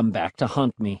Washington would come back to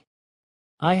haunt me.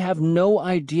 I have no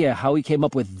idea how he came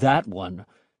up with that one,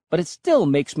 but it still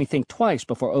makes me think twice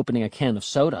before opening a can of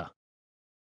soda.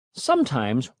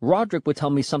 Sometimes Roderick would tell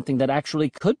me something that actually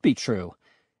could be true,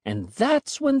 and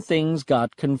that's when things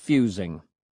got confusing.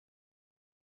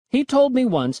 He told me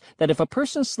once that if a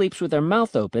person sleeps with their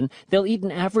mouth open, they'll eat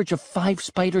an average of 5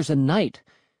 spiders a night,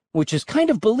 which is kind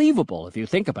of believable if you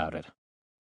think about it.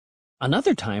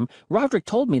 Another time, Roderick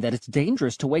told me that it's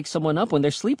dangerous to wake someone up when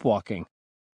they're sleepwalking.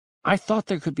 I thought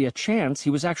there could be a chance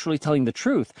he was actually telling the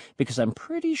truth, because I'm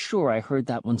pretty sure I heard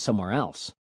that one somewhere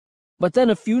else. But then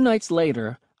a few nights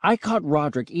later, I caught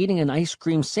Roderick eating an ice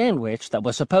cream sandwich that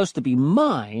was supposed to be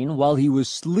mine while he was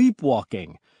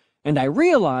sleepwalking, and I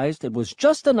realized it was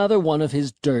just another one of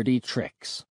his dirty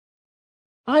tricks.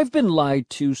 I've been lied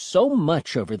to so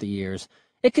much over the years,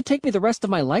 it could take me the rest of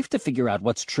my life to figure out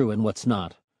what's true and what's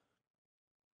not.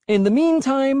 In the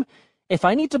meantime, if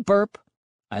I need to burp,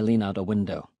 I lean out a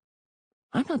window.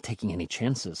 I'm not taking any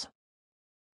chances.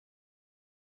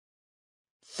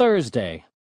 Thursday.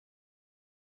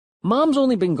 Mom's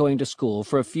only been going to school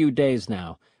for a few days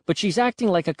now, but she's acting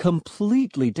like a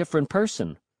completely different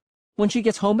person. When she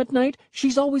gets home at night,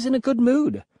 she's always in a good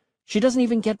mood. She doesn't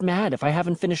even get mad if I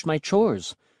haven't finished my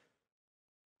chores.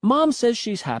 Mom says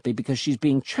she's happy because she's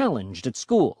being challenged at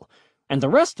school, and the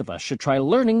rest of us should try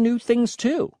learning new things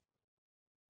too.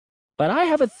 But I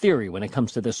have a theory when it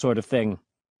comes to this sort of thing.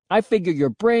 I figure your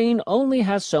brain only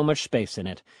has so much space in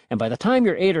it, and by the time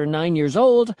you're 8 or 9 years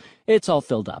old, it's all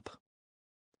filled up.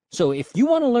 So if you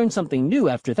want to learn something new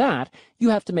after that, you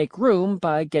have to make room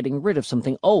by getting rid of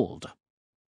something old.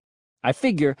 I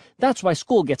figure that's why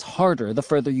school gets harder the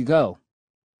further you go.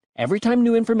 Every time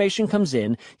new information comes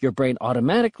in, your brain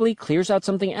automatically clears out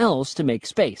something else to make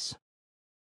space.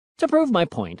 To prove my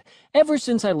point, ever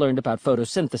since I learned about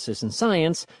photosynthesis in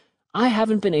science, I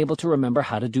haven't been able to remember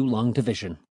how to do long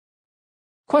division.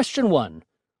 Question 1.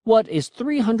 What is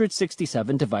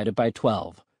 367 divided by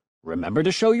 12? Remember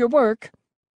to show your work.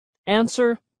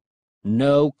 Answer: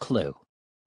 no clue.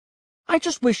 I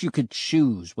just wish you could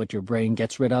choose what your brain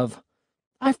gets rid of.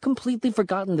 I've completely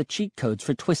forgotten the cheat codes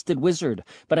for Twisted Wizard,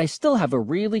 but I still have a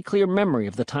really clear memory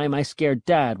of the time I scared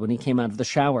Dad when he came out of the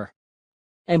shower.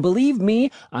 And believe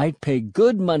me, I'd pay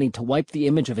good money to wipe the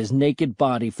image of his naked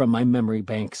body from my memory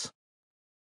banks.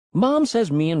 Mom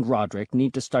says me and Roderick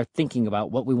need to start thinking about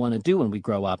what we want to do when we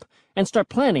grow up, and start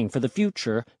planning for the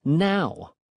future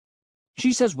now.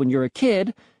 She says when you're a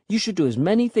kid, you should do as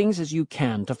many things as you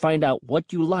can to find out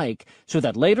what you like, so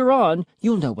that later on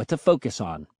you'll know what to focus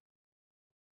on.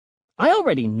 I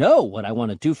already know what I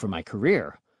want to do for my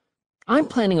career. I'm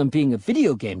planning on being a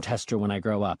video game tester when I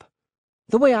grow up.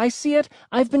 The way I see it,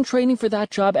 I've been training for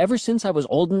that job ever since I was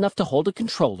old enough to hold a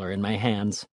controller in my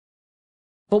hands.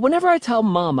 But whenever I tell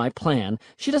Mom my plan,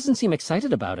 she doesn't seem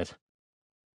excited about it.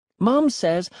 Mom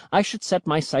says I should set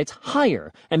my sights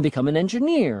higher and become an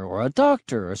engineer or a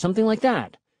doctor or something like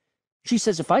that. She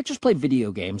says if I just play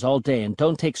video games all day and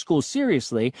don't take school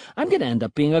seriously, I'm going to end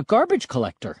up being a garbage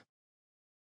collector.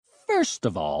 First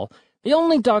of all, the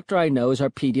only doctor I know is our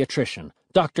pediatrician,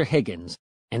 Dr. Higgins,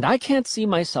 and I can't see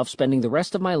myself spending the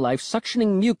rest of my life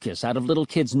suctioning mucus out of little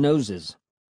kids' noses.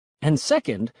 And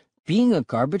second, being a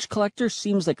garbage collector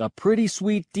seems like a pretty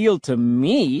sweet deal to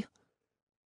me.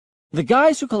 The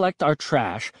guys who collect our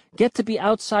trash get to be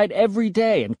outside every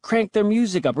day and crank their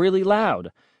music up really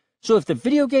loud. So if the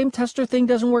video game tester thing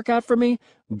doesn't work out for me,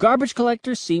 garbage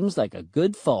collector seems like a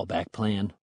good fallback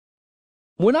plan.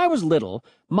 When I was little,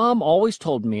 Mom always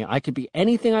told me I could be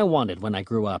anything I wanted when I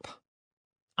grew up.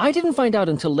 I didn't find out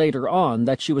until later on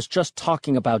that she was just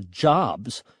talking about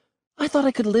jobs. I thought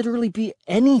I could literally be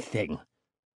anything.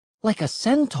 Like a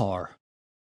centaur.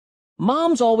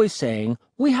 Mom's always saying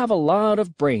we have a lot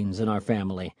of brains in our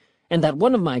family, and that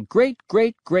one of my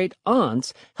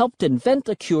great-great-great-aunts helped invent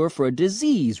a cure for a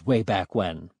disease way back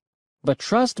when. But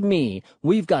trust me,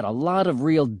 we've got a lot of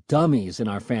real dummies in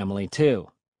our family, too.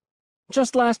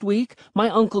 Just last week, my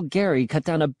Uncle Gary cut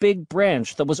down a big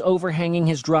branch that was overhanging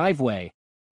his driveway.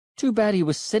 Too bad he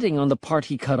was sitting on the part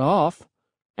he cut off,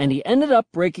 and he ended up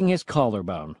breaking his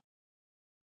collarbone.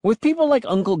 With people like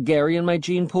Uncle Gary in my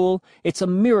gene pool, it's a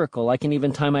miracle I can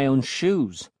even tie my own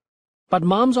shoes. But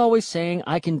Mom's always saying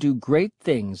I can do great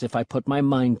things if I put my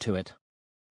mind to it.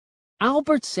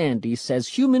 Albert Sandy says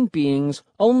human beings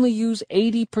only use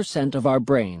 80% of our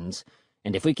brains,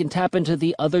 and if we can tap into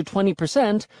the other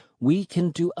 20%, we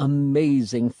can do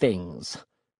amazing things.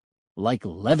 Like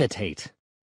levitate.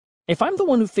 If I'm the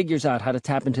one who figures out how to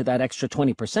tap into that extra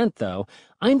 20%, though,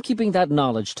 I'm keeping that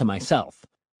knowledge to myself.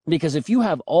 Because if you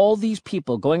have all these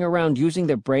people going around using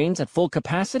their brains at full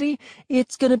capacity,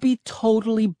 it's going to be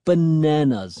totally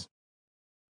bananas.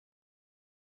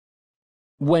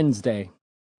 Wednesday.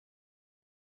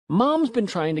 Mom's been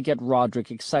trying to get Roderick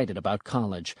excited about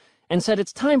college, and said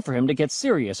it's time for him to get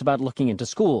serious about looking into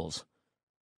schools.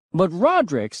 But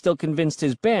Roderick's still convinced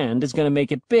his band is going to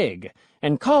make it big,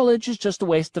 and college is just a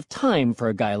waste of time for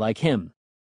a guy like him.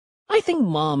 I think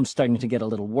Mom's starting to get a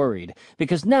little worried,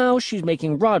 because now she's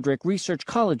making Roderick research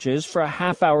colleges for a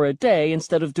half-hour a day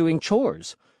instead of doing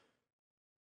chores.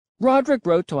 Roderick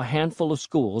wrote to a handful of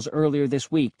schools earlier this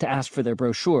week to ask for their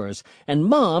brochures, and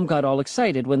Mom got all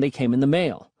excited when they came in the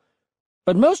mail.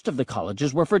 But most of the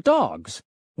colleges were for dogs,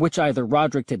 which either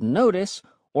Roderick didn't notice,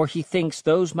 or he thinks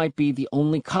those might be the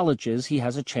only colleges he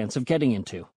has a chance of getting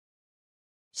into.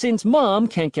 Since Mom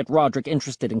can't get Roderick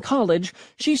interested in college,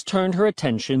 she's turned her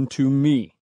attention to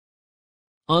me.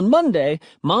 On Monday,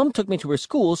 Mom took me to her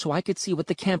school so I could see what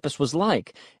the campus was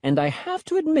like, and I have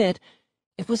to admit,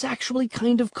 it was actually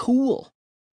kind of cool.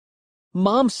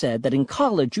 Mom said that in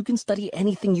college you can study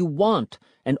anything you want,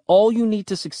 and all you need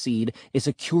to succeed is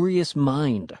a curious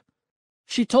mind.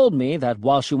 She told me that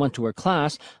while she went to her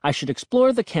class, I should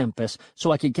explore the campus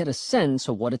so I could get a sense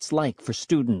of what it's like for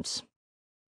students.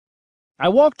 I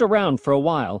walked around for a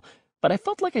while, but I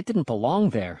felt like I didn't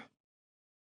belong there.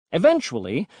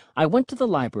 Eventually, I went to the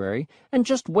library and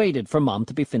just waited for Mom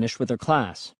to be finished with her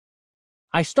class.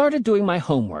 I started doing my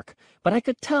homework, but I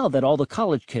could tell that all the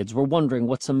college kids were wondering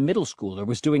what some middle schooler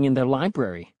was doing in their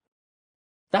library.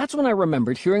 That's when I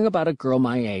remembered hearing about a girl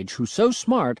my age who's so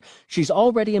smart she's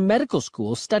already in medical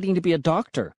school studying to be a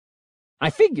doctor. I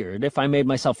figured if I made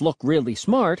myself look really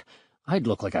smart, I'd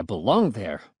look like I belonged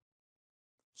there.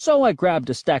 So I grabbed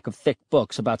a stack of thick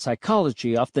books about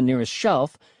psychology off the nearest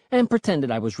shelf and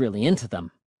pretended I was really into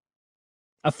them.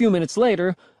 A few minutes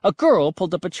later, a girl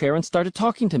pulled up a chair and started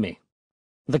talking to me.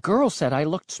 The girl said I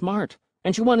looked smart,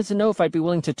 and she wanted to know if I'd be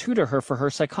willing to tutor her for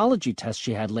her psychology test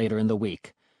she had later in the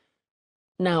week.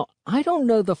 Now, I don't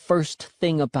know the first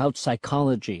thing about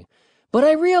psychology, but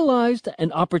I realized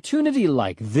an opportunity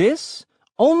like this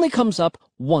only comes up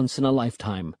once in a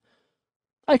lifetime.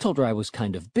 I told her I was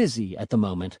kind of busy at the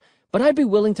moment, but I'd be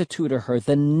willing to tutor her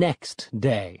the next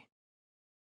day.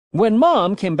 When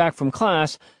Mom came back from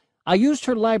class, I used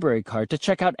her library card to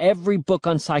check out every book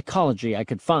on psychology I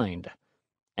could find.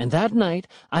 And that night,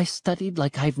 I studied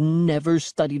like I've never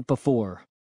studied before.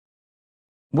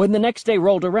 When the next day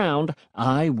rolled around,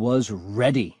 I was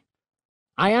ready.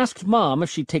 I asked Mom if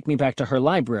she'd take me back to her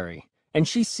library, and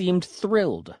she seemed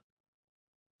thrilled.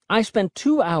 I spent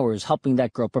 2 hours helping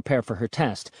that girl prepare for her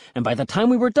test, and by the time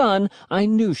we were done, I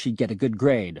knew she'd get a good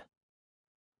grade.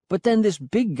 But then this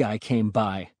big guy came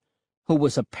by, who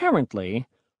was apparently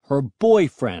her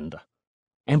boyfriend.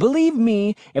 And believe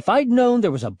me, if I'd known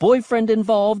there was a boyfriend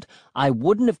involved, I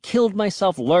wouldn't have killed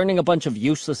myself learning a bunch of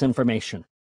useless information.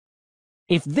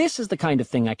 If this is the kind of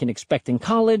thing I can expect in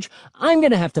college, I'm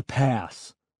going to have to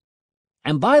pass.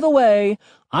 And by the way,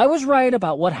 I was right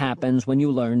about what happens when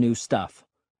you learn new stuff.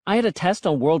 I had a test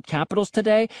on world capitals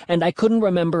today, and I couldn't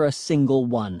remember a single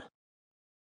one.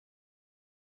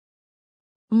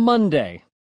 Monday.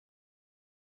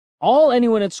 All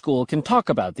anyone at school can talk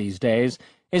about these days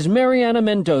is Mariana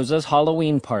Mendoza's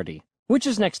Halloween party, which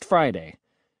is next Friday.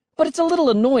 But it's a little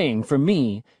annoying for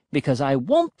me because I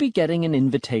won't be getting an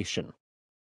invitation.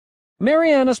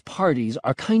 Mariana's parties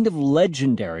are kind of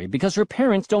legendary because her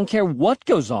parents don't care what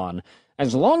goes on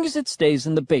as long as it stays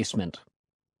in the basement.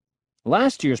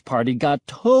 Last year's party got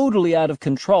totally out of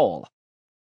control.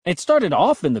 It started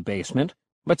off in the basement,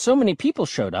 but so many people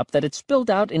showed up that it spilled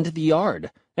out into the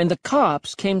yard, and the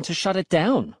cops came to shut it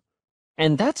down.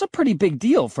 And that's a pretty big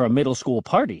deal for a middle school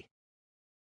party.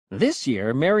 This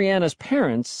year, Mariana's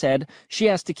parents said she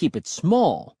has to keep it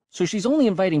small, so she's only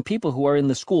inviting people who are in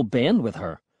the school band with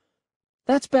her.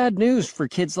 That's bad news for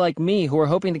kids like me who are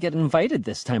hoping to get invited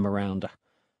this time around.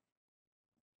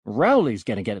 Rowley's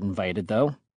gonna get invited,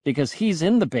 though, because he's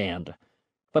in the band.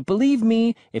 But believe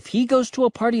me, if he goes to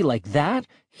a party like that,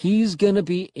 he's gonna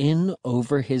be in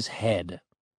over his head.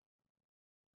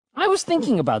 I was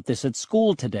thinking about this at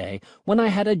school today when I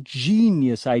had a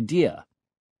genius idea.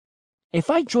 If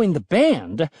I join the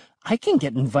band, I can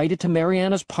get invited to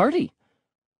Mariana's party.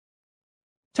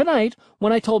 Tonight,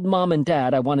 when I told Mom and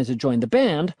Dad I wanted to join the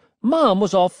band, Mom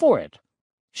was all for it.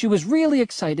 She was really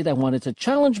excited I wanted to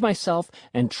challenge myself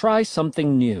and try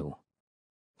something new.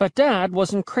 But Dad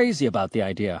wasn't crazy about the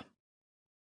idea.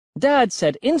 Dad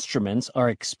said instruments are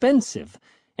expensive,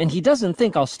 and he doesn't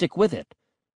think I'll stick with it.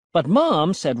 But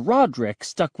Mom said Roderick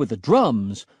stuck with the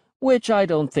drums, which I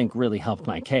don't think really helped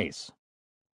my case.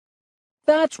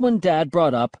 That's when Dad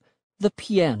brought up the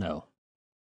piano.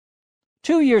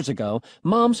 2 years ago,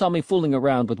 Mom saw me fooling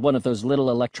around with one of those little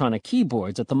electronic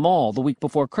keyboards at the mall the week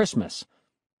before Christmas.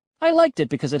 I liked it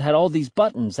because it had all these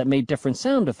buttons that made different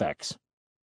sound effects.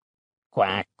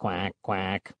 Quack, quack,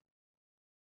 quack.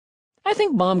 I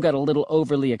think Mom got a little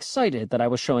overly excited that I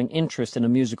was showing interest in a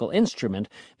musical instrument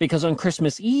because on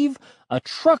Christmas Eve, a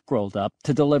truck rolled up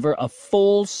to deliver a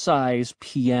full-size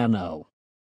piano.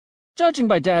 Judging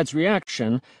by Dad's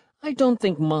reaction, I don't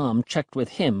think Mom checked with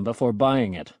him before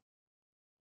buying it.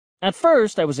 At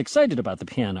first, I was excited about the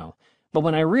piano, but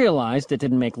when I realized it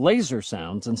didn't make laser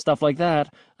sounds and stuff like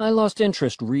that, I lost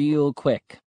interest real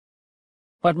quick.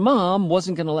 But Mom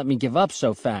wasn't going to let me give up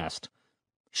so fast.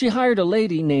 She hired a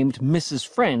lady named Mrs.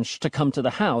 French to come to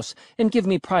the house and give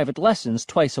me private lessons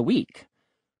twice a week.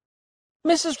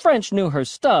 Mrs. French knew her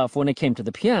stuff when it came to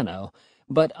the piano,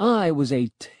 but I was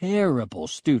a terrible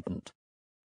student.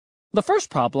 The first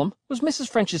problem was Mrs.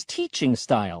 French's teaching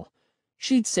style.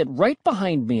 She'd sit right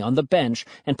behind me on the bench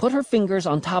and put her fingers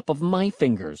on top of my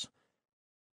fingers.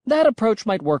 That approach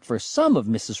might work for some of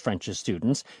Mrs. French's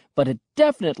students, but it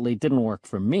definitely didn't work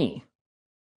for me.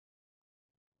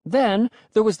 Then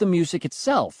there was the music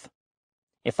itself.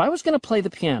 If I was going to play the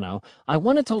piano, I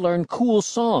wanted to learn cool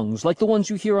songs like the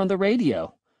ones you hear on the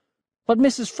radio. But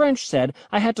Mrs. French said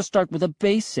I had to start with the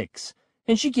basics,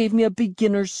 and she gave me a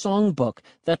beginner's songbook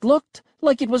that looked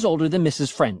like it was older than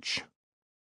Mrs. French.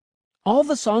 All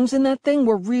the songs in that thing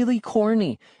were really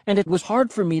corny, and it was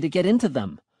hard for me to get into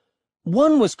them.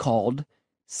 One was called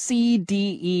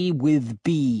C-D-E with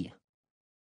B.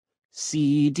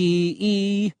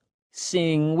 C-D-E,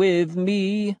 sing with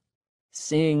me,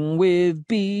 sing with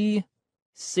B,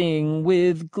 sing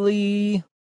with glee.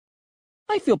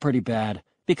 I feel pretty bad,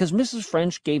 because Mrs.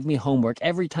 French gave me homework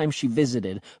every time she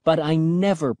visited, but I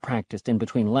never practiced in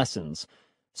between lessons.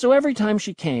 So every time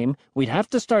she came, we'd have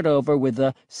to start over with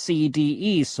the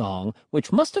C-D-E song,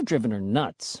 which must have driven her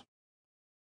nuts.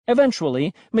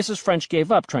 Eventually, Mrs. French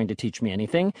gave up trying to teach me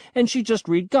anything, and she'd just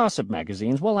read gossip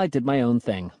magazines while I did my own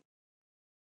thing.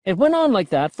 It went on like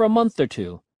that for a month or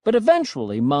two, but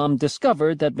eventually Mom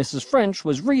discovered that Mrs. French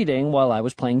was reading while I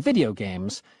was playing video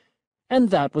games, and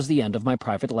that was the end of my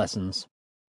private lessons.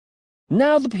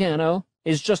 Now the piano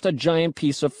is just a giant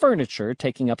piece of furniture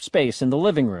taking up space in the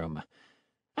living room.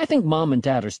 I think Mom and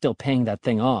Dad are still paying that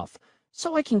thing off,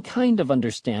 so I can kind of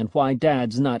understand why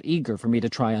Dad's not eager for me to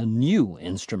try a new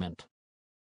instrument.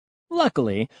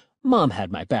 Luckily, Mom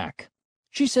had my back.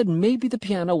 She said maybe the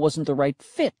piano wasn't the right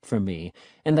fit for me,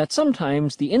 and that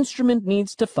sometimes the instrument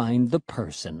needs to find the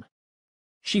person.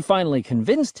 She finally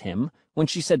convinced him when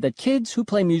she said that kids who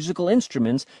play musical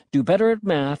instruments do better at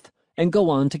math and go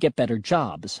on to get better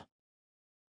jobs.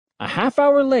 A half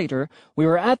hour later, we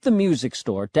were at the music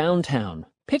store downtown,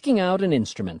 picking out an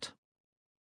instrument.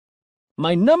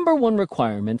 My #1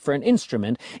 requirement for an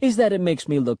instrument is that it makes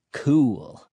me look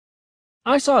cool.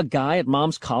 I saw a guy at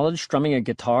Mom's college strumming a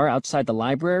guitar outside the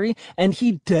library, and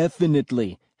he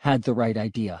definitely had the right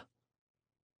idea.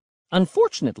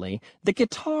 Unfortunately, the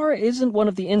guitar isn't one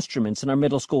of the instruments in our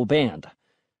middle school band,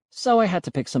 so I had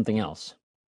to pick something else.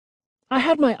 I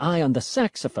had my eye on the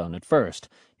saxophone at first,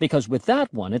 because with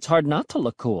that one it's hard not to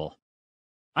look cool.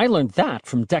 I learned that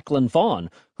from Declan Vaughn,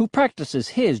 who practices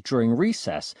his during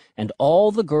recess, and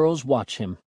all the girls watch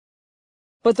him.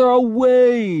 But there are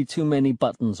way too many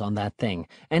buttons on that thing,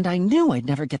 and I knew I'd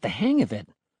never get the hang of it.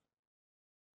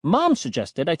 Mom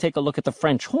suggested I take a look at the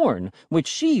French horn, which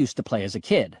she used to play as a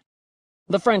kid.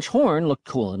 The French horn looked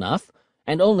cool enough,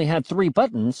 and only had 3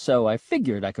 buttons, so I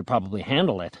figured I could probably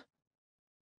handle it.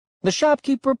 The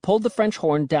shopkeeper pulled the French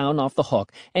horn down off the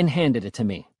hook and handed it to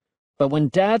me. But when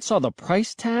Dad saw the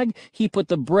price tag, he put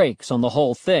the brakes on the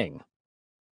whole thing.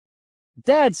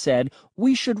 Dad said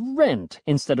we should rent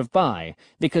instead of buy,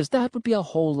 because that would be a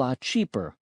whole lot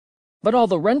cheaper. But all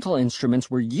the rental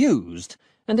instruments were used,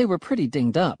 and they were pretty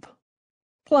dinged up.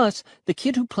 Plus, the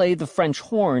kid who played the French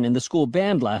horn in the school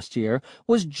band last year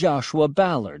was Joshua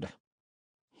Ballard.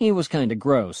 He was kind of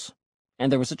gross,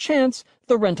 and there was a chance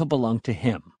the rental belonged to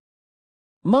him.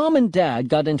 Mom and Dad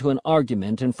got into an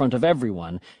argument in front of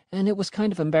everyone, and it was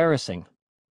kind of embarrassing.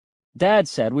 Dad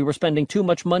said we were spending too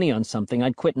much money on something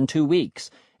I'd quit in 2 weeks,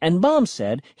 and Mom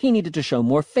said he needed to show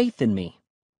more faith in me.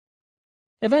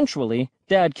 Eventually,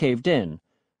 Dad caved in,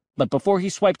 but before he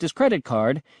swiped his credit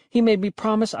card, he made me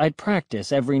promise I'd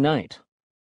practice every night.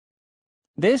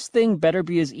 This thing better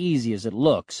be as easy as it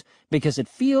looks, because it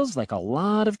feels like a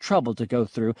lot of trouble to go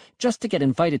through just to get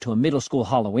invited to a middle school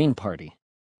Halloween party.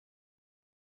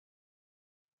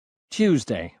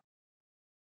 Tuesday.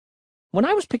 When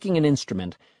I was picking an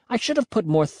instrument, I should have put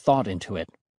more thought into it.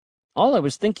 All I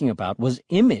was thinking about was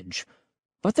image,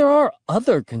 but there are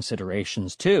other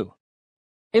considerations, too.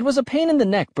 It was a pain in the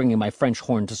neck bringing my French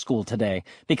horn to school today,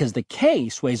 because the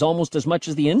case weighs almost as much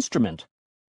as the instrument.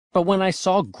 But when I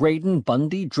saw Graydon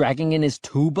Bundy dragging in his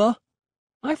tuba,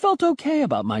 I felt okay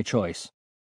about my choice.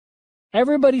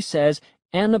 Everybody says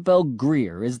Annabelle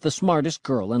Greer is the smartest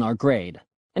girl in our grade,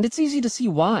 and it's easy to see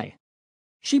why.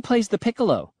 She plays the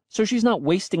piccolo, so she's not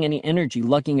wasting any energy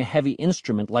lugging a heavy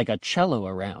instrument like a cello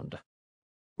around.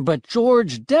 But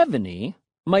George Devaney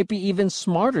might be even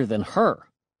smarter than her.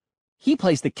 He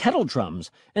plays the kettle drums,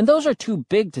 and those are too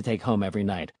big to take home every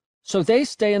night, so they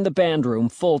stay in the band room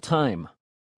full time.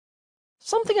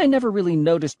 Something I never really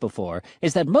noticed before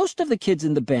is that most of the kids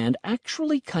in the band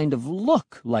actually kind of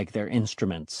look like their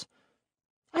instruments.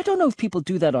 I don't know if people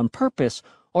do that on purpose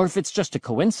or if it's just a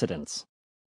coincidence.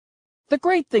 The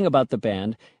great thing about the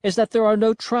band is that there are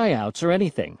no tryouts or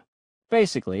anything.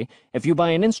 Basically, if you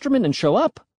buy an instrument and show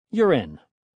up, you're in.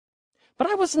 But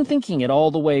I wasn't thinking it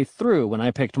all the way through when I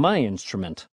picked my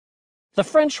instrument. The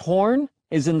French horn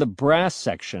is in the brass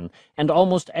section, and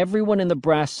almost everyone in the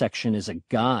brass section is a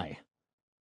guy.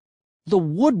 The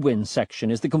woodwind section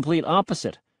is the complete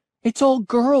opposite. It's all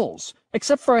girls,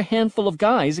 except for a handful of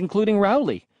guys, including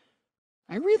Rowley.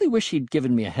 I really wish he'd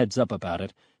given me a heads up about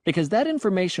it, because that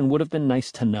information would have been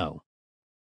nice to know.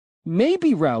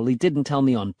 Maybe Rowley didn't tell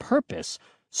me on purpose,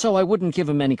 so I wouldn't give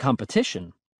him any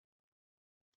competition.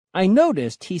 I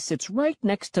noticed he sits right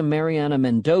next to Mariana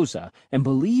Mendoza, and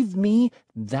believe me,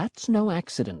 that's no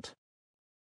accident.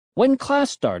 When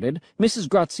class started, Mrs.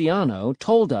 Graziano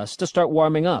told us to start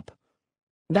warming up.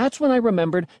 That's when I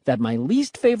remembered that my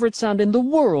least favorite sound in the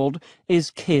world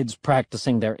is kids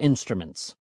practicing their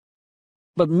instruments.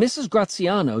 But Mrs.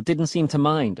 Graziano didn't seem to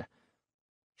mind.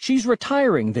 She's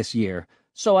retiring this year,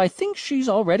 so I think she's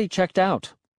already checked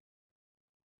out.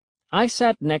 I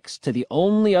sat next to the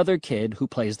only other kid who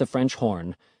plays the French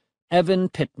horn, Evan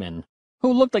Pittman,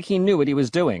 who looked like he knew what he was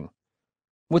doing.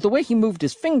 With the way he moved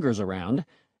his fingers around,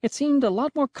 it seemed a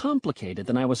lot more complicated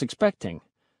than I was expecting.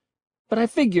 But I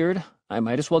figured I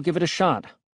might as well give it a shot.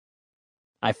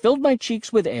 I filled my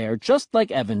cheeks with air just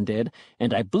like Evan did,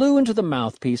 and I blew into the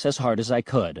mouthpiece as hard as I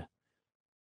could.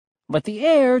 But the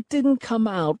air didn't come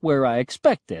out where I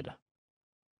expected.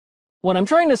 What I'm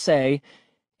trying to say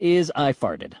is I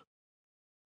farted.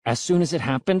 As soon as it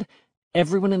happened,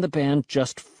 everyone in the band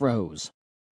just froze.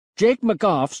 Jake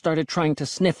McGough started trying to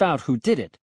sniff out who did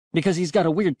it, because he's got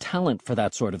a weird talent for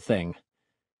that sort of thing.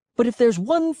 But if there's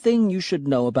one thing you should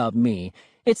know about me,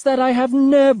 it's that I have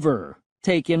never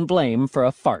taken blame for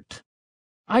a fart.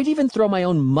 I'd even throw my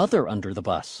own mother under the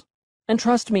bus. And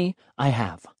trust me, I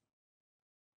have.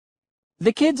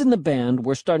 The kids in the band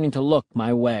were starting to look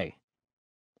my way.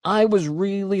 I was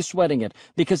really sweating it,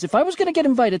 because if I was going to get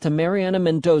invited to Mariana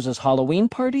Mendoza's Halloween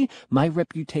party, my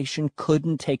reputation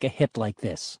couldn't take a hit like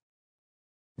this.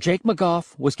 Jake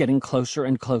McGough was getting closer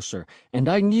and closer, and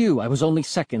I knew I was only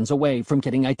seconds away from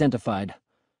getting identified.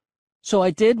 So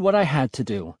I did what I had to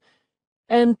do,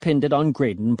 and pinned it on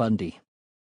Graydon Bundy.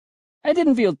 I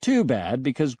didn't feel too bad,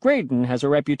 because Graydon has a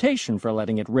reputation for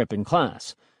letting it rip in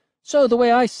class. So the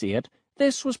way I see it,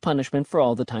 this was punishment for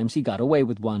all the times he got away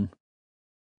with one.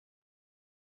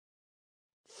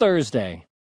 Thursday.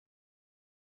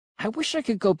 I wish I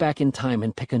could go back in time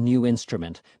and pick a new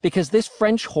instrument, because this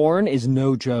French horn is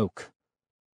no joke.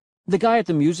 The guy at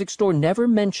the music store never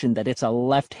mentioned that it's a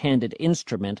left-handed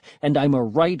instrument, and I'm a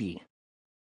righty.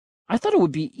 I thought it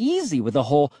would be easy with the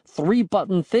whole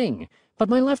three-button thing, but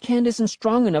my left hand isn't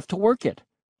strong enough to work it.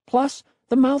 Plus,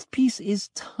 the mouthpiece is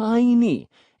tiny,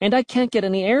 and I can't get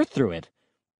any air through it.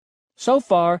 So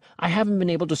far, I haven't been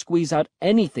able to squeeze out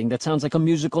anything that sounds like a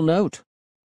musical note.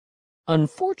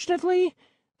 Unfortunately,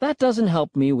 that doesn't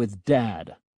help me with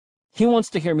Dad. He wants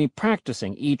to hear me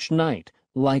practicing each night,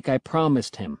 like I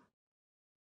promised him.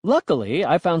 Luckily,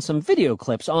 I found some video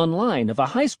clips online of a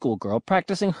high school girl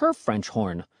practicing her French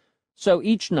horn. So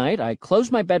each night I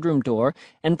close my bedroom door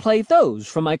and play those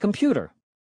from my computer.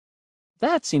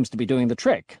 That seems to be doing the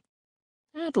trick.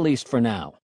 At least for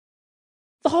now.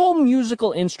 The whole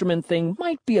musical instrument thing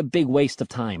might be a big waste of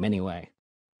time anyway.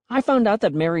 I found out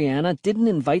that Mariana didn't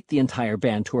invite the entire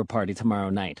band to her party tomorrow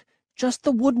night, just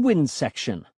the woodwind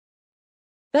section.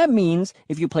 That means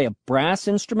if you play a brass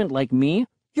instrument like me,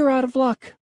 you're out of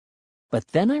luck. But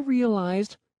then I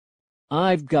realized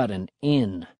I've got an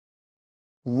in.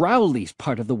 Rowley's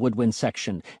part of the woodwind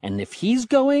section, and if he's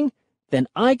going, then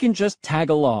I can just tag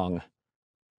along.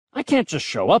 I can't just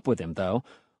show up with him, though,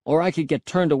 or I could get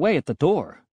turned away at the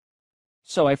door.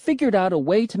 So I figured out a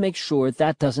way to make sure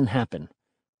that doesn't happen.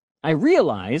 I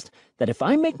realized that if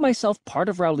I make myself part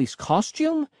of Rowley's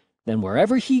costume, then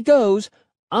wherever he goes,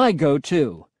 I go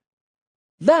too.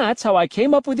 That's how I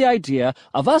came up with the idea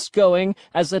of us going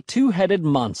as a two-headed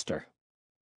monster.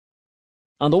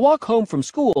 On the walk home from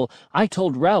school, I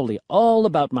told Rowley all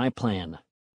about my plan.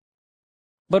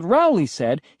 But Rowley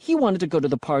said he wanted to go to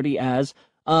the party as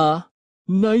a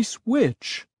 "Nice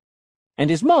witch." And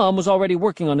his mom was already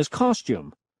working on his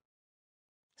costume.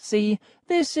 See,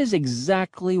 this is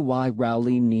exactly why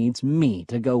Rowley needs me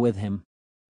to go with him.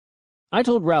 I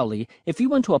told Rowley if he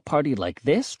went to a party like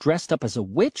this, dressed up as a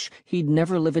witch, he'd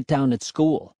never live it down at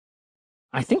school.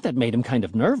 I think that made him kind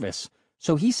of nervous,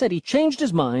 so he said he changed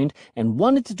his mind and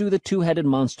wanted to do the two-headed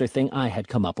monster thing I had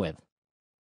come up with.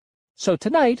 So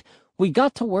tonight, we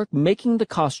got to work making the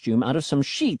costume out of some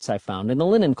sheets I found in the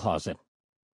linen closet.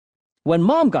 When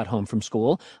Mom got home from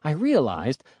school, I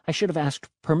realized I should have asked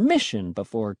permission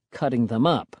before cutting them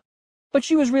up. But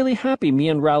she was really happy me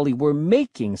and Rowley were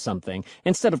making something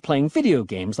instead of playing video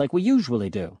games like we usually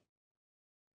do.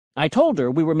 I told her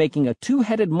we were making a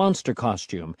two-headed monster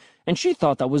costume, and she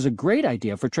thought that was a great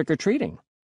idea for trick-or-treating.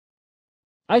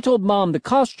 I told Mom the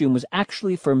costume was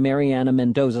actually for Mariana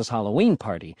Mendoza's Halloween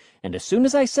party, and as soon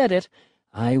as I said it,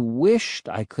 I wished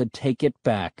I could take it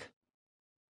back.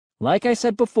 Like I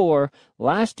said before,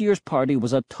 last year's party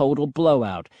was a total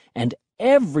blowout, and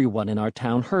everyone in our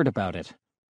town heard about it.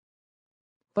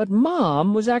 But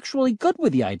Mom was actually good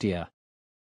with the idea.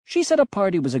 She said a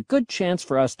party was a good chance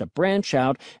for us to branch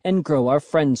out and grow our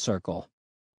friend circle.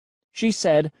 She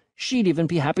said she'd even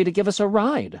be happy to give us a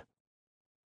ride.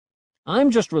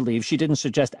 I'm just relieved she didn't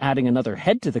suggest adding another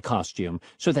head to the costume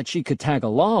so that she could tag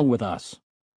along with us.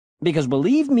 Because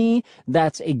believe me,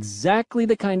 that's exactly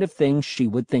the kind of thing she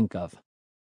would think of.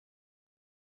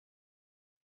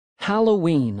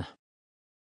 Halloween.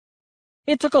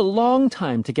 It took a long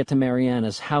time to get to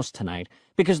Mariana's house tonight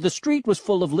because the street was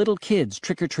full of little kids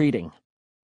trick-or-treating.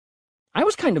 I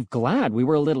was kind of glad we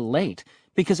were a little late,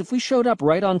 because if we showed up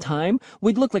right on time,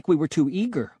 we'd look like we were too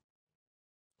eager.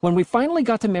 When we finally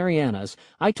got to Mariana's,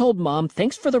 I told Mom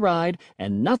thanks for the ride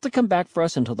and not to come back for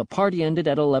us until the party ended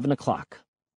at 11 o'clock.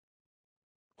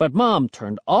 But Mom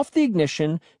turned off the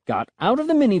ignition, got out of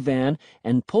the minivan,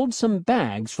 and pulled some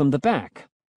bags from the back.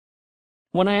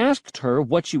 When I asked her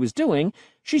what she was doing,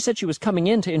 she said she was coming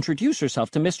in to introduce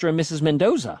herself to Mr. and Mrs.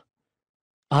 Mendoza.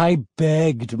 I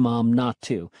begged Mom not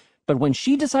to, but when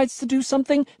she decides to do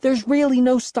something, there's really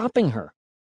no stopping her.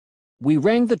 We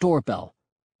rang the doorbell,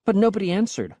 but nobody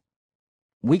answered.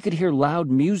 We could hear loud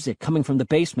music coming from the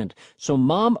basement, so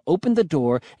Mom opened the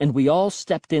door and we all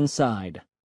stepped inside.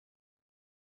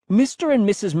 Mr. and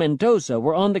Mrs. Mendoza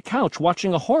were on the couch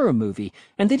watching a horror movie,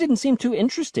 and they didn't seem too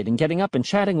interested in getting up and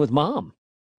chatting with Mom.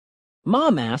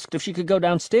 Mom asked if she could go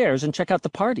downstairs and check out the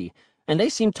party, and they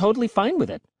seemed totally fine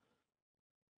with it.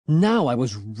 Now I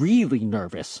was really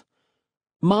nervous.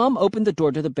 Mom opened the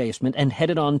door to the basement and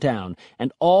headed on down,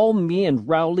 and all me and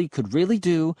Rowley could really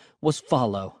do was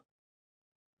follow.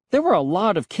 There were a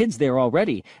lot of kids there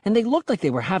already, and they looked like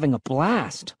they were having a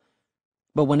blast.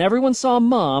 But when everyone saw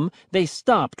Mom, they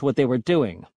stopped what they were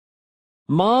doing.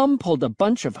 Mom pulled a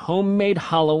bunch of homemade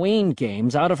Halloween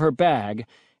games out of her bag,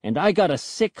 and I got a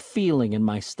sick feeling in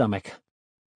my stomach.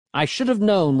 I should have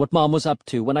known what Mom was up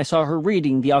to when I saw her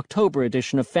reading the October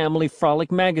edition of Family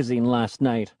Frolic magazine last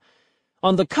night.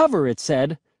 On the cover it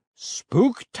said,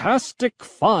 "Spooktastic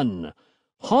Fun!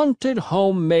 Haunted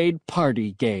Homemade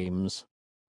Party Games."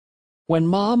 When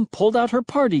Mom pulled out her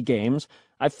party games,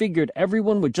 I figured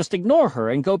everyone would just ignore her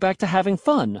and go back to having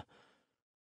fun.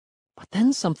 But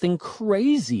then something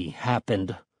crazy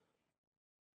happened.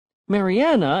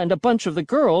 Mariana and a bunch of the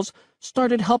girls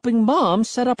started helping Mom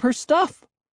set up her stuff.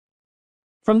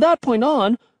 From that point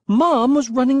on, Mom was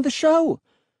running the show.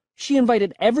 She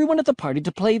invited everyone at the party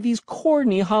to play these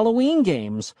corny Halloween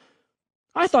games.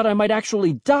 I thought I might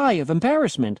actually die of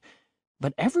embarrassment,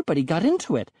 but everybody got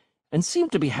into it and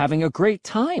seemed to be having a great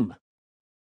time.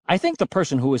 I think the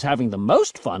person who was having the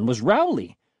most fun was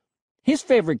Rowley. His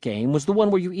favorite game was the one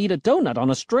where you eat a donut on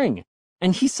a string,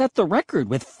 and he set the record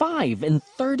with 5 in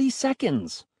 30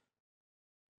 seconds.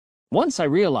 Once I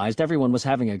realized everyone was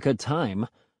having a good time,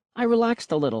 I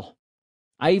relaxed a little.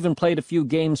 I even played a few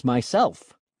games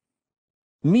myself.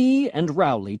 Me and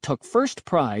Rowley took first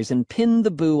prize and pinned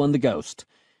the boo on the ghost,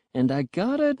 and I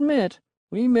gotta admit,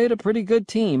 we made a pretty good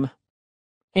team.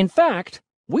 In fact,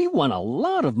 we won a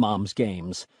lot of Mom's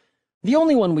games. The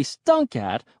only one we stunk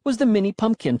at was the mini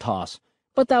pumpkin toss,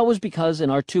 but that was because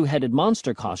in our two-headed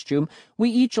monster costume, we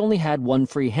each only had one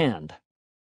free hand.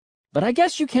 But I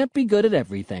guess you can't be good at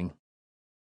everything.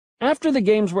 After the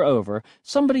games were over,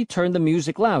 somebody turned the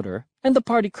music louder, and the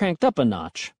party cranked up a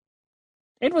notch.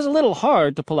 It was a little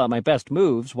hard to pull out my best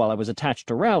moves while I was attached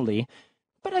to Rowley,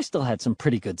 but I still had some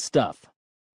pretty good stuff.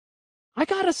 I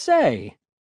gotta say,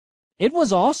 it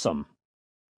was awesome.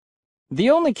 The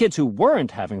only kids who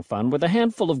weren't having fun were the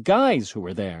handful of guys who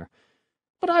were there,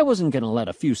 but I wasn't going to let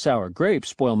a few sour grapes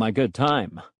spoil my good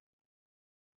time.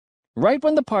 Right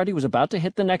when the party was about to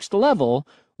hit the next level,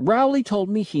 Rowley told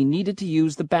me he needed to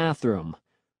use the bathroom.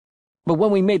 But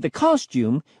when we made the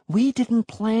costume, we didn't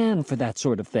plan for that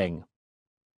sort of thing.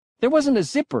 There wasn't a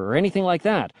zipper or anything like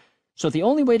that, so the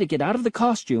only way to get out of the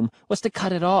costume was to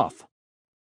cut it off.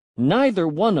 Neither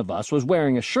one of us was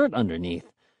wearing a shirt underneath,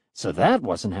 so that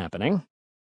wasn't happening.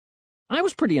 I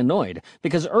was pretty annoyed,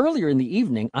 because earlier in the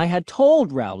evening I had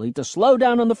told Rowley to slow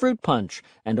down on the fruit punch,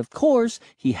 and of course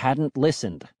he hadn't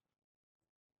listened.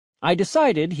 I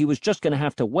decided he was just going to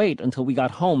have to wait until we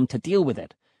got home to deal with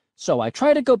it, so I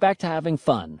tried to go back to having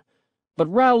fun.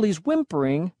 But Rowley's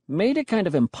whimpering made it kind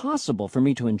of impossible for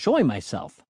me to enjoy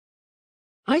myself.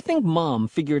 I think Mom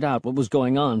figured out what was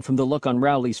going on from the look on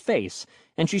Rowley's face,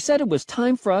 and she said it was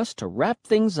time for us to wrap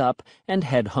things up and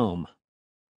head home.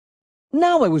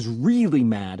 Now I was really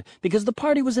mad, because the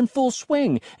party was in full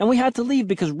swing, and we had to leave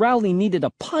because Rowley needed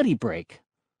a potty break.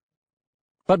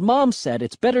 But Mom said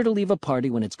it's better to leave a party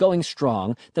when it's going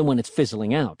strong than when it's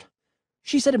fizzling out.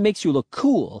 She said it makes you look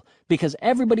cool, because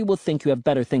everybody will think you have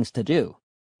better things to do.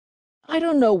 I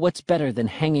don't know what's better than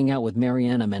hanging out with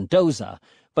Mariana Mendoza,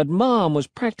 but Mom was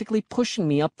practically pushing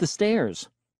me up the stairs.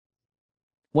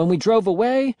 When we drove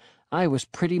away, I was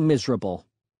pretty miserable.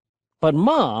 But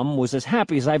Mom was as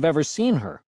happy as I've ever seen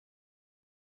her.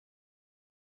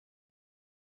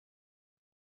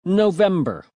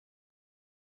 November.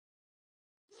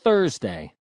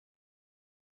 Thursday.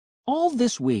 All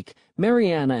this week,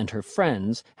 Mariana and her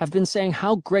friends have been saying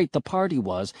how great the party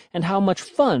was and how much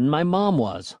fun my mom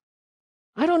was.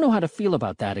 I don't know how to feel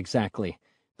about that exactly,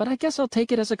 but I guess I'll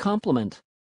take it as a compliment.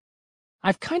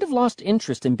 I've kind of lost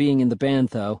interest in being in the band,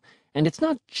 though, and it's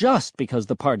not just because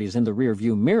the party's in the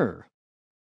rearview mirror.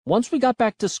 Once we got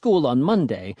back to school on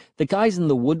Monday, the guys in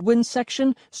the woodwind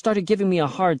section started giving me a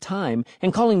hard time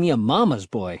and calling me a mama's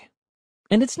boy.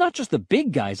 And it's not just the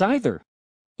big guys, either.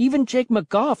 Even Jake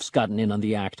McGough's gotten in on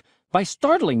the act by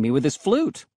startling me with his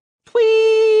flute.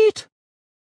 Tweet!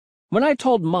 When I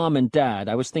told Mom and Dad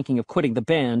I was thinking of quitting the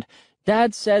band,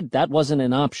 Dad said that wasn't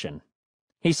an option.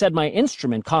 He said my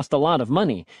instrument cost a lot of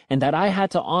money and that I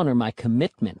had to honor my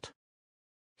commitment.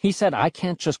 He said I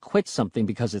can't just quit something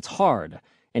because it's hard,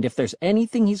 and if there's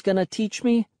anything he's going to teach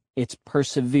me, it's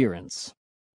perseverance.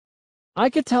 I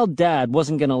could tell Dad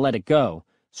wasn't going to let it go,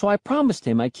 so I promised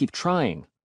him I'd keep trying.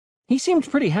 He seemed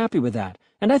pretty happy with that,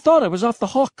 and I thought I was off the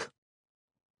hook.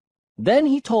 Then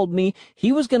he told me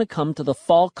he was going to come to the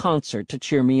fall concert to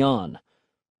cheer me on.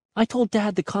 I told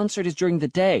Dad the concert is during the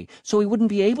day, so he wouldn't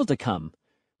be able to come.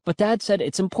 But Dad said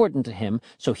it's important to him,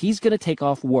 so he's going to take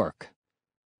off work.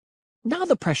 Now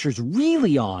the pressure's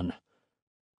really on.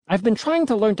 I've been trying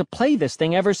to learn to play this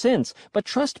thing ever since, but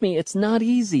trust me, it's not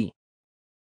easy.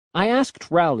 I asked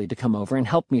Rowley to come over and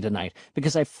help me tonight,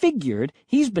 because I figured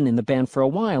he's been in the band for a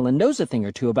while and knows a thing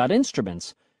or two about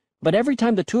instruments. But every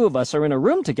time the two of us are in a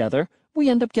room together, we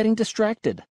end up getting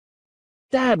distracted.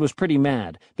 Dad was pretty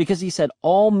mad, because he said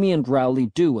all me and Rowley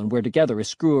do when we're together is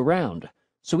screw around,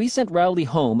 so he sent Rowley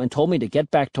home and told me to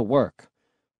get back to work.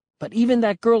 But even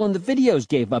that girl in the videos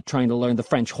gave up trying to learn the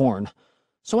French horn,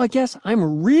 so I guess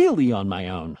I'm really on my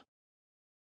own.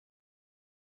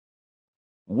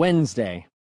 Wednesday.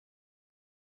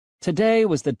 Today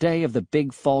was the day of the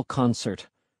big fall concert.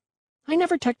 I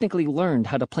never technically learned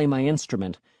how to play my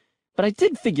instrument, but I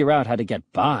did figure out how to get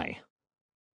by.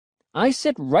 I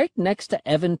sit right next to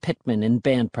Evan Pittman in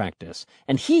band practice,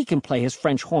 and he can play his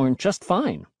French horn just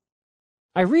fine.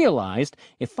 I realized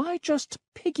if I just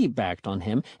piggybacked on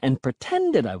him and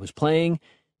pretended I was playing,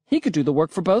 he could do the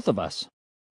work for both of us.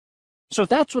 So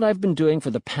that's what I've been doing for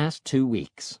the past 2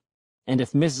 weeks. And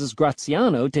if Mrs.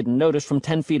 Graziano didn't notice from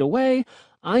 10 feet away,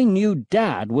 I knew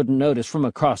Dad wouldn't notice from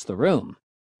across the room.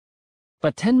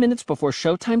 But 10 minutes before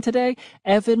showtime today,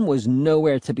 Evan was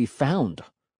nowhere to be found.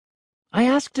 I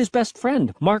asked his best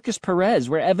friend, Marcus Perez,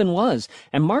 where Evan was,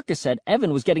 and Marcus said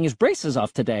Evan was getting his braces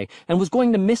off today and was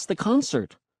going to miss the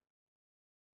concert.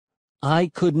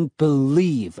 I couldn't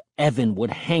believe Evan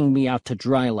would hang me out to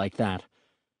dry like that.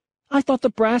 I thought the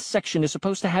brass section is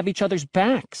supposed to have each other's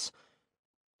backs.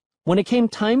 When it came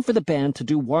time for the band to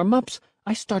do warm-ups,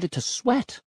 I started to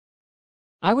sweat.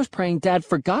 I was praying Dad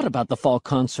forgot about the fall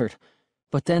concert,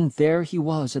 but then there he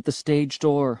was at the stage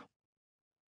door.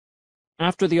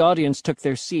 After the audience took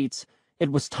their seats,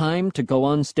 it was time to go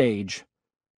on stage.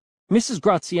 Mrs.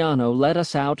 Graziano led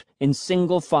us out in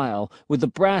single file, with the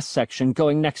brass section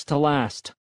going next to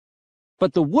last.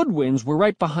 But the woodwinds were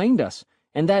right behind us,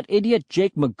 and that idiot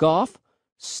Jake McGough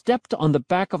stepped on the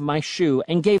back of my shoe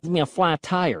and gave me a flat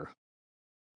tire.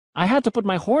 I had to put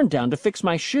my horn down to fix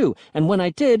my shoe, and when I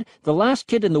did, the last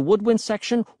kid in the woodwind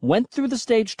section went through the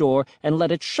stage door and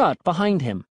let it shut behind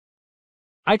him.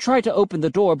 I tried to open the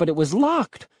door, but it was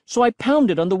locked, so I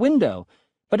pounded on the window,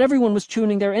 but everyone was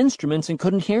tuning their instruments and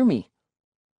couldn't hear me.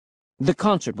 The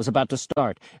concert was about to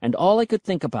start, and all I could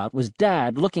think about was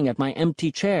Dad looking at my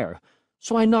empty chair,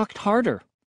 so I knocked harder.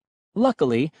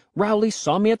 Luckily, Rowley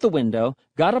saw me at the window,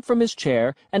 got up from his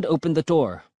chair, and opened the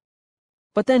door.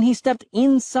 But then he stepped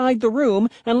inside the room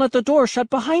and let the door shut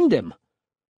behind him.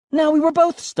 Now we were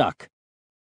both stuck.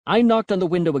 I knocked on the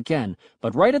window again,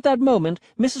 but right at that moment,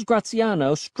 Mrs.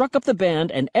 Graziano struck up the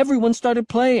band and everyone started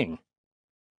playing.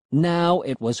 Now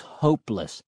it was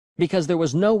hopeless, because there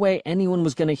was no way anyone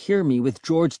was going to hear me with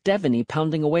George Devaney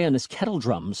pounding away on his kettle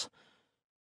drums.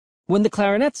 When the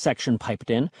clarinet section piped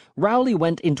in, Rowley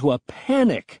went into a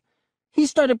panic. He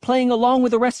started playing along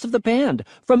with the rest of the band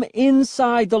from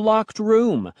inside the locked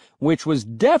room, which was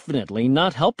definitely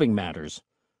not helping matters.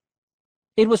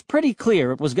 It was pretty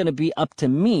clear it was going to be up to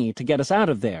me to get us out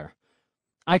of there.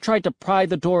 I tried to pry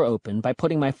the door open by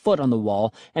putting my foot on the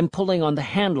wall and pulling on the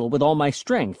handle with all my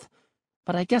strength,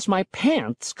 but I guess my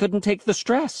pants couldn't take the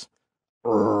stress.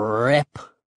 Rip!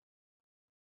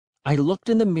 I looked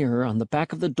in the mirror on the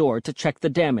back of the door to check the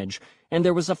damage, and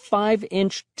there was a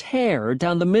 5-inch tear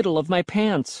down the middle of my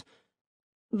pants.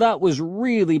 That was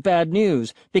really bad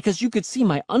news, because you could see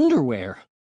my underwear.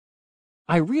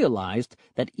 I realized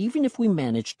that even if we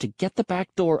managed to get the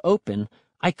back door open,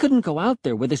 I couldn't go out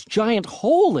there with this giant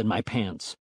hole in my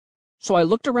pants. So I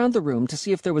looked around the room to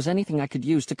see if there was anything I could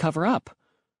use to cover up.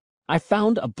 I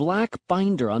found a black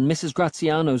binder on Mrs.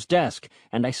 Graziano's desk,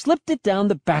 and I slipped it down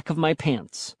the back of my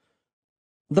pants.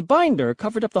 The binder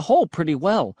covered up the hole pretty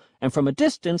well, and from a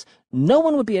distance, no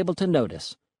one would be able to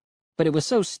notice. But it was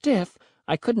so stiff,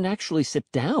 I couldn't actually sit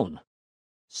down.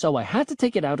 So I had to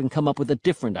take it out and come up with a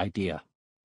different idea.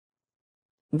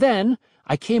 Then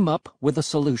I came up with a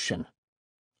solution.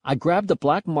 I grabbed a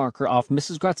black marker off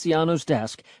Mrs. Graziano's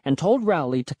desk and told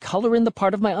Rowley to color in the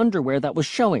part of my underwear that was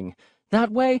showing.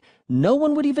 That way, no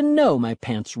one would even know my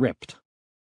pants ripped.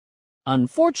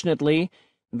 Unfortunately,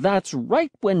 that's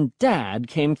right when Dad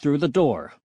came through the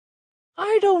door.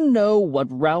 I don't know what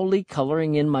Rowley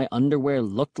coloring in my underwear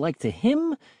looked like to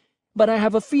him, but I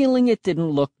have a feeling it didn't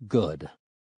look good.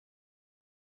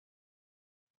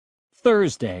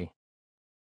 Thursday.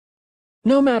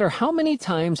 No matter how many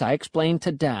times I explained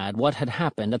to Dad what had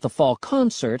happened at the fall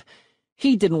concert,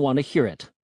 he didn't want to hear it.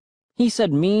 He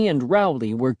said me and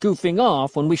Rowley were goofing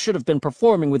off when we should have been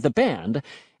performing with the band,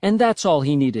 and that's all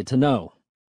he needed to know.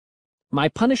 My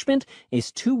punishment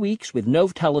is 2 weeks with no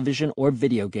television or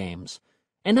video games,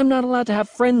 and I'm not allowed to have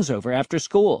friends over after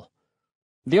school.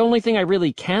 The only thing I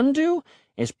really can do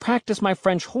is practice my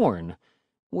French horn,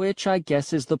 which I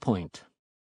guess is the point.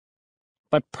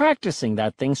 But practicing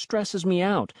that thing stresses me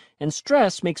out, and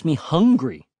stress makes me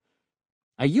hungry.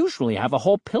 I usually have a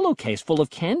whole pillowcase full of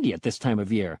candy at this time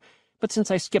of year, but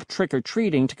since I skipped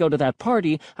trick-or-treating to go to that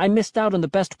party, I missed out on the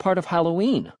best part of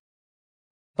Halloween.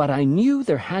 But I knew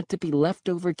there had to be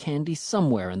leftover candy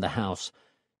somewhere in the house,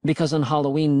 because on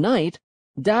Halloween night,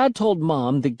 Dad told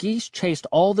Mom the geese chased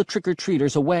all the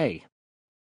trick-or-treaters away.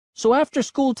 So after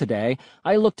school today,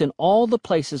 I looked in all the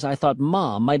places I thought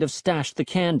Mom might have stashed the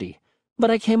candy, but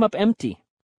I came up empty.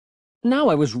 Now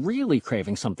I was really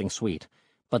craving something sweet,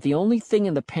 but the only thing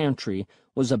in the pantry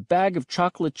was a bag of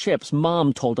chocolate chips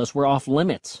Mom told us were off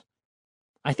limits.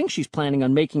 I think she's planning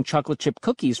on making chocolate chip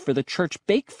cookies for the church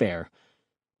bake fair,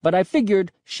 but I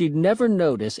figured she'd never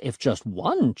notice if just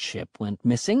one chip went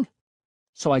missing.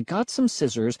 So I got some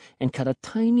scissors and cut a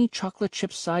tiny chocolate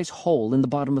chip-size hole in the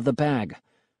bottom of the bag.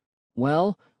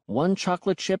 Well, 1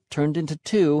 chocolate chip turned into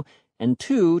 2, and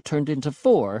 2 turned into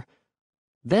 4.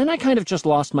 Then I kind of just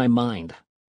lost my mind.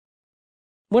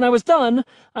 When I was done,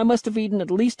 I must have eaten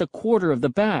at least 1/4 of the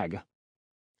bag.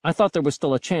 I thought there was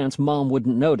still a chance Mom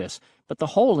wouldn't notice, but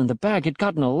the hole in the bag had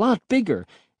gotten a lot bigger,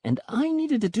 and I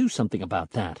needed to do something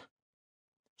about that.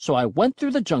 So I went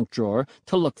through the junk drawer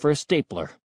to look for a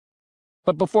stapler.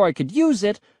 But before I could use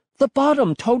it, the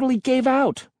bottom totally gave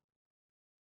out.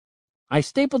 I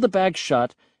stapled the bag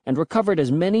shut and recovered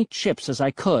as many chips as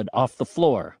I could off the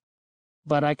floor.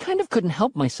 But I kind of couldn't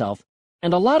help myself,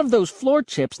 and a lot of those floor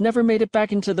chips never made it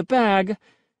back into the bag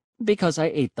because I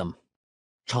ate them.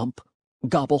 Chomp,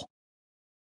 gobble.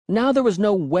 Now there was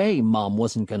no way Mom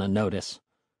wasn't going to notice.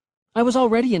 I was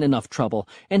already in enough trouble,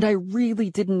 and I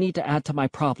really didn't need to add to my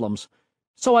problems,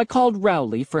 so I called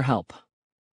Rowley for help.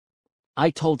 I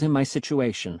told him my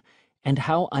situation, and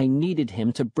how I needed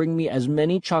him to bring me as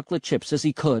many chocolate chips as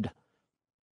he could.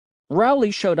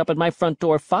 Rowley showed up at my front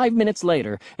door 5 minutes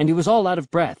later, and he was all out of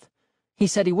breath. He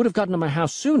said he would have gotten to my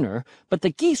house sooner, but the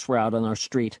geese were out on our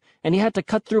street, and he had to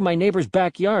cut through my neighbor's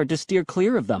backyard to steer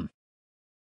clear of them.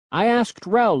 I asked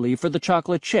Rowley for the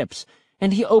chocolate chips,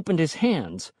 and he opened his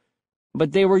hands,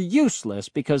 but they were useless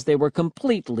because they were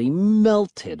completely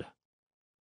melted.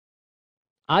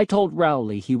 I told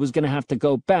Rowley he was going to have to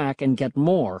go back and get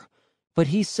more, but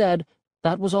he said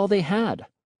that was all they had.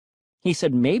 He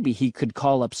said maybe he could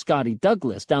call up Scotty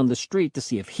Douglas down the street to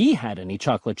see if he had any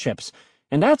chocolate chips,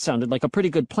 and that sounded like a pretty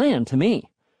good plan to me.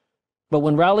 But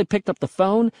when Rowley picked up the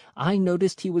phone, I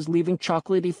noticed he was leaving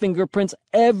chocolatey fingerprints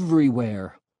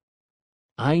everywhere.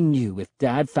 I knew if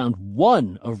Dad found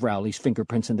one of Rowley's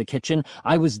fingerprints in the kitchen,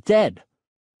 I was dead.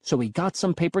 So he got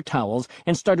some paper towels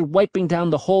and started wiping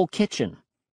down the whole kitchen.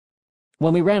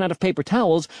 When we ran out of paper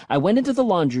towels, I went into the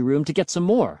laundry room to get some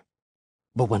more.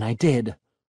 But when I did,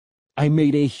 I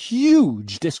made a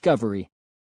huge discovery.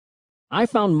 I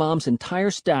found Mom's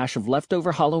entire stash of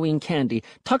leftover Halloween candy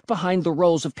tucked behind the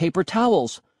rolls of paper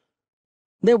towels.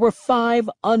 There were 5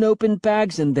 unopened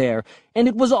bags in there, and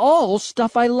it was all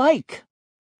stuff I like.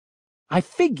 I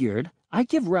figured I'd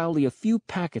give Rowley a few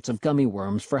packets of gummy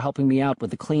worms for helping me out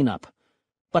with the cleanup,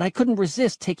 but I couldn't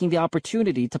resist taking the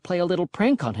opportunity to play a little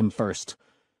prank on him first.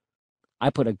 I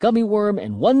put a gummy worm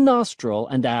in one nostril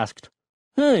and asked,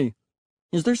 "Hey,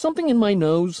 is there something in my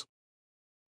nose?"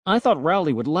 I thought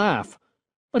Rowley would laugh,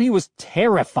 but he was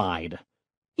terrified.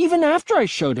 Even after I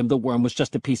showed him the worm was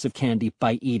just a piece of candy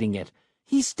by eating it,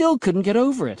 he still couldn't get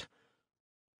over it.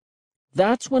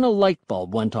 That's when a light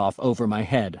bulb went off over my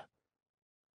head.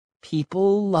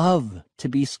 People love to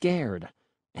be scared,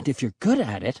 and if you're good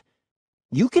at it,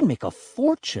 you can make a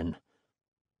fortune.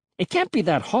 It can't be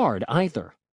that hard,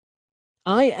 either.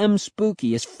 I Am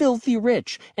Spooky is filthy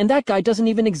rich, and that guy doesn't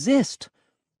even exist.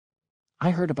 I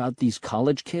heard about these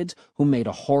college kids who made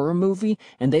a horror movie,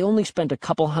 and they only spent a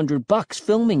couple $100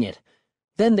 filming it.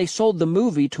 Then they sold the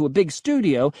movie to a big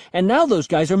studio, and now those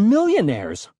guys are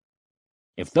millionaires.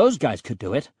 If those guys could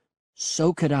do it,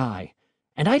 so could I.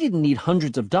 And I didn't need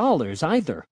hundreds of dollars,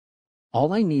 either.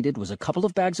 All I needed was a couple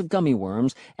of bags of gummy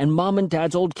worms and Mom and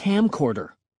Dad's old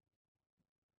camcorder.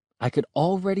 I could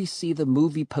already see the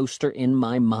movie poster in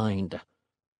my mind.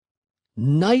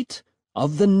 Night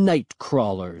of the Night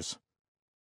Crawlers.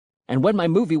 And when my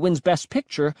movie wins Best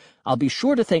Picture, I'll be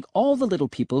sure to thank all the little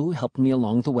people who helped me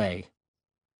along the way.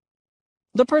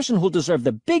 The person who'll deserve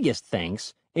the biggest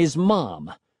thanks is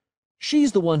Mom.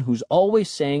 She's the one who's always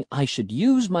saying I should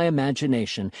use my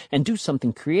imagination and do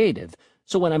something creative,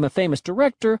 so when I'm a famous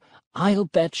director, I'll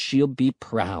bet she'll be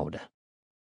proud.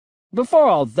 Before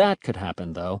all that could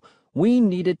happen, though, we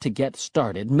needed to get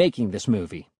started making this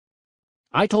movie.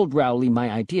 I told Rowley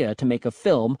my idea to make a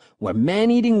film where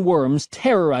man-eating worms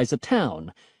terrorize a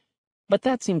town, but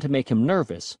that seemed to make him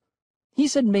nervous. He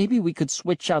said maybe we could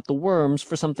switch out the worms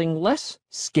for something less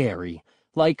scary,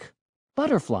 like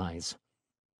butterflies.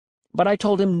 But I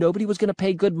told him nobody was going to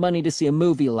pay good money to see a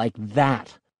movie like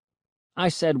that. I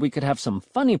said we could have some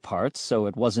funny parts so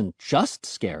it wasn't just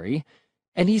scary,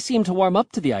 and he seemed to warm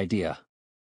up to the idea.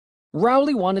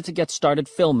 Rowley wanted to get started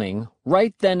filming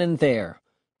right then and there,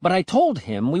 but I told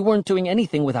him we weren't doing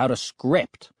anything without a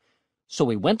script. So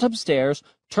we went upstairs,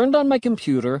 turned on my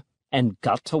computer, and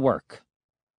got to work.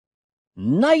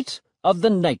 Night of the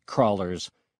Night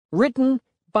Crawlers, written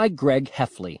by Greg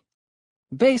Heffley.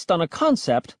 Based on a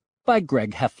concept by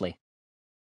Greg Heffley.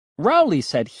 Rowley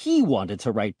said he wanted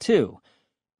to write too,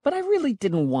 but I really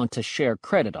didn't want to share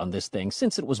credit on this thing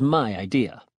since it was my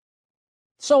idea.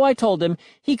 So I told him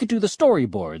he could do the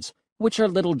storyboards, which are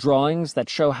little drawings that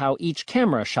show how each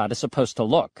camera shot is supposed to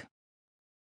look.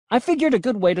 I figured a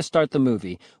good way to start the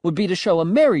movie would be to show a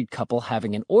married couple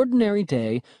having an ordinary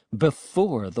day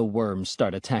before the worms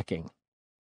start attacking.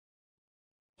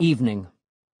 Evening.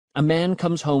 A man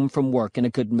comes home from work in a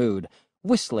good mood,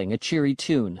 whistling a cheery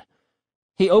tune.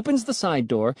 He opens the side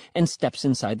door and steps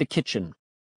inside the kitchen.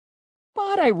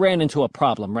 But I ran into a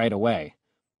problem right away.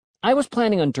 I was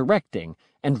planning on directing,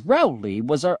 and Rowley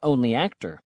was our only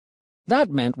actor. That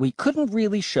meant we couldn't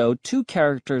really show 2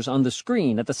 characters on the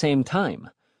screen at the same time.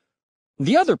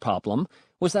 The other problem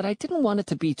was that I didn't want it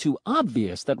to be too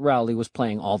obvious that Rowley was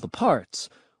playing all the parts,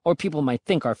 or people might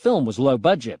think our film was low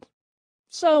budget.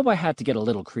 So I had to get a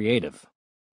little creative.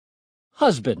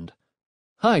 Husband.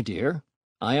 Hi, dear.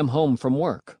 I am home from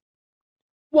work.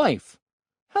 Wife.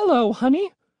 Hello,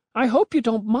 honey. I hope you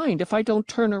don't mind if I don't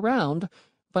turn around,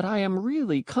 but I am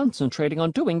really concentrating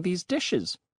on doing these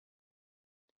dishes.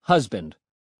 Husband.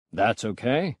 That's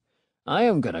okay. I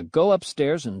am gonna go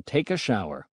upstairs and take a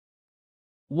shower.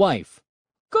 Wife.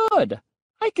 Good.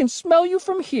 I can smell you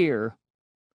from here.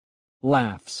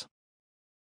 Laughs.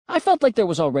 I felt like there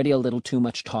was already a little too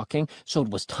much talking, so it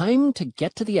was time to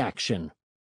get to the action.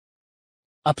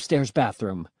 Upstairs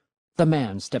bathroom. The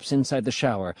man steps inside the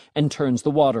shower and turns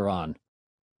the water on.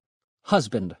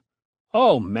 Husband: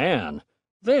 "Oh, man,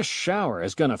 this shower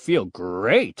is gonna feel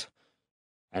great.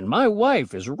 And my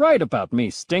wife is right about me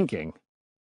stinking."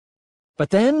 But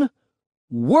then,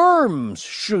 worms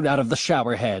shoot out of the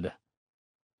shower head.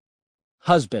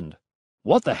 Husband: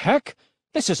 "What the heck?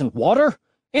 This isn't water,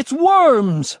 it's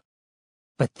worms!"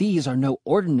 But these are no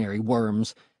ordinary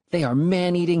worms. They are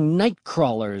man-eating night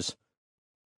crawlers.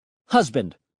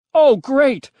 Husband: "Oh,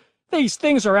 great! These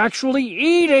things are actually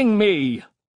eating me!"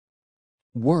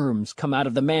 Worms come out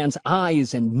of the man's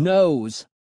eyes and nose.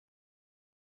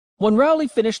 When Rowley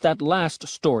finished that last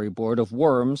storyboard of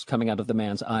worms coming out of the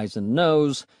man's eyes and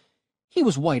nose, he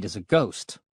was white as a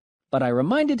ghost. But I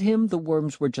reminded him the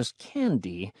worms were just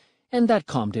candy, and that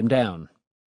calmed him down.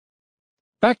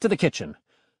 Back to the kitchen.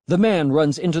 The man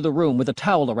runs into the room with a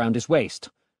towel around his waist.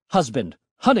 Husband: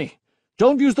 "Honey,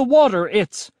 don't use the water,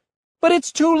 But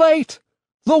it's too late!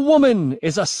 The woman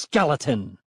is a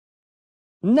skeleton!"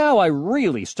 Now I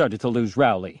really started to lose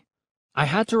Rowley. I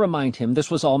had to remind him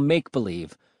this was all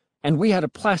make-believe, and we had a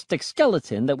plastic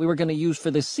skeleton that we were going to use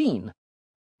for this scene.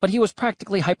 But he was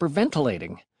practically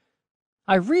hyperventilating.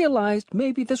 I realized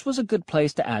maybe this was a good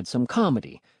place to add some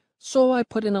comedy, so I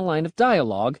put in a line of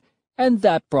dialogue, and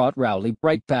that brought Rowley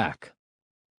right back.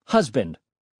 Husband: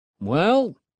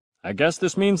 "Well, I guess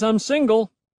this means I'm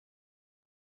single."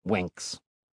 Winks.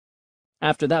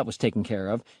 After that was taken care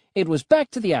of, it was back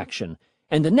to the action,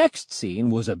 and the next scene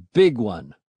was a big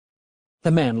one. The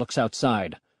man looks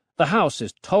outside. The house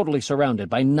is totally surrounded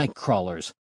by night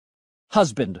crawlers.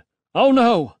 Husband: "Oh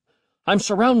no! I'm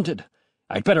surrounded.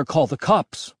 I'd better call the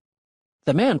cops."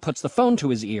 The man puts the phone to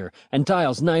his ear and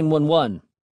dials 911.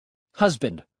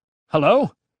 Husband: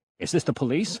 "Hello? Is this the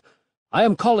police? I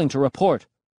am calling to report."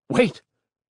 Wait!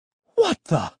 What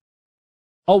the?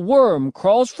 A worm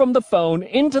crawls from the phone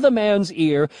into the man's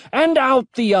ear and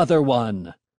out the other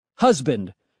one.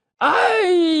 Husband: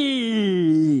 "Aye!"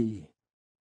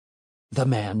 The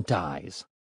man dies.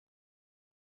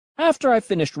 After I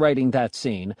finished writing that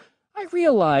scene, I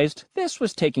realized this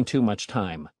was taking too much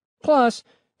time. Plus,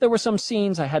 there were some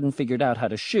scenes I hadn't figured out how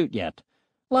to shoot yet,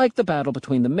 like the battle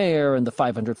between the mayor and the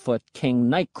 500-foot king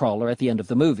nightcrawler at the end of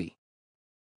the movie.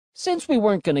 Since we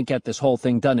weren't going to get this whole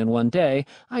thing done in one day,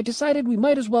 I decided we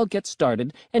might as well get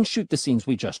started and shoot the scenes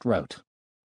we just wrote.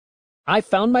 I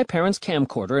found my parents'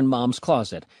 camcorder in Mom's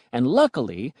closet, and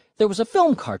luckily, there was a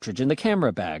film cartridge in the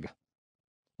camera bag.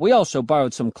 We also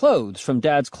borrowed some clothes from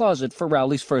Dad's closet for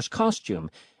Rowley's first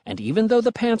costume, and even though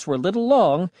the pants were a little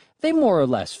long, they more or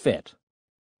less fit.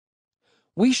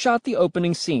 We shot the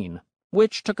opening scene,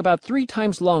 which took about 3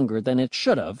 times longer than it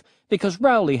should have, because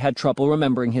Rowley had trouble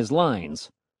remembering his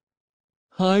lines.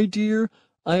 "Hi, dear.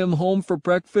 I am home for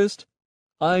breakfast.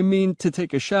 I mean to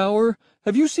take a shower.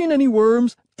 Have you seen any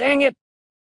worms? Dang it!"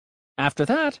 After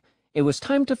that, it was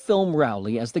time to film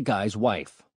Rowley as the guy's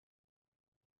wife.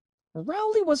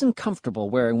 Rowley wasn't comfortable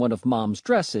wearing one of Mom's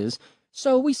dresses,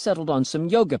 so we settled on some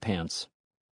yoga pants.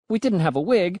 We didn't have a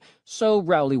wig, so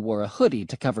Rowley wore a hoodie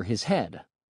to cover his head.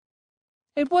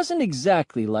 It wasn't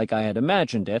exactly like I had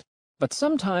imagined it, but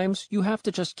sometimes you have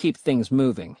to just keep things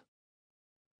moving.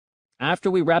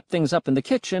 After we wrapped things up in the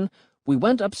kitchen, we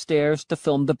went upstairs to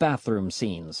film the bathroom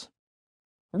scenes.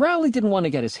 Rowley didn't want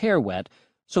to get his hair wet,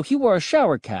 so he wore a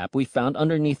shower cap we found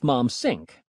underneath Mom's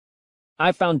sink.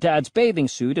 I found Dad's bathing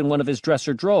suit in one of his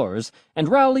dresser drawers, and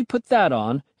Rowley put that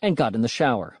on and got in the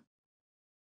shower.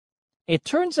 It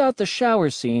turns out the shower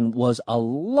scene was a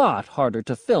lot harder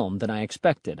to film than I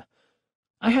expected.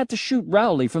 I had to shoot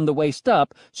Rowley from the waist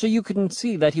up so you couldn't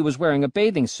see that he was wearing a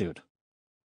bathing suit.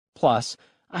 Plus,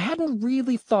 I hadn't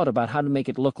really thought about how to make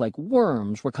it look like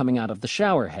worms were coming out of the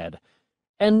shower head,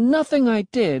 and nothing I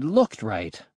did looked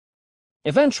right.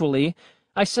 Eventually,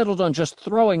 I settled on just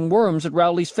throwing worms at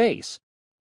Rowley's face.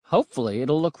 Hopefully,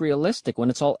 it'll look realistic when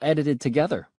it's all edited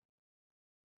together.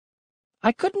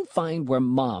 I couldn't find where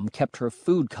Mom kept her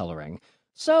food coloring,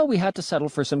 so we had to settle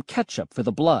for some ketchup for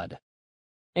the blood.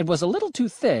 It was a little too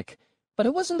thick, but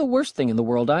it wasn't the worst thing in the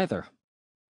world either.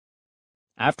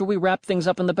 After we wrapped things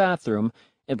up in the bathroom,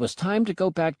 it was time to go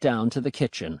back down to the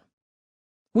kitchen.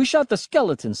 We shot the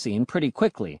skeleton scene pretty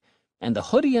quickly, and the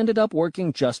hoodie ended up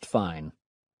working just fine.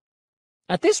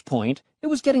 At this point, it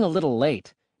was getting a little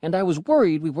late, and I was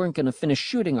worried we weren't going to finish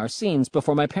shooting our scenes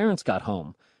before my parents got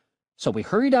home. So we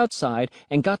hurried outside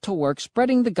and got to work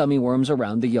spreading the gummy worms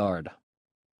around the yard.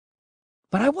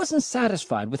 But I wasn't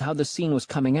satisfied with how the scene was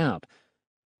coming out.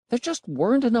 There just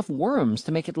weren't enough worms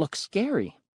to make it look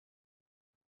scary.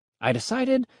 I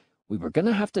decided we were going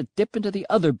to have to dip into the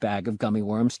other bag of gummy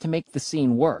worms to make the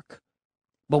scene work.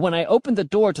 But when I opened the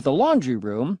door to the laundry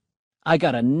room, I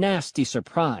got a nasty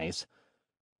surprise.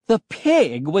 The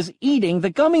pig was eating the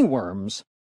gummy worms.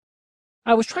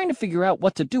 I was trying to figure out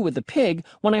what to do with the pig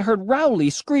when I heard Rowley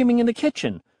screaming in the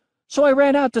kitchen, so I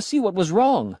ran out to see what was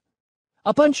wrong.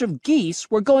 A bunch of geese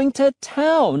were going to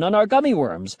town on our gummy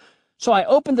worms, so I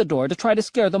opened the door to try to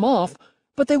scare them off,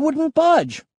 but they wouldn't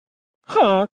budge.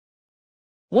 Huh?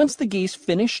 Once the geese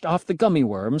finished off the gummy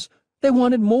worms, they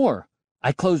wanted more.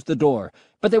 I closed the door,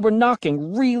 but they were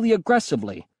knocking really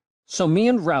aggressively, so me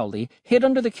and Rowley hid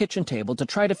under the kitchen table to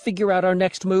try to figure out our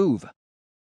next move.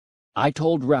 I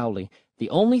told Rowley the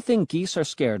only thing geese are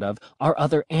scared of are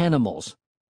other animals,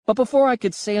 but before I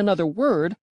could say another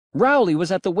word, Rowley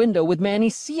was at the window with Manny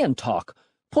Ciantalk,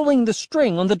 pulling the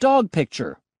string on the dog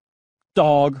picture.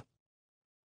 Dog.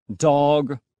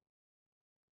 Dog.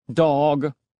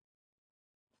 Dog.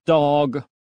 Dog.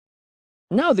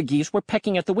 Now the geese were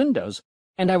pecking at the windows,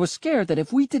 and I was scared that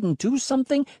if we didn't do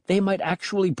something, they might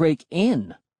actually break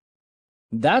in.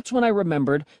 That's when I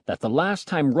remembered that the last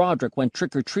time Roderick went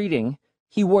trick-or-treating,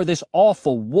 he wore this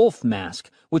awful wolf mask,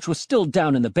 which was still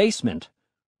down in the basement.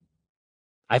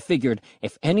 I figured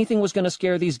if anything was going to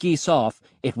scare these geese off,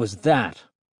 it was that.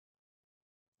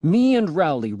 Me and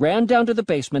Rowley ran down to the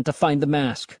basement to find the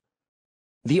mask.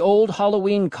 The old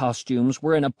Halloween costumes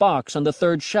were in a box on the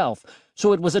third shelf,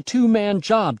 so it was a two-man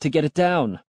job to get it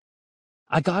down.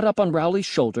 I got up on Rowley's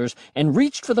shoulders and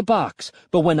reached for the box,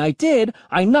 but when I did,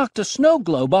 I knocked a snow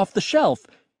globe off the shelf.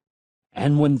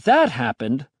 And when that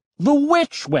happened, the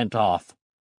witch went off.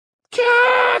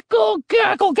 Cackle,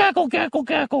 cackle, cackle, cackle,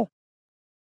 cackle.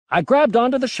 I grabbed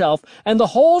onto the shelf, and the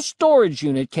whole storage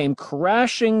unit came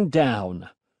crashing down.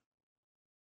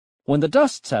 When the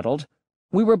dust settled,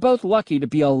 we were both lucky to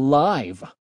be alive.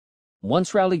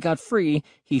 Once Rowley got free,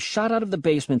 he shot out of the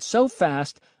basement so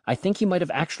fast, I think he might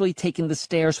have actually taken the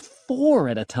stairs 4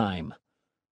 at a time.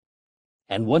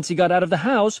 And once he got out of the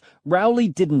house, Rowley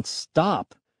didn't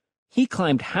stop. He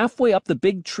climbed halfway up the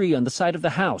big tree on the side of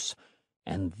the house,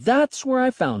 and that's where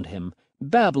I found him,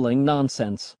 babbling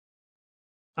nonsense.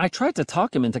 I tried to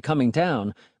talk him into coming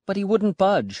down, but he wouldn't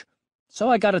budge, so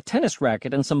I got a tennis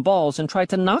racket and some balls and tried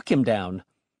to knock him down.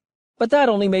 But that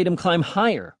only made him climb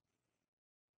higher.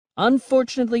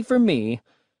 Unfortunately for me,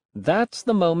 that's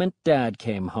the moment Dad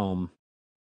came home.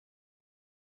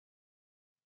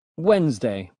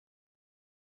 Wednesday.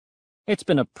 It's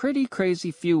been a pretty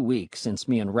crazy few weeks since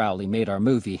me and Rowley made our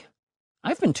movie.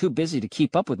 I've been too busy to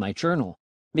keep up with my journal,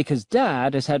 because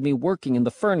Dad has had me working in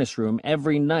the furnace room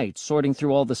every night sorting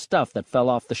through all the stuff that fell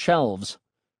off the shelves.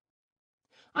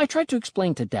 I tried to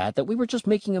explain to Dad that we were just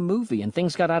making a movie and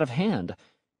things got out of hand,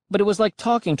 but it was like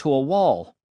talking to a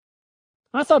wall.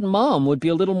 I thought Mom would be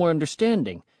a little more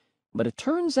understanding, but it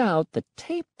turns out the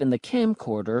tape in the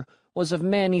camcorder was of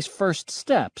Manny's first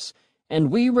steps,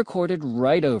 and we recorded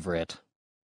right over it.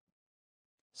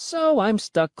 So I'm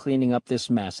stuck cleaning up this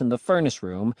mess in the furnace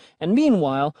room, and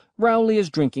meanwhile, Rowley is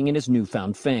drinking in his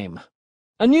newfound fame.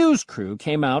 A news crew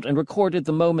came out and recorded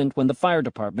the moment when the fire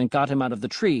department got him out of the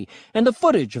tree, and the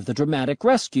footage of the dramatic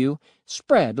rescue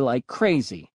spread like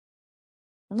crazy.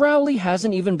 Rowley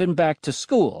hasn't even been back to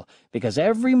school, because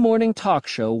every morning talk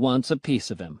show wants a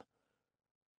piece of him.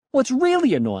 What's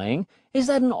really annoying is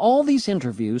that in all these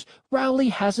interviews, Rowley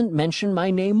hasn't mentioned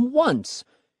my name once,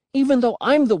 even though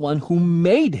I'm the one who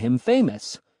made him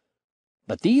famous.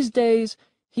 But these days,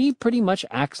 he pretty much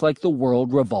acts like the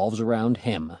world revolves around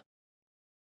him.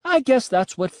 I guess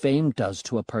that's what fame does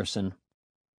to a person.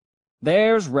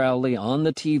 There's Rowley on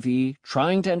the TV,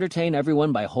 trying to entertain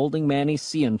everyone by holding Manny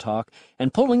Ciantalk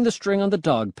and pulling the string on the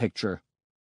dog picture.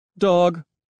 Dog,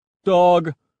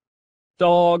 dog,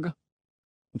 dog,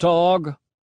 dog.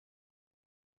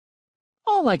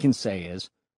 All I can say is,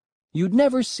 you'd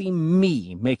never see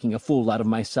me making a fool out of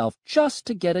myself just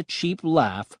to get a cheap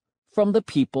laugh from the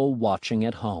people watching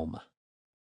at home.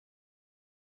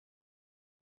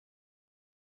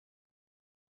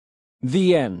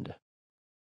 The end.